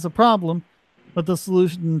state is a problem, but the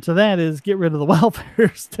solution to that is get rid of the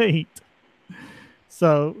welfare state.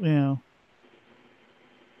 So, you know.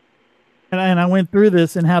 And I went through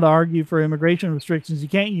this and how to argue for immigration restrictions. You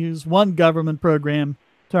can't use one government program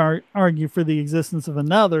to argue for the existence of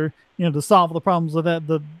another, you know, to solve the problems with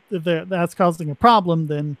that. If that's causing a problem,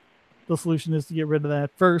 then the solution is to get rid of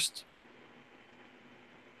that first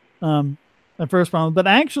problem. But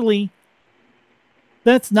actually,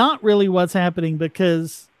 that's not really what's happening,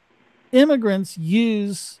 because immigrants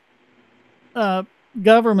use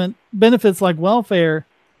government benefits like welfare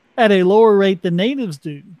at a lower rate than natives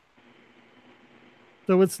do.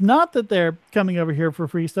 So it's not that they're coming over here for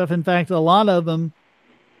free stuff. In fact, a lot of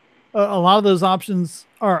those options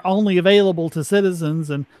are only available to citizens,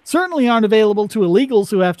 and certainly aren't available to illegals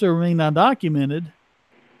who have to remain undocumented.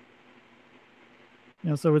 You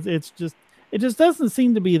know, so it just doesn't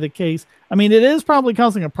seem to be the case. I mean, it is probably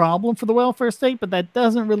causing a problem for the welfare state, but that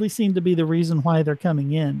doesn't really seem to be the reason why they're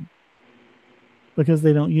coming in, because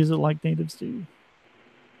they don't use it like natives do.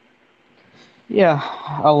 Yeah,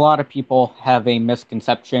 a lot of people have a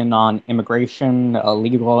misconception on immigration,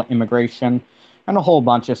 illegal immigration, and a whole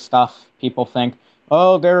bunch of stuff. People think,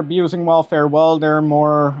 oh, they're abusing welfare. Well, they're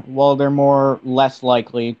less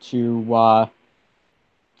likely to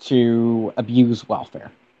abuse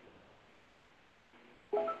welfare.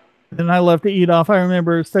 And I love to eat off. I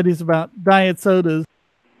remember studies about diet sodas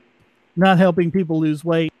not helping people lose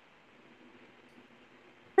weight.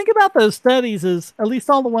 Think about those studies, as at least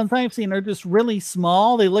all the ones I've seen are just really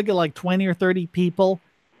small. They look at like 20 or 30 people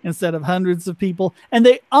instead of hundreds of people. And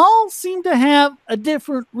they all seem to have a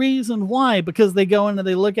different reason why, because they go in and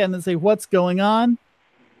they look at it and say, what's going on?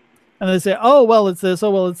 And they say, oh, well, it's this. Oh,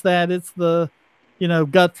 well, it's that. It's the, you know,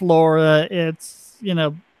 gut flora. It's, you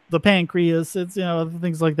know, the pancreas. It's, you know,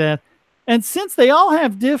 things like that. And since they all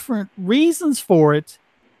have different reasons for it,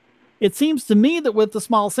 it seems to me that with the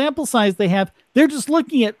small sample size they have, they're just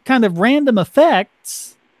looking at kind of random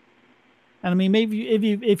effects. And I mean, maybe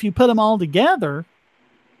if you put them all together,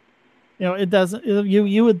 you know, it doesn't.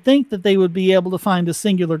 You would think that they would be able to find a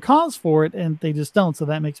singular cause for it, and they just don't. So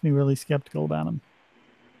that makes me really skeptical about them.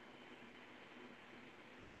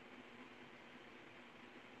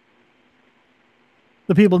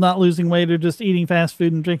 The people not losing weight are just eating fast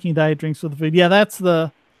food and drinking diet drinks with the food. Yeah, that's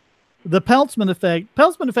the Peltzman effect.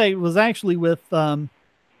 Peltzman effect was actually with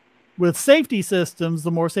safety systems.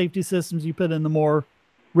 The more safety systems you put in, the more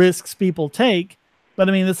risks people take. But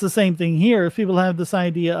I mean, it's the same thing here. If people have this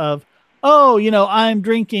idea of, oh, you know, I'm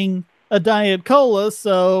drinking a diet cola,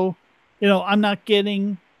 so, you know, I'm not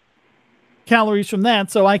getting calories from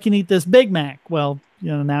that, so I can eat this Big Mac. Well,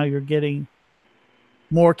 you know, now you're getting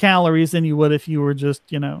more calories than you would if you were just,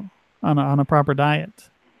 you know, on a proper diet.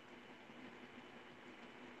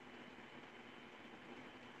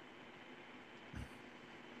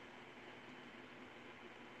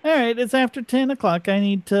 All right, it's after 10 o'clock. I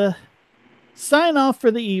need to sign off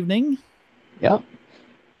for the evening. Yep.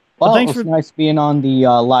 Well, it was nice being on the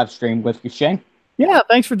live stream with you, Shane. Yeah,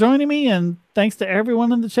 thanks for joining me, and thanks to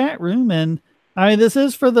everyone in the chat room. And I mean, this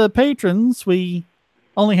is for the patrons. We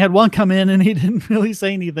only had one come in, and he didn't really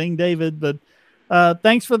say anything, David. But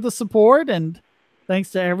thanks for the support, and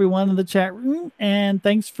thanks to everyone in the chat room, and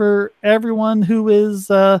thanks for everyone who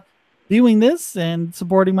is viewing this and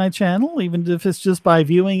supporting my channel, even if it's just by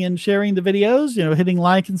viewing and sharing the videos, you know, hitting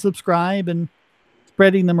like and subscribe and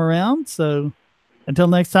spreading them around. So until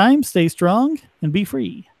next time, stay strong and be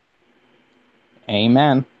free.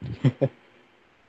 Amen.